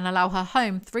Verity and allow her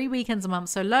home 3 weekends a month,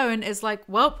 so Lowen is like,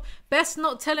 well, best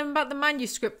not tell him about the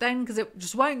manuscript then, because it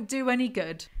just won't do any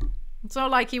good. It's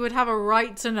not like he would have a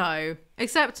right to know.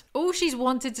 Except all she's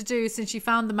wanted to do since she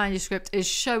found the manuscript is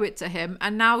show it to him,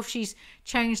 and now she's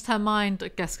changed her mind, I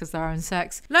guess because they're having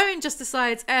sex. Lowen just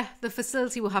decides, the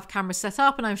facility will have cameras set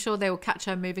up and I'm sure they will catch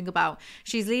her moving about.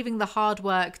 She's leaving the hard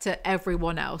work to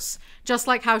everyone else. Just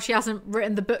like how she hasn't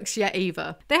written the books yet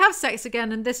either. They have sex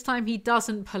again and this time he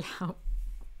doesn't pull out.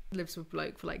 Lives with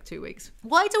bloke for like 2 weeks.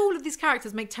 Why do all of these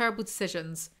characters make terrible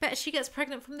decisions? Bet she gets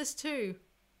pregnant from this too.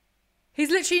 He's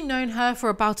literally known her for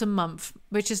about a month,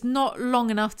 which is not long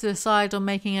enough to decide on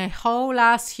making a whole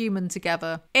ass human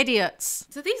together. Idiots.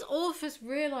 So these authors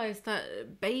realise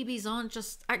that babies aren't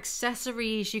just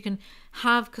accessories you can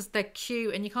have because they're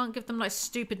cute, and you can't give them like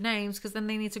stupid names because then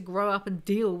they need to grow up and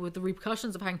deal with the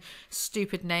repercussions of having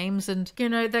stupid names, and you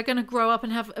know they're going to grow up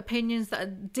and have opinions that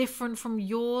are different from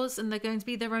yours, and they're going to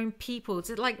be their own people.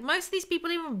 Did like most of these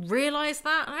people even realise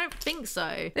that? I don't think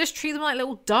so. They just treat them like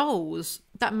little dolls.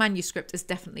 That manuscript is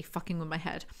definitely fucking with my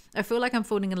head. I feel like I'm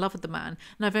falling in love with the man,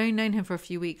 and I've only known him for a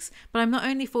few weeks, but I'm not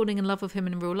only falling in love with him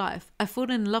in real life, I've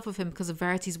fallen in love with him because of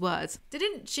Verity's words.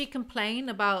 Didn't she complain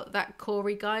about that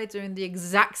Corey guy doing the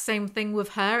exact same thing with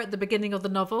her at the beginning of the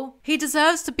novel? He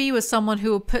deserves to be with someone who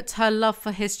will put her love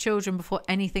for his children before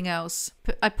anything else.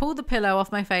 I pull the pillow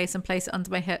off my face and place it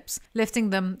under my hips, lifting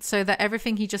them so that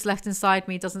everything he just left inside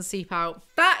me doesn't seep out.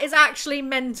 That is actually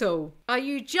mental. Are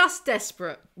you just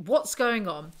desperate? What's going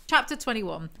on? Chapter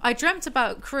 21. I dreamt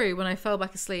about Crew when I fell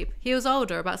back asleep. He was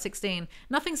older, about 16.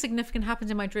 Nothing significant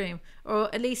happened in my dream,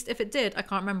 or at least if it did, I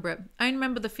can't remember it. I only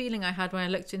remember the feeling I had when I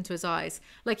looked into his eyes,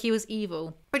 like he was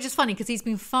evil. Which is funny because he's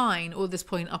been fine all this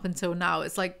point up until now.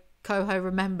 It's like Coho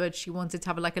remembered she wanted to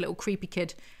have like a little creepy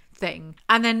kid thing,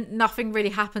 and then nothing really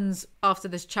happens after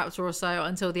this chapter or so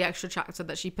until the extra chapter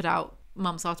that she put out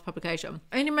months after publication.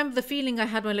 I only remember the feeling I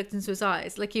had when I looked into his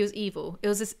eyes, like he was evil. It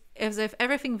was as if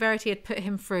everything Verity had put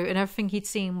him through and everything he'd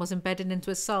seen was embedded into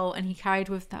his soul, and he carried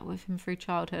with him through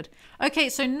childhood. Okay,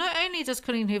 so not only does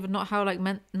Colleen Hoover not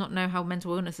know how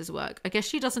mental illnesses work, I guess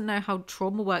she doesn't know how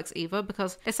trauma works either,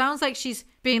 because it sounds like she's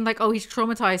being like, oh, he's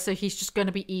traumatized, so he's just going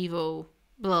to be evil.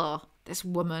 Blah. This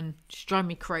woman, she's driving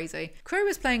me crazy. Crow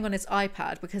is playing on his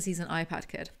iPad because he's an iPad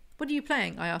kid. What are you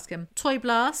playing? I ask him. Toy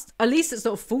Blast? At least it's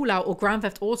not Fallout or Grand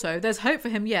Theft Auto. There's hope for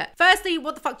him yet. Firstly,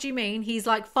 what the fuck do you mean? He's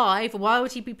like 5. Why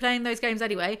would he be playing those games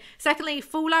anyway? Secondly,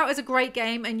 Fallout is a great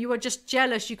game and you are just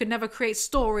jealous you could never create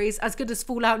stories as good as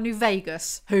Fallout New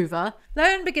Vegas, Hoover.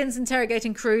 Lowen begins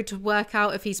interrogating Crew to work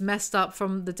out if he's messed up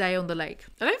from the day on the lake.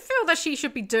 I don't feel that she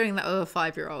should be doing that with a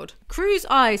 5-year-old. Crew's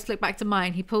eyes flick back to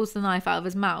mine. He pulls the knife out of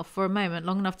his mouth for a moment,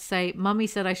 long enough to say, Mummy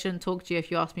said I shouldn't talk to you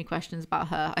if you ask me questions about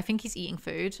her. I think he's eating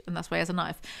food, and that's why he has a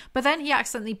knife. But then he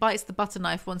accidentally bites the butter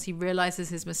knife once he realizes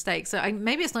his mistake. So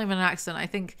maybe it's not even an accident. I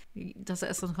think he does it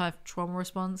as some kind of trauma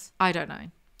response. I don't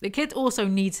know. The kid also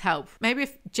needs help. Maybe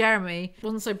if Jeremy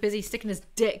wasn't so busy sticking his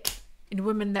dick in a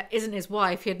woman that isn't his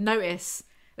wife, he'd notice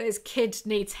that his kid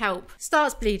needs help.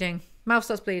 Starts bleeding. Mouth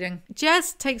starts bleeding.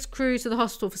 Jez takes Crew to the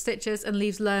hospital for stitches and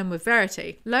leaves Lowen with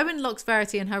Verity. Lowen locks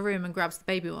Verity in her room and grabs the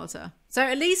baby monitor. So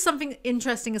at least something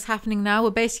interesting is happening now.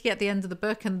 We're basically at the end of the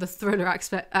book and the thriller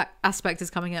aspect is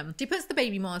coming in. She puts the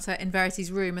baby monitor in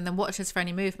Verity's room and then watches for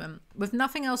any movement. With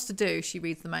nothing else to do, she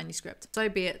reads the manuscript. So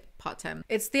be it. Part 10.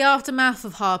 It's the aftermath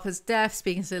of Harper's death,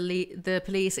 speaking to the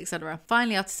police, etc.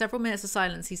 Finally, after several minutes of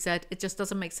silence, he said, "It just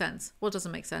doesn't make sense." What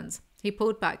doesn't make sense? He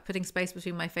pulled back, putting space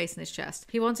between my face and his chest.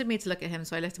 He wanted me to look at him,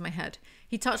 so I lifted my head.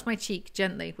 He touched my cheek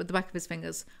gently with the back of his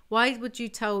fingers. "Why would you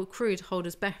tell Crew to hold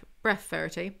his breath,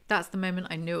 Verity?" That's the moment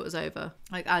I knew it was over.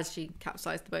 Like, as she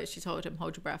capsized the boat, she told him,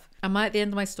 "Hold your breath." Am I at the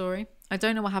end of my story? I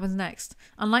don't know what happens next.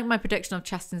 Unlike my prediction of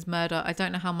Chasten's murder, I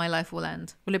don't know how my life will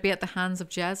end. Will it be at the hands of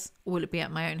Jez, or will it be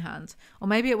at my own hand? Or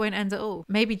maybe it won't end at all.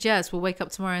 Maybe Jez will wake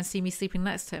up tomorrow and see me sleeping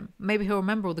next to him. Maybe he'll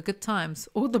remember all the good times,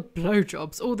 all the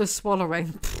blowjobs, all the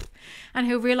swallowing. And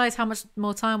he'll realise how much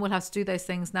more time we'll have to do those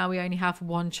things now we only have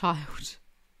one child.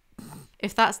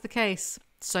 If that's the case,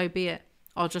 so be it.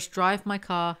 I'll just drive my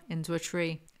car into a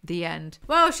tree. The end.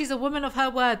 Well, she's a woman of her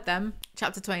word then.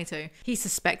 Chapter 22. He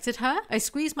suspected her? I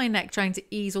squeezed my neck trying to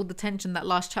ease all the tension that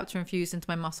last chapter infused into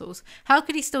my muscles. How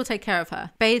could he still take care of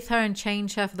her? Bathe her and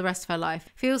change her for the rest of her life?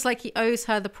 Feels like he owes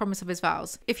her the promise of his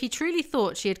vows. If he truly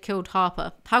thought she had killed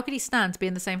Harper, how could he stand to be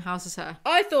in the same house as her?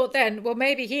 I thought then, well,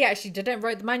 maybe he actually didn't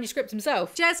write the manuscript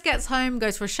himself. Jez gets home,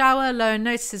 goes for a shower. Lowen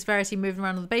notices Verity moving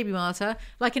around on the baby monitor.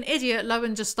 Like an idiot,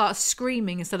 Lowen just starts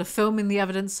screaming instead of filming the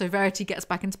evidence, so Verity gets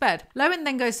back into bed. Lowen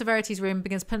then goes to Verity's room,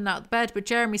 begins pulling out the bed, but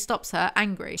Jeremy stops her,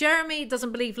 angry. Jeremy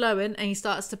doesn't believe Lowen and he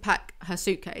starts to pack her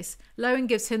suitcase. Lowen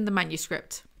gives him the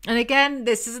manuscript. And again,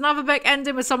 this is another book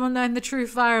ending with someone knowing the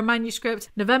truth via a manuscript.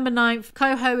 November 9th,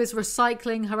 Coho is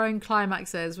recycling her own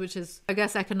climaxes, which is, I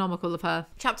guess, economical of her.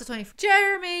 Chapter 24.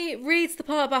 Jeremy reads the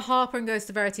part about Harper and goes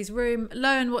to Verity's room.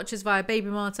 Lowen watches via baby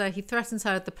monitor. He threatens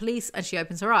her with the police and she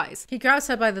opens her eyes. He grabs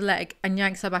her by the leg and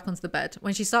yanks her back onto the bed.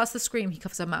 When she starts to scream, he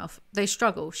covers her mouth. They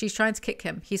struggle. She's trying to kick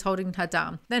him. He's holding her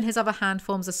down. Then his other hand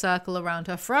forms a circle around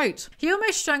her throat. He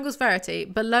almost strangles Verity,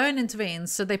 but Lowen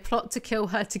intervenes, so they plot to kill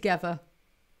her together.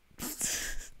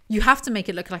 You have to make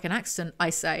it look like an accident, I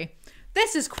say.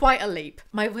 This is quite a leap.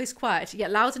 My voice quiet,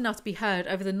 yet loud enough to be heard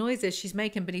over the noises she's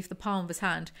making beneath the palm of his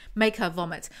hand. Make her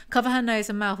vomit. Cover her nose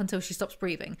and mouth until she stops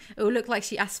breathing. It will look like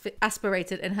she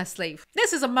aspirated in her sleep.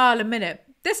 This is a mile a minute.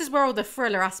 This is where all the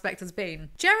thriller aspect has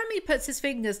been. Jeremy puts his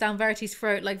fingers down Verity's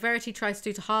throat like Verity tries to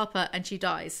do to Harper and she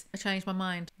dies. I changed my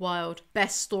mind. Wild.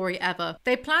 Best story ever.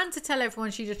 They planned to tell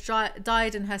everyone she just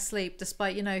died in her sleep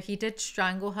despite, you know, he did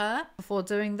strangle her before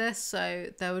doing this, so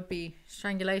there would be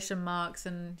strangulation marks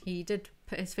and he did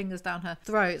put his fingers down her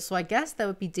throat, so I guess there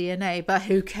would be DNA, but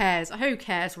who cares? Who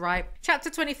cares, right? Chapter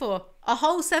 24. A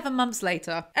whole 7 months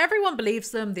later. Everyone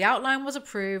believes them. The outline was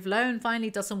approved. Lowen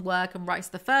finally does some work and writes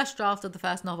the first draft of the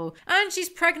first novel. And she's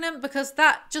pregnant because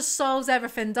that just solves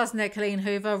everything, doesn't it, Colleen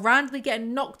Hoover? Randomly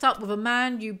getting knocked up with a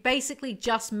man you basically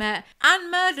just met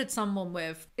and murdered someone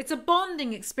with. It's a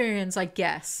bonding experience, I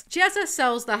guess. Jezza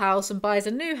sells the house and buys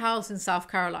a new house in South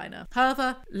Carolina.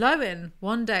 However, Lowen,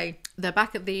 one day, they're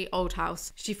back at the old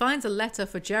house. She finds a letter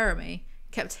for Jeremy,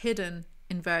 kept hidden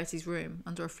in Verity's room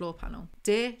under a floor panel.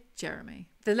 Dear Jeremy.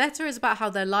 The letter is about how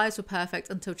their lives were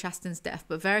perfect until Chasten's death,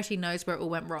 but Verity knows where it all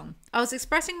went wrong. I was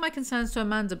expressing my concerns to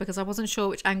Amanda because I wasn't sure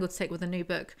which angle to take with a new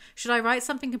book. Should I write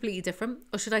something completely different,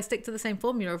 or should I stick to the same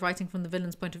formula of writing from the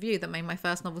villain's point of view that made my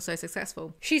first novel so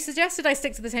successful? She suggested I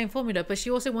stick to the same formula, but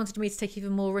she also wanted me to take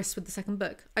even more risks with the second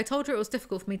book. I told her it was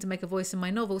difficult for me to make a voice in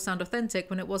my novel sound authentic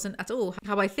when it wasn't at all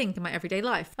how I think in my everyday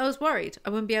life. I was worried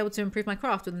I wouldn't be able to improve my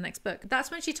craft with the next book.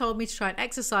 That's when she told me to try an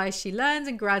exercise she learned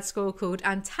in grad school called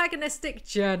antagonistic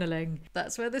journaling.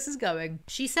 That's where this is going.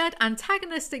 She said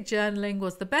antagonistic journaling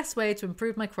was the best way to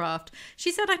improve my craft.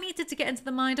 She said I needed to get into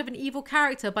the mind of an evil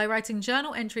character by writing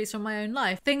journal entries from my own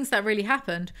life, things that really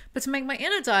happened, but to make my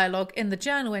inner dialogue in the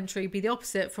journal entry be the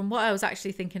opposite from what I was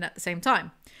actually thinking at the same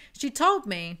time. She told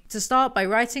me to start by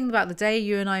writing about the day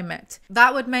you and I met.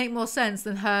 That would make more sense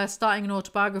than her starting an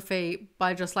autobiography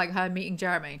by just like her meeting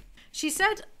Jeremy. She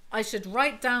said I should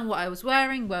write down what I was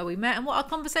wearing, where we met, and what our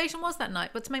conversation was that night,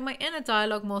 but to make my inner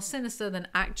dialogue more sinister than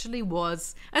actually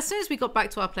was. As soon as we got back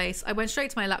to our place, I went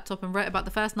straight to my laptop and wrote about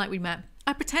the first night we met.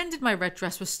 I pretended my red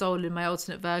dress was stolen in my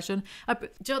alternate version. Do you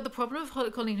know what the problem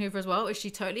with Colleen Hoover as well is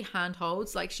she totally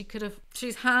handholds. Like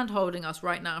she's hand-holding us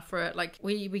right now for it. Like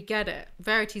we get it.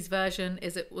 Verity's version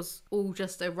is it was all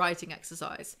just a writing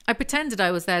exercise. I pretended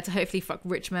I was there to hopefully fuck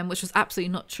rich men, which was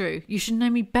absolutely not true. You should know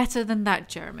me better than that,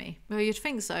 Jeremy. Well, you'd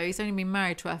think so. He's only been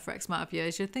married to her for X amount of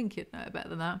years. You'd think you'd know better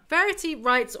than that. Verity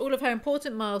writes all of her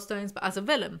important milestones, but as a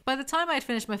villain. By the time I had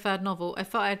finished my third novel, I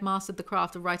felt I had mastered the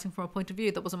craft of writing from a point of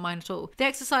view that wasn't mine at all. The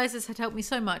exercises had helped me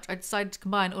so much, I decided to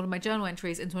combine all of my journal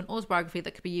entries into an autobiography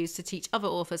that could be used to teach other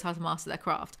authors how to master their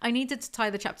craft. I needed to tie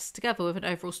the chapters together with an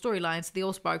overall storyline so the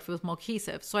autobiography was more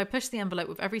cohesive, so I pushed the envelope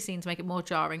with every scene to make it more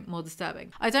jarring, more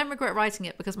disturbing. I don't regret writing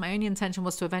it because my only intention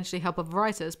was to eventually help other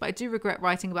writers, but I do regret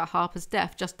writing about Harper's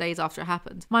death just days after it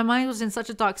happened. My mind was in such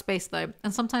a dark space though,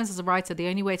 and sometimes as a writer the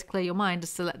only way to clear your mind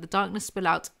is to let the darkness spill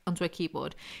out onto a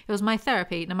keyboard. It was my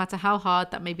therapy, no matter how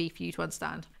hard that may be for you to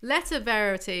understand. Letter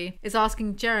Verity is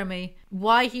asking Jeremy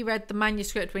why he read the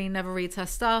manuscript when he never reads her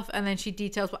stuff, and then she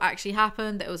details what actually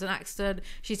happened, that it was an accident.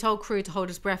 She told Crew to hold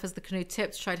his breath as the canoe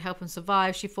tipped to try to help him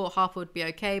survive. She thought Harper would be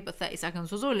okay, but 30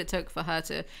 seconds was all it took for her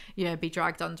to, be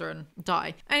dragged under and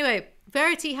die. Anyway,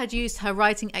 Verity had used her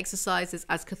writing exercises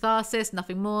as catharsis,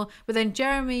 nothing more, but then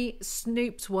Jeremy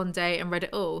snooped one day and read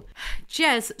it all.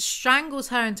 Jez strangles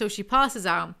her until she passes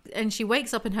out, and she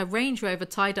wakes up in her Range Rover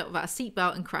tied up without a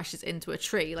seatbelt and crashes into a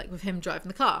tree, like with him driving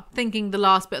the car, thinking the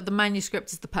last bit of the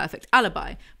manuscript is the perfect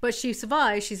alibi. But she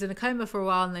survives, she's in a coma for a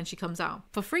while, and then she comes out.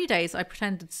 For 3 days, I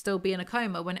pretended to still be in a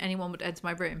coma when anyone would enter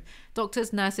my room.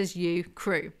 Doctors, nurses, you,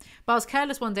 Crew. But I was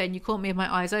careless one day and you caught me with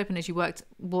my eyes open as you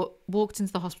walked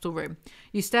into the hospital room.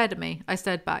 You stared at me. I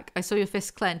stared back. I saw your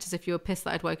fists clench as if you were pissed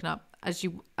that I'd woken up. As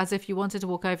if you wanted to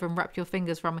walk over and wrap your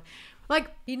fingers from me. Like,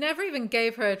 you never even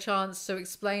gave her a chance to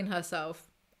explain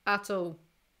herself at all.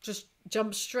 Just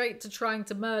jumped straight to trying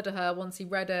to murder her once he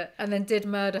read it, and then did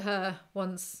murder her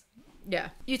once. Yeah.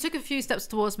 You took a few steps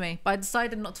towards me, but I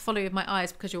decided not to follow you with my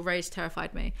eyes because your rage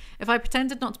terrified me. If I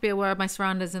pretended not to be aware of my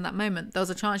surroundings in that moment, there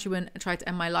was a chance you wouldn't try to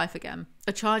end my life again.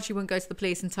 A chance you wouldn't go to the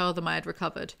police and tell them I had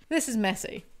recovered. This is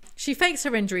messy. She fakes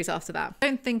her injuries after that. I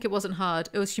don't think it wasn't hard.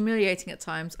 It was humiliating at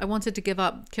times. I wanted to give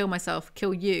up, kill myself,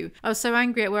 kill you. I was so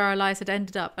angry at where our lives had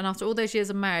ended up, and after all those years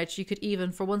of marriage, you could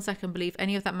even for 1 second believe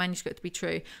any of that manuscript to be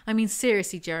true. I mean,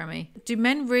 seriously, Jeremy. Do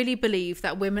men really believe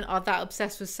that women are that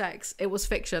obsessed with sex? It was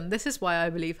fiction. This is why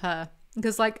I believe her.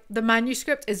 Because, like, the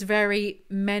manuscript is very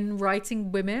men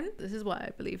writing women. This is why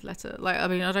I believe Letter. Like, I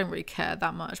mean, I don't really care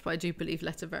that much, but I do believe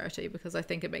Letter Verity because I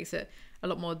think it makes it a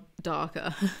lot more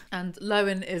darker. And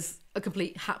Lowen is a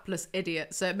complete hapless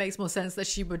idiot, so it makes more sense that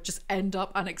she would just end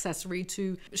up an accessory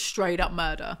to straight up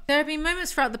murder. There have been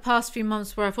moments throughout the past few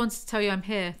months where I've wanted to tell you I'm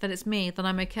here, that it's me, that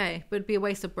I'm okay, but it'd be a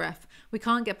waste of breath. We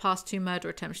can't get past 2 murder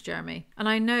attempts, Jeremy. And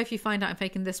I know if you find out I'm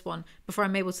faking this one before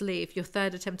I'm able to leave, your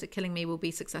 3rd attempt at killing me will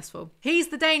be successful. He's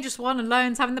the dangerous one and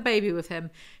Lowen's having the baby with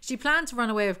him. She planned to run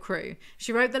away with Crew.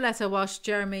 She wrote the letter whilst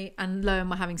Jeremy and Lowen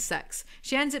were having sex.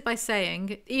 She ends it by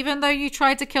saying, even though you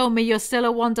tried to kill me, you're still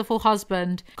a wonderful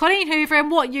husband. Colleen Hoover, in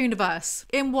what universe?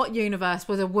 In what universe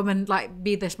would a woman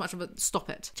be this much of a... Stop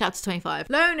it. Chapter 25.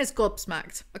 Lowen is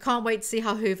gobsmacked. I can't wait to see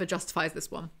how Hoover justifies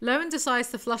this one. Lowen decides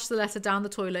to flush the letter down the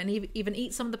toilet and even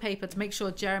eat some of the paper to make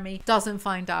sure Jeremy doesn't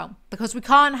find out. Because we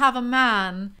can't have a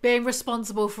man being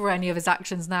responsible for any of his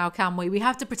actions now, can we? We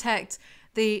have to protect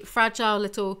the fragile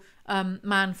little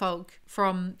manfolk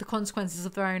from the consequences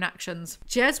of their own actions.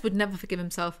 Jez would never forgive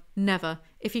himself. Never.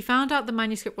 If he found out the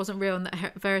manuscript wasn't real and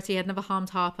that Verity had never harmed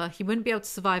Harper, he wouldn't be able to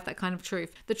survive that kind of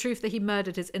truth. The truth that he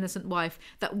murdered his innocent wife.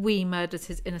 That we murdered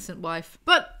his innocent wife.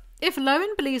 But if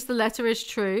Lowen believes the letter is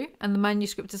true and the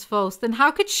manuscript is false, then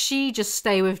how could she just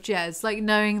stay with Jez,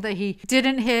 knowing that he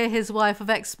didn't hear his wife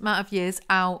of X amount of years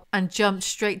out and jumped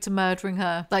straight to murdering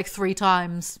her 3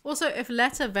 times? Also, if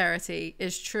Letter Verity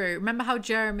is true, remember how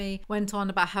Jeremy went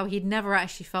on about how he'd never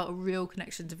actually felt a real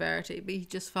connection to Verity, but he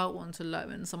just felt one to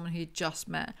Lowen, someone he'd just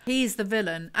met. He's the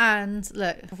villain. And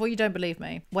look, before you don't believe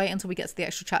me, wait until we get to the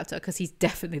extra chapter because he's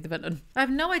definitely the villain. I have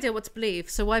no idea what to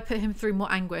believe, so why put him through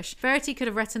more anguish? Verity could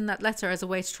have written that letter as a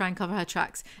way to try and cover her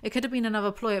tracks. It could have been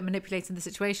another ploy at manipulating the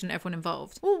situation and everyone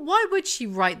involved. Well, why would she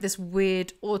write this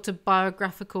weird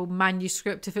autobiographical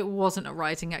manuscript if it wasn't a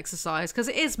writing exercise? Because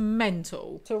it is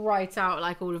mental to write out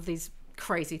all of these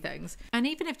crazy things. And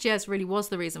even if Jez really was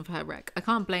the reason for her wreck, I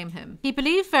can't blame him. He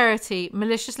believed Verity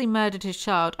maliciously murdered his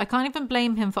child. I can't even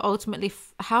blame him for ultimately...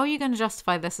 How are you going to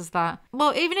justify this as that?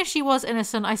 Well, even if she was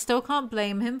innocent, I still can't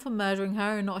blame him for murdering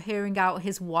her and not hearing out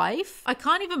his wife. I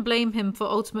can't even blame him for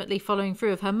ultimately following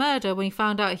through with her murder when he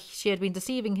found out she had been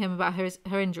deceiving him about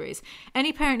her injuries.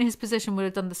 Any parent in his position would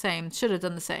have done the same, should have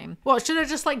done the same. What, should have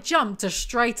just like jumped to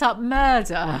straight up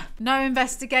murder? No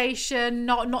investigation,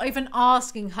 not even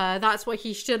asking her. That's what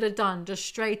he should have done. Just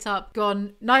straight up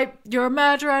gone, nope, you're a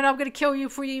murderer and I'm going to kill you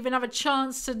before you even have a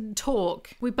chance to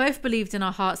talk. We both believed in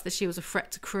our hearts that she was a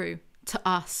threat to Crew. To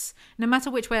us. No matter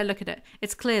which way I look at it,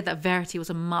 it's clear that Verity was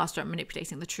a master at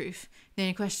manipulating the truth. The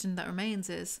only question that remains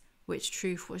is, which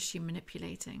truth was she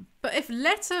manipulating? But if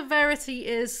letter Verity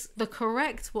is the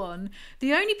correct one,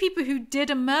 the only people who did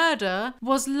a murder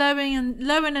was Lowen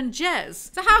and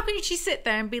Jez. So how can she sit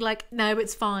there and be like, no,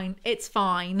 it's fine, it's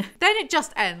fine. Then it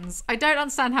just ends. I don't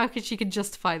understand how she can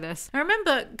justify this. I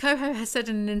remember Coho has said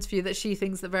in an interview that she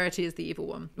thinks that Verity is the evil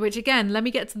one. Which again, let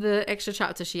me get to the extra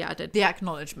chapter she added. The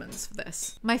acknowledgements for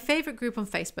this. My favourite group on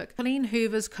Facebook, Colleen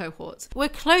Hoover's cohort. We're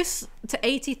close to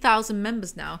 80,000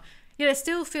 members now. Yet it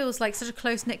still feels like such a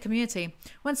close-knit community.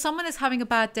 When someone is having a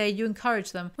bad day, you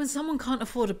encourage them. When someone can't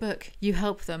afford a book, you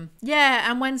help them. Yeah,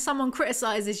 and when someone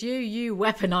criticises you, you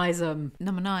weaponize them.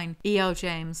 Number 9, E.L.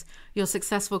 James. Your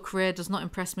successful career does not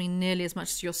impress me nearly as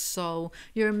much as your soul.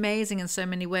 You're amazing in so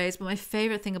many ways, but my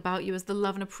favourite thing about you is the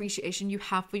love and appreciation you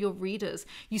have for your readers.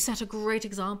 You set a great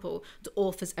example to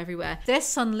authors everywhere. This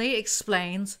suddenly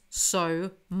explains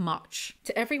so much.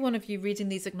 To every one of you reading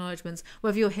these acknowledgements,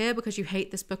 whether you're here because you hate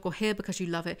this book or here because you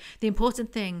love it, the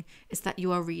important thing is that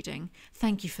you are reading.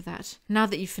 Thank you for that. Now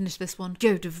that you've finished this one,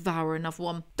 go devour another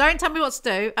one. Don't tell me what to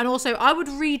do. And also, I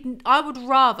would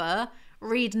rather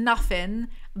read nothing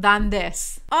than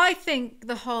this. I think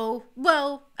the whole,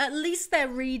 well, at least they're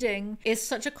reading is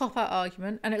such a cop-out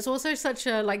argument, and it's also such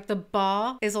a, like, the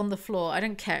bar is on the floor. I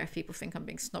don't care if people think I'm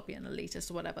being snobby and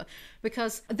elitist or whatever,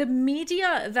 because the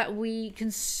media that we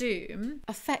consume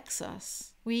affects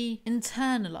us. We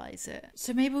internalize it.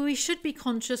 So maybe we should be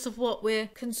conscious of what we're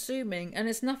consuming. And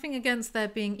it's nothing against there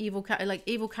being evil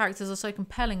evil characters are so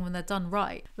compelling when they're done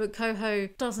right. But Coho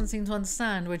doesn't seem to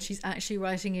understand when she's actually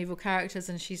writing evil characters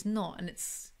and she's not. And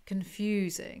it's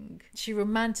confusing. She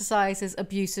romanticizes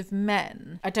abusive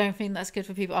men. I don't think that's good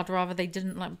for people. I'd rather they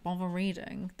didn't bother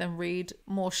reading than read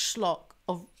more schlock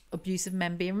of abusive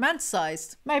men being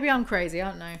romanticized. Maybe I'm crazy, I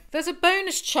don't know. There's a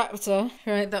bonus chapter,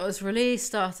 right, that was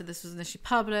released after this was initially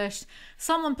published.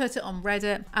 Someone put it on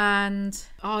Reddit, and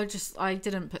I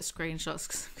didn't put screenshots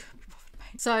because I couldn't be bothered,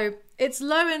 mate. So it's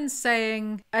Lowen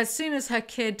saying, as soon as her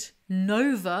kid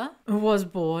Nova was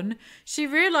born, she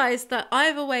realised that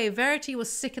either way, Verity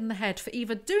was sick in the head for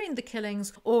either doing the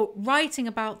killings or writing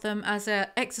about them as an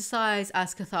exercise,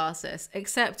 as catharsis.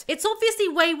 Except it's obviously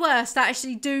way worse to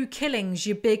actually do killings,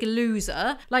 you big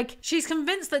loser. Like, she's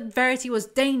convinced that Verity was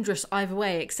dangerous either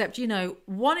way, except, you know,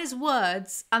 one is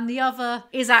words and the other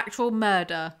is actual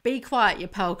murder. Be quiet, you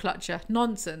pearl clutcher.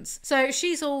 Nonsense. So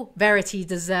she's all, Verity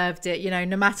deserved it, you know,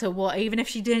 no matter what. Even if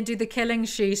she didn't do the killings,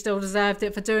 she still deserved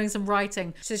it for doing some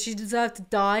writing. So she deserved to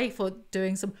die for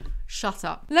doing some... Shut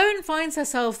up. Lowen finds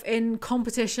herself in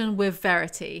competition with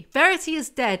Verity. Verity is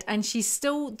dead and she's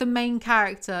still the main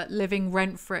character living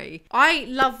rent-free. I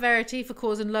love Verity for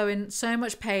causing Lowen so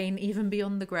much pain even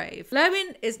beyond the grave.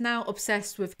 Lowen is now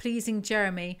obsessed with pleasing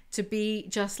Jeremy to be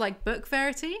just like book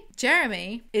Verity.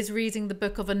 Jeremy is reading the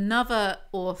book of another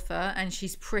author and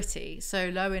she's pretty. So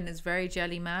Lowen is very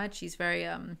jelly mad. She's very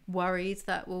worried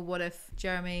that, well, what if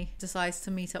Jeremy decides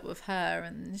to meet up with her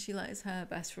and she likes her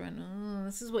best friend? Oh,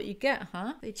 this is what you get,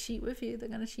 huh? They cheat with you, they're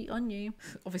gonna cheat on you.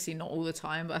 Obviously not all the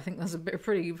time, but I think that's a bit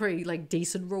pretty like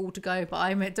decent rule to go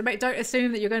by. Don't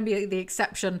assume that you're going to be the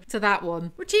exception to that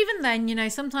one. Which even then, you know,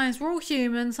 sometimes we're all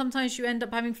human. Sometimes you end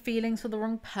up having feelings for the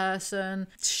wrong person.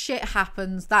 Shit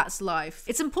happens. That's life.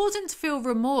 It's important to feel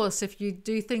remorse if you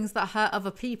do things that hurt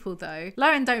other people, though.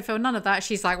 Lowen don't feel none of that.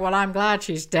 She's like, well, I'm glad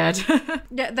she's dead.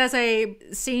 Yeah, there's a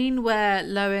scene where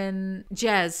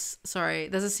Jez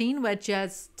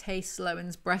tastes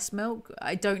Lowen's breast milk.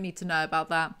 I don't need to know about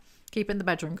that. Keep it in the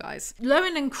bedroom, guys.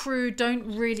 Lowen and Crew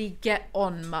don't really get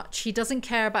on much. He doesn't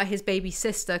care about his baby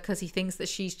sister because he thinks that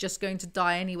she's just going to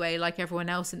die anyway, like everyone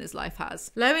else in his life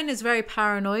has. Lowen is very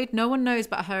paranoid. No one knows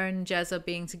about her and Jezza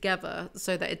being together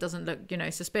so that it doesn't look, you know,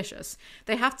 suspicious.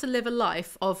 They have to live a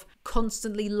life of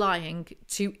constantly lying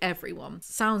to everyone.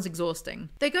 Sounds exhausting.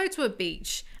 They go to a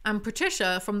beach and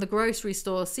Patricia from the grocery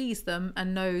store sees them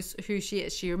and knows who she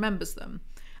is. She remembers them.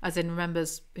 as in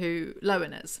remembers who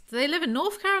Lowen is. Do they live in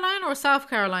North Carolina or South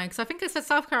Carolina? Because I think it said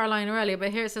South Carolina earlier,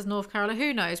 but here it says North Carolina.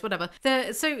 Who knows? Whatever.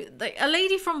 A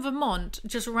lady from Vermont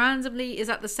just randomly is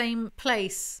at the same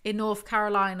place in North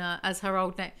Carolina as her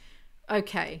old name.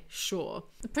 Okay, sure.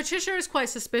 Patricia is quite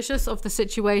suspicious of the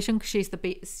situation because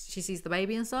she sees the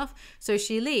baby and stuff. So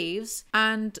she leaves,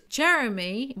 and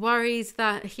Jeremy worries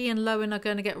that he and Lowen are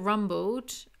going to get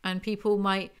rumbled and people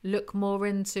might look more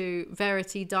into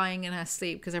Verity dying in her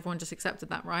sleep because everyone just accepted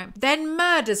that, right? Then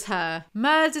murders her,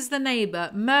 murders the neighbor,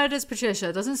 murders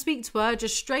Patricia, doesn't speak to her,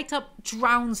 just straight up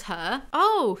drowns her.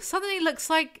 Oh, suddenly looks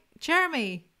like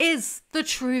Jeremy is the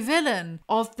true villain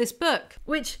of this book,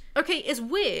 which, okay, is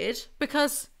weird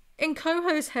because in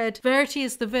Coho's head, Verity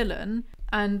is the villain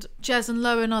and Jez and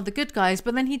Lowen are the good guys,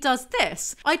 but then he does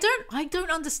this. I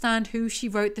don't understand who she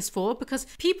wrote this for, because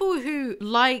people who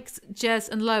liked Jez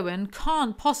and Lowen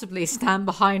can't possibly stand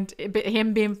behind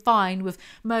him being fine with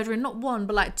murdering not one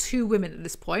but like 2 women at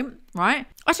this point, right?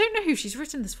 I don't know who she's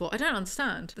written this for. I don't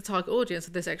understand the target audience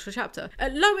of this extra chapter.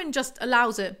 Lowen just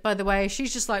allows it, by the way.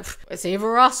 She's just like, it's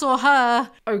either us or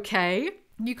her. Okay.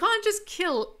 You can't just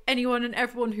kill anyone and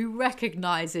everyone who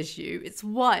recognizes you. It's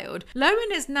wild.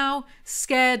 Lowen is now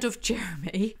scared of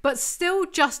Jeremy, but still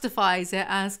justifies it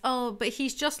as, oh, but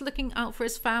he's just looking out for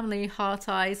his family, heart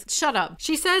eyes. Shut up.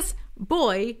 She says,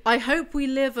 boy, I hope we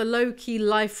live a low-key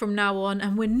life from now on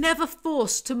and we're never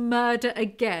forced to murder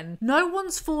again. No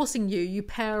one's forcing you, you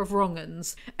pair of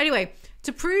wrong-uns. Anyway,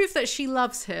 to prove that she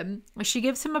loves him, she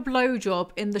gives him a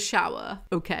blowjob in the shower.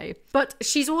 Okay. But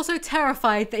she's also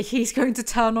terrified that he's going to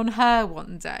turn on her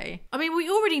one day. I mean, we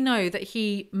already know that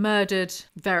he murdered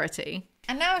Verity.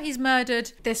 And now he's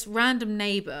murdered this random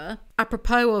neighbor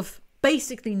apropos of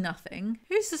basically nothing.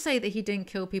 Who's to say that he didn't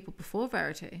kill people before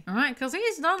Verity? All right, because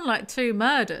he's done like 2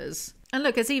 murders. And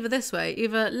look, it's either this way.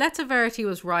 Either letter Verity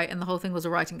was right and the whole thing was a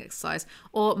writing exercise,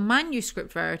 or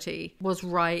manuscript Verity was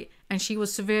right and she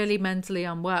was severely mentally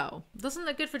unwell. Doesn't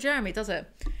look good for Jeremy, does it?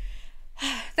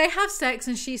 They have sex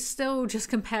and she's still just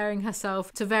comparing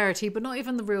herself to Verity, but not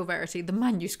even the real Verity, the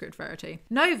manuscript Verity.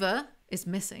 Nova is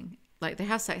missing. Like, they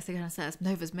have sex, they go downstairs,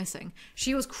 Nova's missing.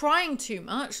 She was crying too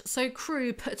much, so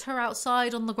Crew put her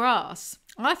outside on the grass.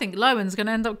 I think Lowen's going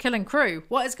to end up killing Crew.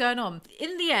 What is going on?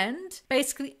 In the end,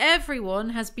 basically everyone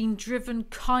has been driven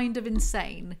kind of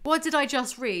insane. What did I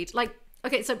just read? Like,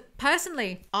 okay, so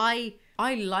personally, I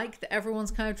like that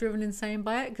everyone's kind of driven insane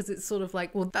by it, because it's sort of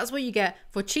like, well, that's what you get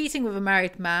for cheating with a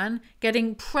married man,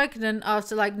 getting pregnant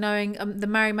after like knowing the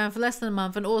married man for less than a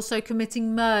month, and also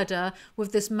committing murder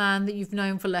with this man that you've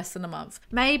known for less than a month.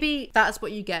 Maybe that's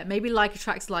what you get. Maybe like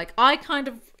attracts like.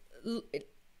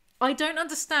 I don't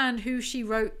understand who she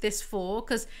wrote this for,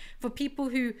 because for people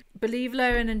who believe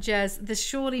Lowen and Jez, this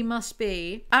surely must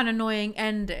be an annoying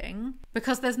ending,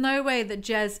 because there's no way that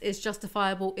Jez is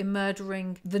justifiable in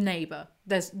murdering the neighbor.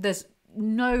 There's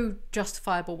no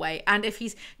justifiable way. And if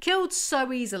he's killed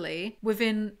so easily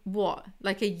within what,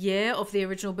 like a year of the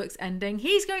original book's ending,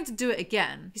 he's going to do it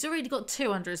again. He's already got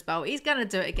 2 under his belt. He's going to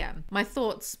do it again. My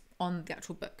thoughts on the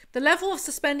actual book. The level of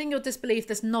suspending your disbelief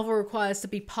this novel requires to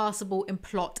be passable in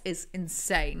plot is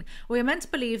insane. We are meant to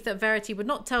believe that Verity would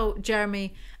not tell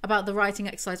Jeremy about the writing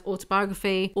exercise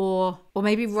autobiography, or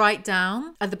maybe write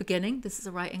down at the beginning, this is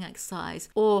a writing exercise,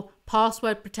 or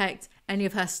password protect any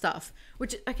of her stuff.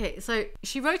 Which, okay, so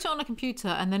she wrote it on a computer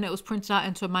and then it was printed out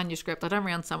into a manuscript. I don't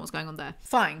really understand what's going on there.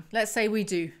 Fine, let's say we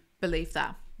do believe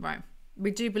that, right? We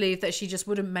do believe that she just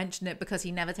wouldn't mention it because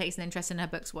he never takes an interest in her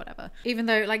books, whatever. Even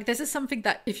though, like, this is something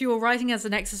that if you were writing as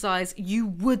an exercise, you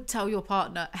would tell your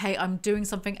partner, hey, I'm doing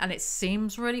something and it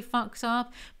seems really fucked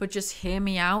up, but just hear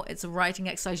me out. It's a writing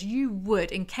exercise. You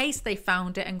would, in case they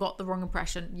found it and got the wrong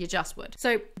impression, you just would.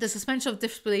 So the suspension of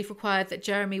disbelief required that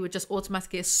Jeremy would just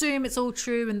automatically assume it's all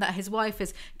true and that his wife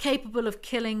is capable of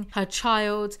killing her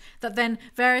child, that then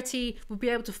Verity would be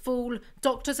able to fool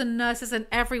doctors and nurses and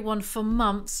everyone for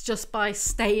months just by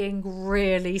staying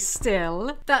really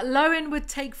still, that Lowen would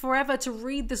take forever to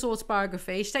read this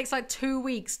autobiography. She takes like 2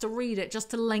 weeks to read it just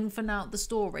to lengthen out the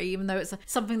story, even though it's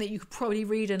something that you could probably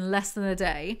read in less than a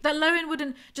day. That Lowen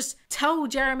wouldn't just tell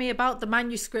Jeremy about the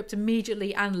manuscript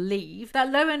immediately and leave. That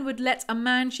Lowen would let a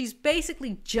man she's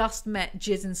basically just met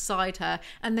jizz inside her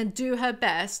and then do her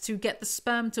best to get the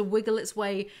sperm to wiggle its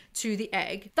way to the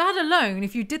egg. That alone,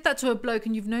 if you did that to a bloke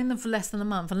and you've known them for less than a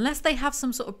month, unless they have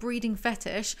some sort of breeding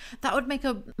fetish, that would make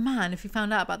a man, if you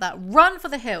found out about that, run for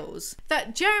the hills.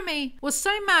 That Jeremy was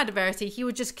so mad at Verity, he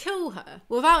would just kill her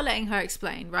without letting her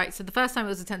explain, right? So the first time it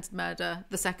was attempted murder,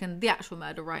 the second, the actual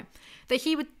murder, right? That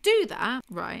he would do that,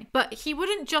 right? But he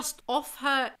wouldn't just off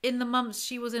her in the months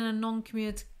she was in a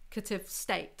non-communicative communicative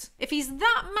state. If he's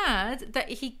that mad that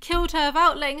he killed her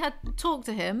without letting her talk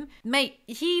to him, mate,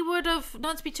 he would have,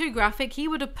 not to be too graphic, he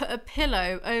would have put a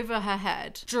pillow over her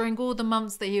head during all the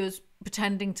months that he was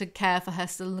pretending to care for her,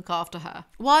 still look after her.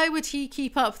 Why would he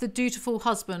keep up the dutiful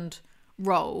husband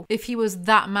role if he was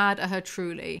that mad at her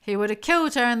truly? He would have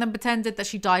killed her and then pretended that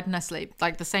she died in her sleep,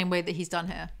 like the same way that he's done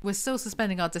here. We're still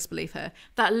suspending our disbelief here.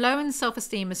 That Lowen's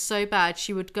self-esteem is so bad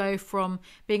she would go from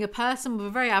being a person with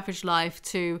a very average life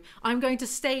to, I'm going to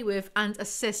stay with and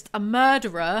assist a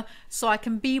murderer so I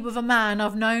can be with a man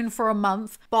I've known for a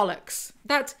month. Bollocks.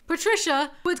 That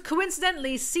Patricia would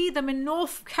coincidentally see them in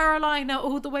North Carolina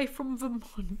all the way from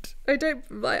Vermont. I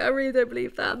really don't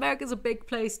believe that. America's a big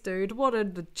place, dude. What are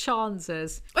the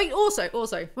chances? Wait,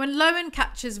 also, when Lowen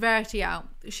catches Verity out,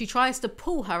 she tries to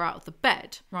pull her out of the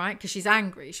bed, right? Because she's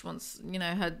angry. She wants,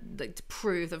 her to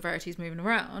prove that Verity's moving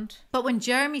around. But when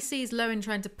Jeremy sees Lowen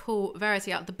trying to pull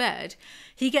Verity out of the bed,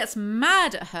 he gets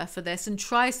mad at her for this and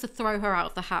tries to throw her out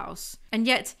of the house. And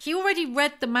yet, he already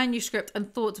read the manuscript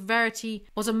and thought Verity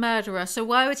was a murderer, so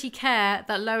why would he care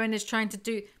that Lowen is trying to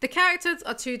do... The characters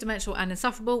are two-dimensional and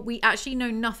insufferable. We actually know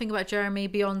nothing about Jeremy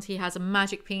beyond he has a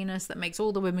magic penis that makes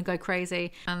all the women go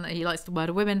crazy and that he likes to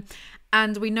murder women.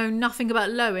 And we know nothing about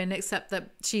Lowen except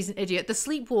that she's an idiot. The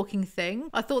sleepwalking thing,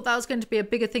 I thought that was going to be a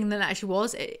bigger thing than it actually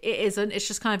was. It isn't. It's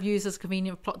just kind of used as a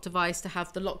convenient plot device to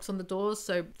have the locks on the doors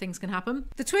so things can happen.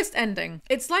 The twist ending.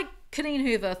 It's like Colleen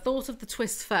Hoover thought of the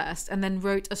twist first and then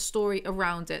wrote a story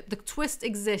around it. The twist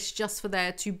exists just for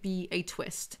there to be a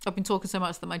twist. I've been talking so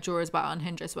much that my jaw is about to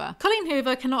unhinge, I swear. Colleen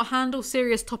Hoover cannot handle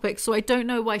serious topics, so I don't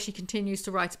know why she continues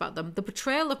to write about them. The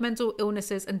portrayal of mental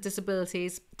illnesses and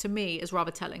disabilities, to me, is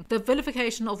rather telling. The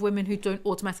vilification of women who don't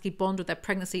automatically bond with their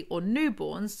pregnancy or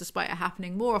newborns, despite it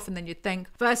happening more often than you'd think,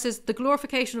 versus the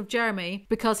glorification of Jeremy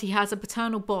because he has a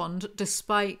paternal bond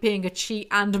despite being a cheat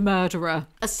and a murderer.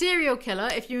 A serial killer,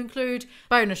 if you include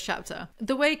bonus chapter.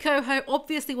 The way Coho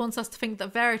obviously wants us to think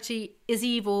that Verity is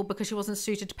evil because she wasn't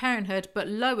suited to parenthood, but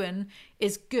Lowen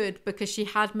is good because she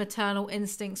had maternal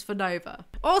instincts for Nova.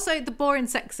 Also, the boring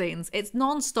sex scenes. It's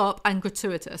non-stop and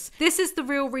gratuitous. This is the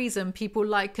real reason people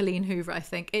like Colleen Hoover, I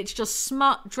think. It's just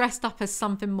smut dressed up as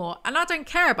something more. And I don't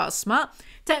care about smut.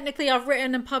 Technically, I've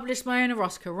written and published my own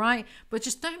erotica, right? But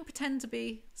just don't pretend to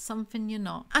be something you're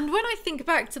not. And when I think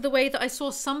back to the way that I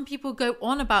saw some people go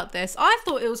on about this, I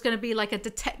thought it was going to be like a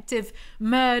detective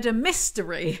murder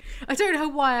mystery. I don't know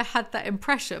why I had that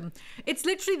impression. It's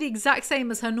literally the exact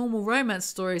same as her normal romance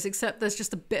stories, except there's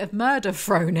just a bit of murder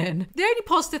thrown in. The only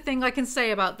positive thing I can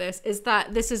say about this is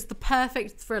that this is the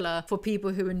perfect thriller for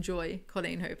people who enjoy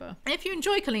Colleen Hoover. And if you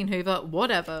enjoy Colleen Hoover,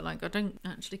 whatever, like I don't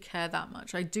actually care that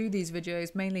much. I do these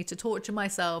videos mainly to torture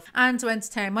myself and to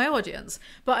entertain my audience.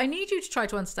 But I need you to try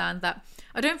to understand that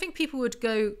I don't think people would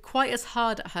go quite as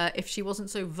hard at her if she wasn't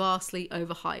so vastly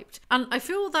overhyped. And I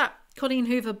feel that Colleen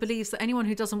Hoover believes that anyone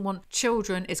who doesn't want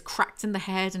children is cracked in the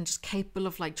head and just capable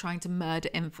of like trying to murder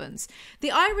infants.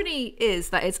 The irony is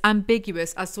that it's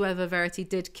ambiguous as to whether Verity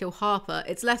did kill Harper.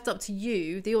 It's left up to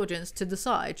you, the audience, to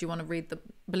decide. Do you want to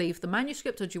believe the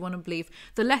manuscript or do you want to believe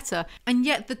the letter? And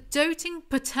yet the doting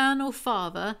paternal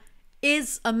father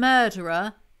is a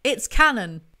murderer. It's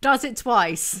canon. Does it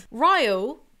twice.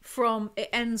 Ryle from It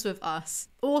Ends With Us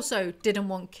also didn't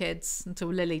want kids until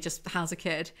Lily just has a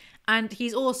kid, and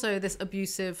he's also this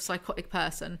abusive psychotic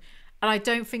person, and I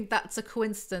don't think that's a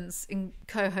coincidence in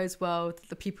Coho's world.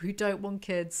 The people who don't want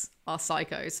kids are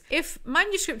psychos. If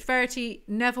manuscript Verity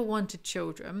never wanted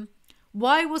children,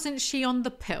 why wasn't she on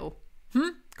the pill?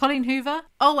 Colleen Hoover?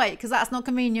 Oh wait, because that's not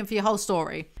convenient for your whole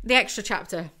story. The extra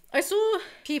chapter. I saw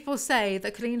people say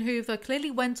that Colleen Hoover clearly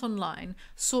went online,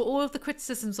 saw all of the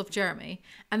criticisms of Jeremy,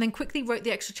 and then quickly wrote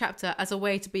the extra chapter as a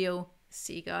way to be all,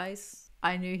 see guys,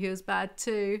 I knew he was bad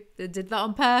too. They did that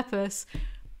on purpose.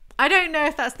 I don't know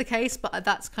if that's the case, but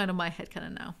that's kind of my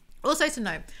headcanon now. Also to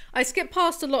note, I skipped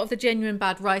past a lot of the genuine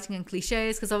bad writing and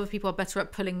cliches because other people are better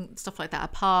at pulling stuff like that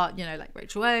apart, like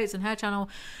Rachel Oates and her channel.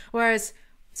 Whereas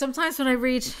sometimes when I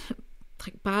read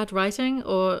like bad writing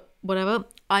or whatever,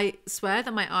 I swear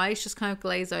that my eyes just kind of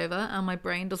glaze over and my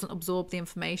brain doesn't absorb the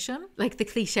information. Like the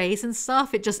cliches and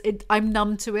stuff, I'm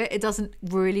numb to it. It doesn't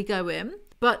really go in.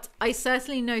 But I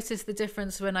certainly noticed the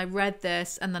difference when I read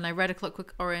this and then I read A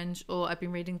Clockwork Orange, or I've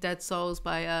been reading Dead Souls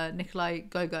by Nikolai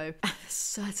Gogo. There's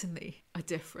certainly a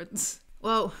difference.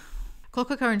 Well,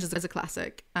 Clockwork Orange is a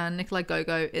classic, and Nikolai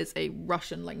Gogo is a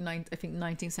Russian,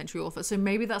 19th century author. So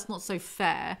maybe that's not so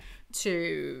fair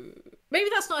maybe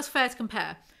that's not as fair to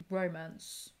compare.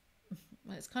 Romance.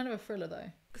 It's kind of a thriller though.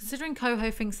 Considering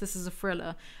Coho thinks this is a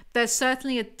thriller, there's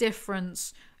certainly a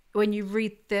difference when you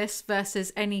read this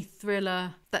versus any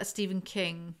thriller that Stephen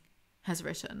King has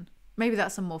written. Maybe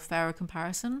that's a more fairer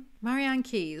comparison. Marianne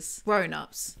Keyes,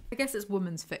 grown-ups. I guess it's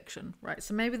women's fiction, right?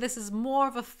 So maybe this is more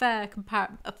of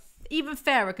a even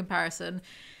fairer comparison.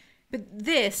 But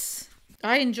this,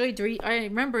 I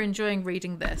remember enjoying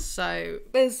reading this. So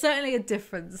there's certainly a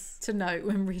difference to note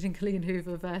when reading Colleen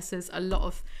Hoover versus a lot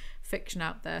of fiction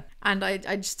out there. And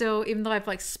I still, even though I've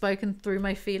like spoken through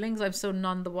my feelings, I'm still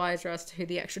none the wiser as to who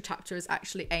the extra chapter is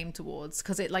actually aimed towards,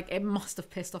 because it must have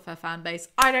pissed off her fan base.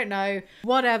 I don't know,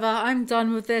 whatever, I'm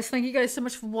done with this. Thank you guys so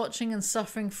much for watching and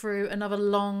suffering through another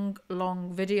long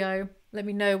video. Let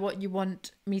me know what you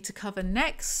want me to cover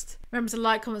next. Remember to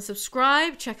like, comment,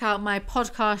 subscribe. Check out my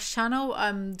podcast channel.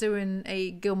 I'm doing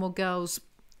a Gilmore Girls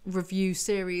review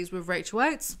series with Rachel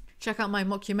Oates. Check out my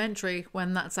mockumentary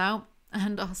when that's out.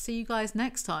 And I'll see you guys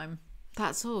next time.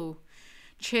 That's all.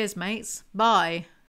 Cheers, mates. Bye.